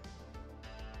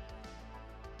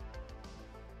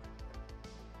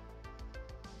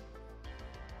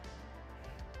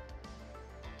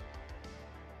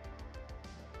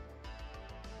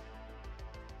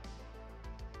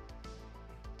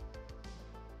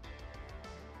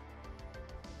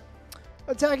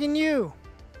 Attacking you.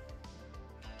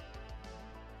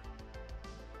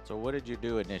 So what did you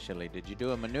do initially? Did you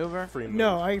do a maneuver? Free move.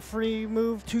 No, I free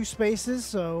moved 2 spaces,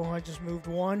 so I just moved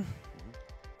 1.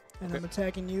 And Okay. I'm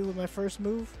attacking you with my first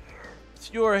move.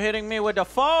 You are hitting me with a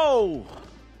foe.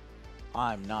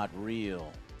 I'm not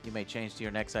real. You may change to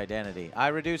your next identity. I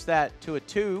reduce that to a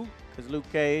 2 because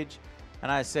Luke Cage,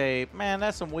 and I say, man,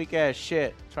 that's some weak ass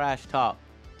shit. Trash talk.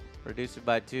 Reduce it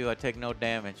by 2. I take no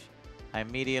damage. I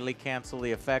immediately cancel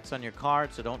the effects on your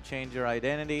card, so don't change your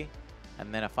identity.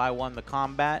 And then if I won the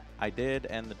combat, I did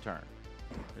end the turn.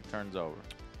 The turn's over.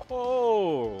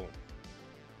 Oh.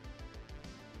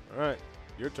 All right,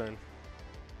 your turn.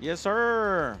 Yes,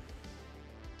 sir.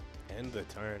 End the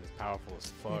turn is powerful as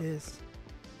fuck. It is.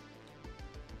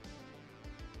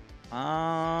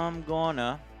 I'm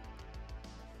gonna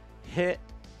hit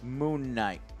Moon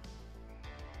Knight.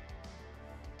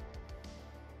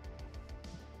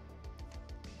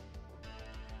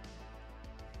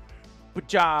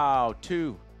 Pachow,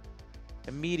 2.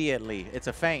 Immediately. It's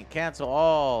a feint. Cancel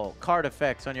all card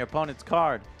effects on your opponent's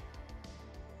card.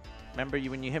 Remember you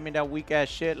when you hit me that weak ass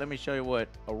shit? Let me show you what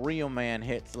a real man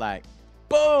hits like.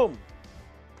 Boom!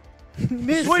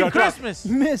 Missed. Sweet Christmas!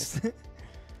 Missed.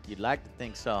 You'd like to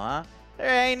think so, huh? There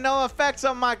ain't no effects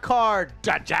on my card.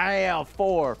 Jail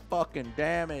 4 fucking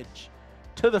damage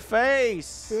to the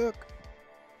face. Look.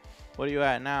 What are you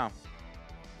at now?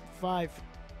 5.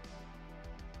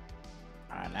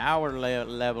 All right, now we're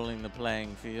leveling the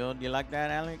playing field. You like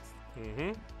that, Alex?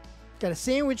 Mm-hmm. Gotta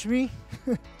sandwich me.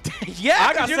 Yeah,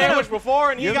 I got sandwiched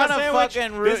before, and you You're got gonna sandwiched.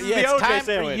 fucking This is yeah, the it's OJ time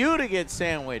sandwich. for you to get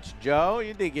sandwiched, Joe.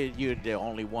 You think you're the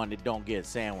only one that don't get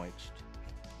sandwiched.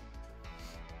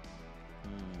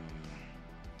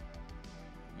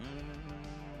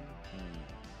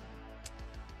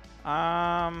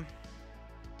 Mm.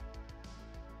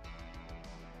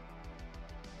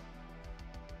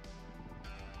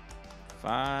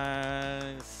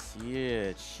 5.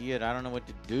 Shit. I don't know what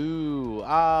to do.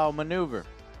 Oh, maneuver.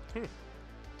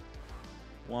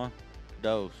 1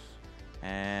 dose.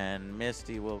 And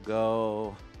Misty will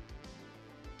go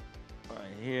right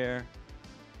here.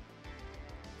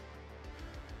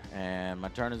 And my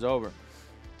turn is over.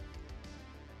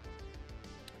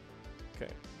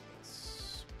 Okay.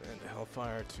 Spend a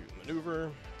Hellfire to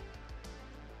maneuver.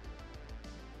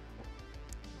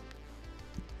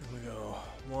 Here we go.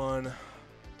 1,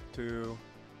 2,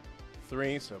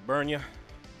 3. So burn you.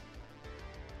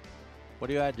 What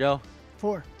do you at, Joe?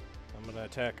 4. I'm gonna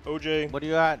attack OJ. What do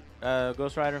you at,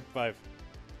 Ghost Rider? 5.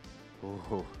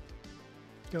 Ooh.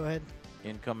 Go ahead.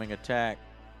 Incoming attack.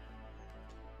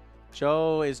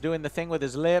 Joe is doing the thing with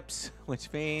his lips,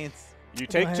 which means You don't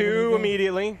take have 2 anything.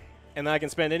 immediately, and then I can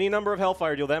spend any number of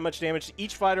Hellfire, deal that much damage to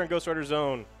each fighter in Ghost Rider's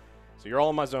zone. So you're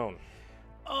all in my zone.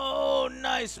 oh,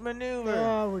 nice. Nice maneuver.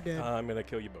 Oh, we're dead. I'm going to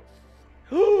kill you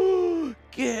both.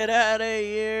 Get out of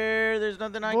here. There's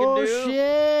nothing I can do.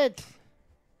 Bullshit.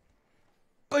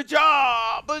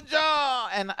 Baja! Baja!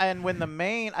 And when the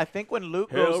main, I think when Luke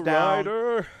goes Hell down,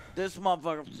 Rider. this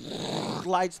motherfucker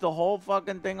lights the whole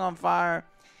fucking thing on fire.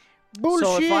 Bullshit.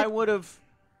 So if I would have,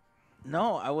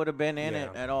 no, I would have been in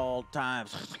Yeah. it at all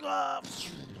times.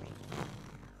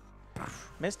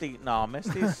 Misty's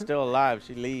still alive.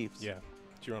 She leaves. Yeah,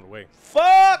 she ran away.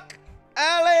 Fuck!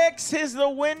 Alex is the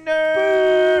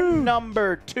winner.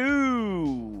 Number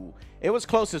 2. It was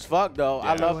close as fuck, though.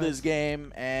 I Yeah. love this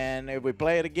game, and if we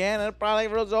play it again, it'll probably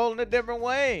result in a different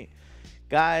way.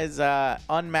 Guys,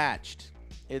 Unmatched.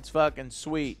 It's fucking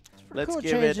sweet. Let's cool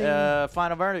give it changing.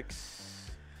 final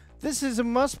verdicts. This is a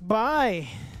must-buy.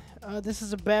 This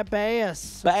is a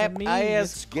bap-ass. Bap For me,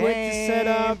 ass it's quick to set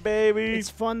game, up. baby. It's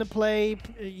fun to play,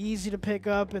 easy to pick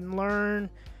up and learn.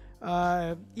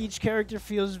 Each character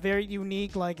feels very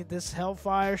unique, like this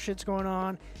Hellfire shit's going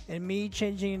on, and me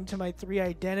changing into my 3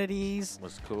 identities.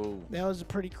 Was cool. That was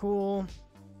pretty cool.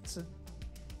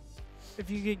 If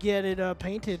you could get it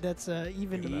painted, that's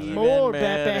even more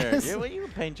better. badass. Yeah, well, you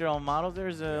can paint your own models.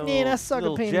 There's a Man, I little, suck at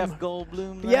little painting. Jeff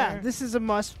Goldblum there. Yeah, this is a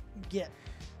must get.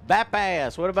 Bap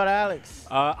ass. What about Alex?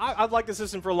 I've liked the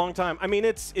system for a long time. I mean,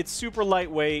 it's super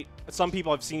lightweight. Some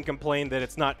people I've seen complain that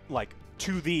it's not like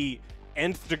to the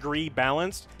nth degree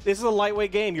balanced. This is a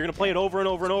lightweight game. You're gonna play it over and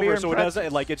over and Beer over. and So it doesn't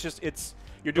pretzels. like it's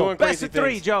you're doing Best crazy of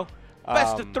 3, things. Joe.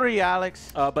 Best of 3,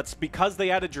 Alex. But because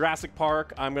they added Jurassic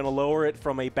Park, I'm going to lower it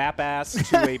from a bap ass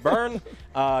to a burn.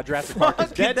 Jurassic Park is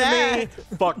Fuck dead to that.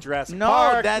 me. Fuck Jurassic No,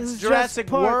 Park. that's This is Jurassic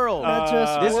Park. World. That's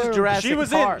Jurassic this World. is Jurassic She was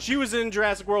Park. she was in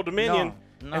Jurassic World Dominion,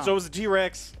 No. and so was the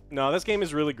T-Rex. No, this game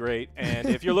is really great. And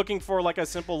if you're looking for like a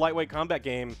simple lightweight combat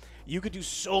game, you could do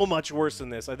so much worse than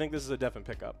this. I think this is a definite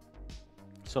pickup.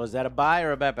 So is that a buy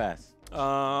or a bap ass?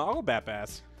 I'll go bap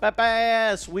ass. Bap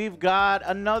ass. We've got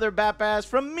another bap ass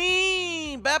from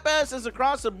me. Bap ass is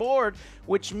across the board,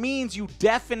 which means you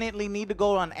definitely need to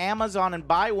go on Amazon and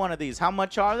buy one of these. How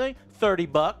much are they?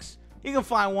 $30. You can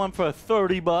find one for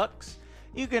 $30.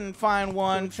 You can find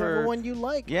one Whichever for one you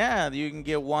like. Yeah, you can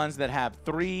get ones that have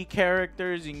 3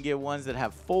 characters. You can get ones that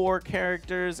have 4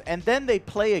 characters. And then they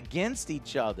play against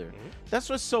each other. That's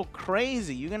what's so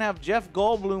crazy. You can have Jeff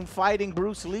Goldblum fighting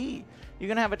Bruce Lee. You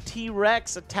can have a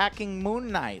T-Rex attacking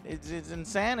Moon Knight. It's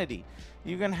insanity.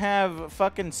 You can have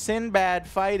fucking Sinbad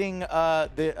fighting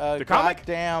the comic?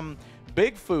 goddamn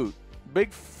Bigfoot.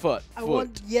 Bigfoot. I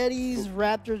want Yetis,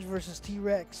 Raptors versus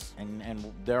T-Rex.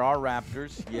 And there are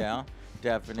Raptors, yeah.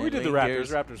 Definitely. We did the Raptors.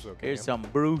 Raptors okay. Here's some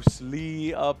Bruce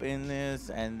Lee up in this,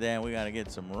 and then we got to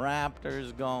get some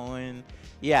Raptors going.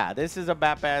 Yeah, this is a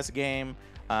bap-ass game.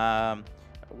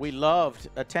 We loved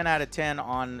a 10 out of 10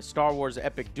 on Star Wars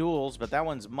Epic Duels, but that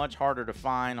one's much harder to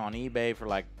find on eBay for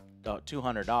like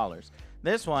 $200.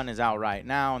 This one is out right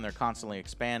now, and they're constantly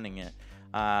expanding it.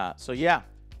 So yeah,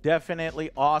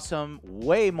 definitely awesome.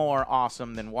 Way more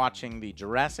awesome than watching the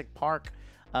Jurassic Park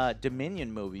Dominion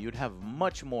movie. You'd have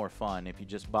much more fun if you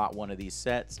just bought one of these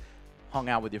sets, hung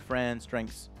out with your friends,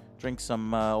 drink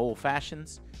some old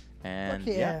fashions, and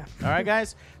yeah. All right,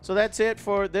 guys. So that's it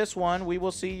for this one. We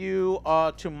will see you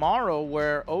tomorrow,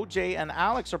 where OJ and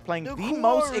Alex are playing the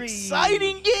most Quarry.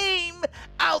 exciting game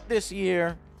out this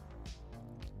year,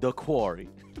 The Quarry.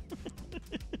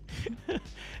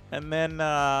 And then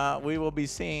we will be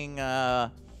seeing.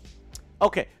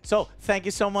 Okay, so thank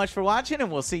you so much for watching,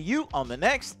 and we'll see you on the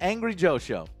next Angry Joe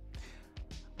Show.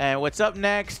 And what's up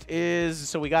next is,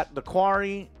 so we got The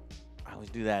Quarry. I always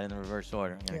do that in the reverse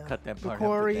order. I'm going to cut that The part.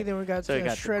 Quarry, then we got, So we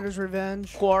got Shredder's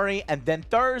Revenge. Quarry, and then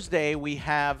Thursday we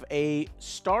have a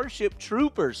Starship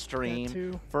Troopers That stream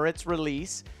too. for its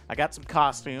release. I got some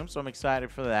costumes, so I'm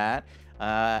excited for that.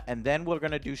 And then we're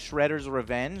going to do Shredder's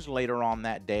Revenge later on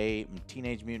that day,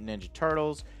 Teenage Mutant Ninja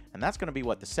Turtles. And that's going to be,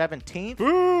 what, the 17th?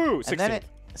 Woo! 16th. And then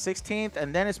 16th,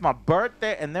 and then it's my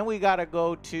birthday, and then we got to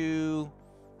go to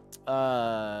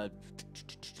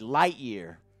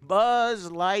Lightyear. Buzz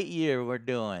Lightyear we're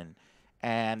doing.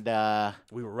 And,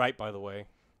 We were right, by the way.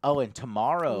 oh, and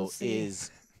tomorrow We'll see.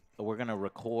 we're going to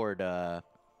record, no,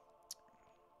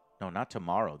 not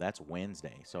tomorrow. That's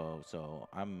Wednesday. So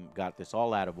I'm got this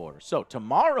all out of order. So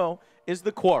tomorrow is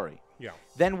The Quarry. Yeah.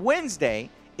 Then Wednesday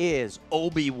is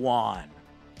Obi-Wan.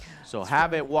 So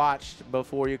have it watched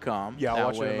before you come. Yeah, I'll That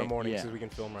watch it in the way- morning yeah. so we can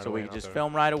film right So away. we can out just there.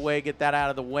 film right away, get that out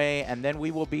of the way, and then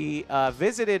we will be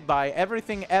visited by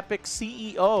Everything Epic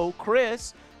CEO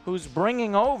Chris, who's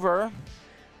bringing over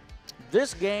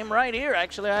this game right here.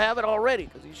 Actually, I have it already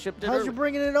because he shipped it How's early. you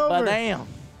bringing it over? But damn.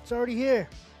 It's already here.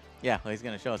 Yeah, well, he's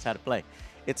going to show us how to play.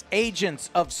 It's Agents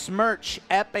of Smirch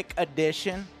Epic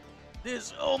Edition.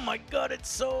 This, oh my God, it's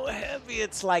so heavy.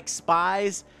 It's like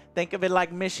spies. Think of it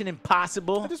like Mission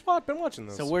Impossible. I just been watching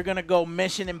this. So we're going to go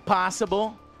Mission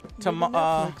Impossible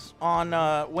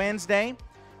on Wednesday,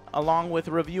 along with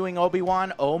reviewing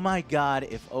Obi-Wan. Oh my God,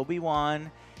 if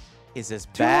Obi-Wan is as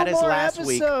bad as last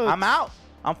week, I'm out.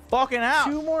 I'm fucking out.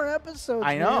 2 more episodes,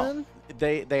 I know. man.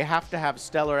 They have to have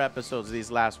stellar episodes, these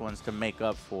last ones, to make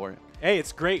up for it. Hey,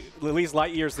 it's great. At least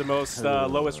Lightyear's the most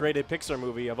lowest rated Pixar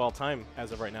movie of all time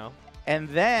as of right now. And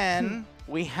then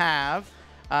we have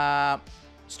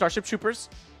Starship Troopers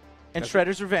and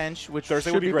Shredder's Revenge, which Thursday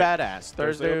should would be great. badass.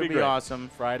 Thursday would be great. awesome.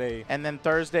 Friday. And then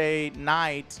Thursday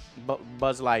night,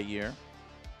 Buzz Lightyear.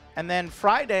 And then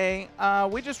Friday,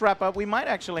 we just wrap up. We might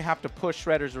actually have to push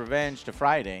Shredder's Revenge to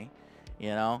Friday, you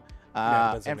know.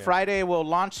 And Friday, we'll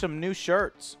launch some new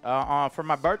shirts for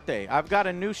my birthday. I've got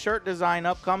a new shirt design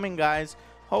upcoming, guys.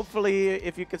 Hopefully,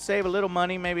 if you could save a little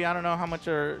money, maybe, I don't know how much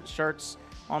are shirts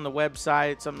on the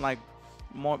website, something like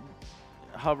more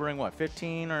hovering, what,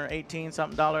 15 or 18,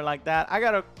 something dollar like that. I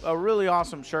got a really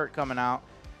awesome shirt coming out,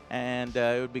 and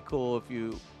it would be cool if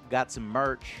you got some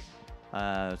merch.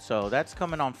 So that's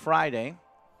coming on Friday.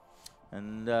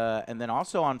 And then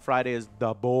also on Friday is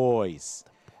The Boys.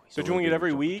 So doing it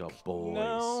every week? The Boys.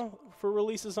 No, for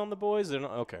releases on The Boys? They're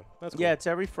not, okay, that's cool. Yeah, it's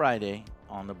every Friday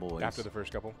on The Boys. After the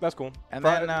first couple. That's cool. And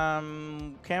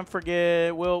then can't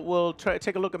forget, we'll try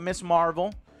take a look at Miss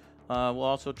Marvel. We'll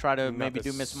also try to maybe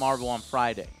do Miss Marvel on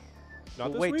Friday. Not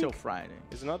We'll this wait week? till Friday.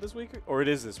 Is it not this week? Or it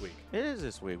is this week? It is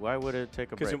this week. Why would it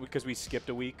take a break? Because we skipped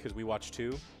a week because we watched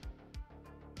 2.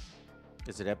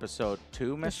 Is it episode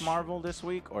 2 Miss Marvel this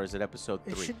week, or is it episode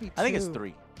 3? It should be I think it's 2.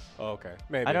 3. Oh, okay.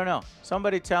 Maybe. I don't know.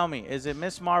 Somebody tell me, is it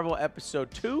Miss Marvel episode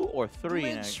 2 or 3?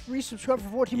 Resubscribe for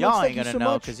 14 Y'all months. ain't Thank you gonna so know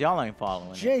much. because y'all ain't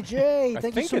following it. JJ, thank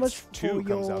you think so much it's 2 for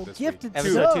comes out your this week. gifted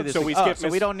Episode 2 subs. this So week. we Oh, skipped so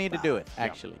we Miss- don't need to do it,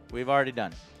 actually. We've already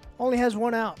done it. Only has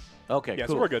 1 out. Okay, Yeah,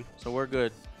 cool. so we're good. So we're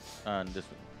good this week.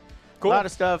 Cool. A lot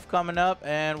of stuff coming up,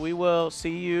 and we will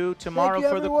see you tomorrow Thank you,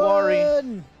 for the quarry.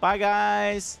 everyone. Bye,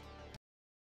 guys.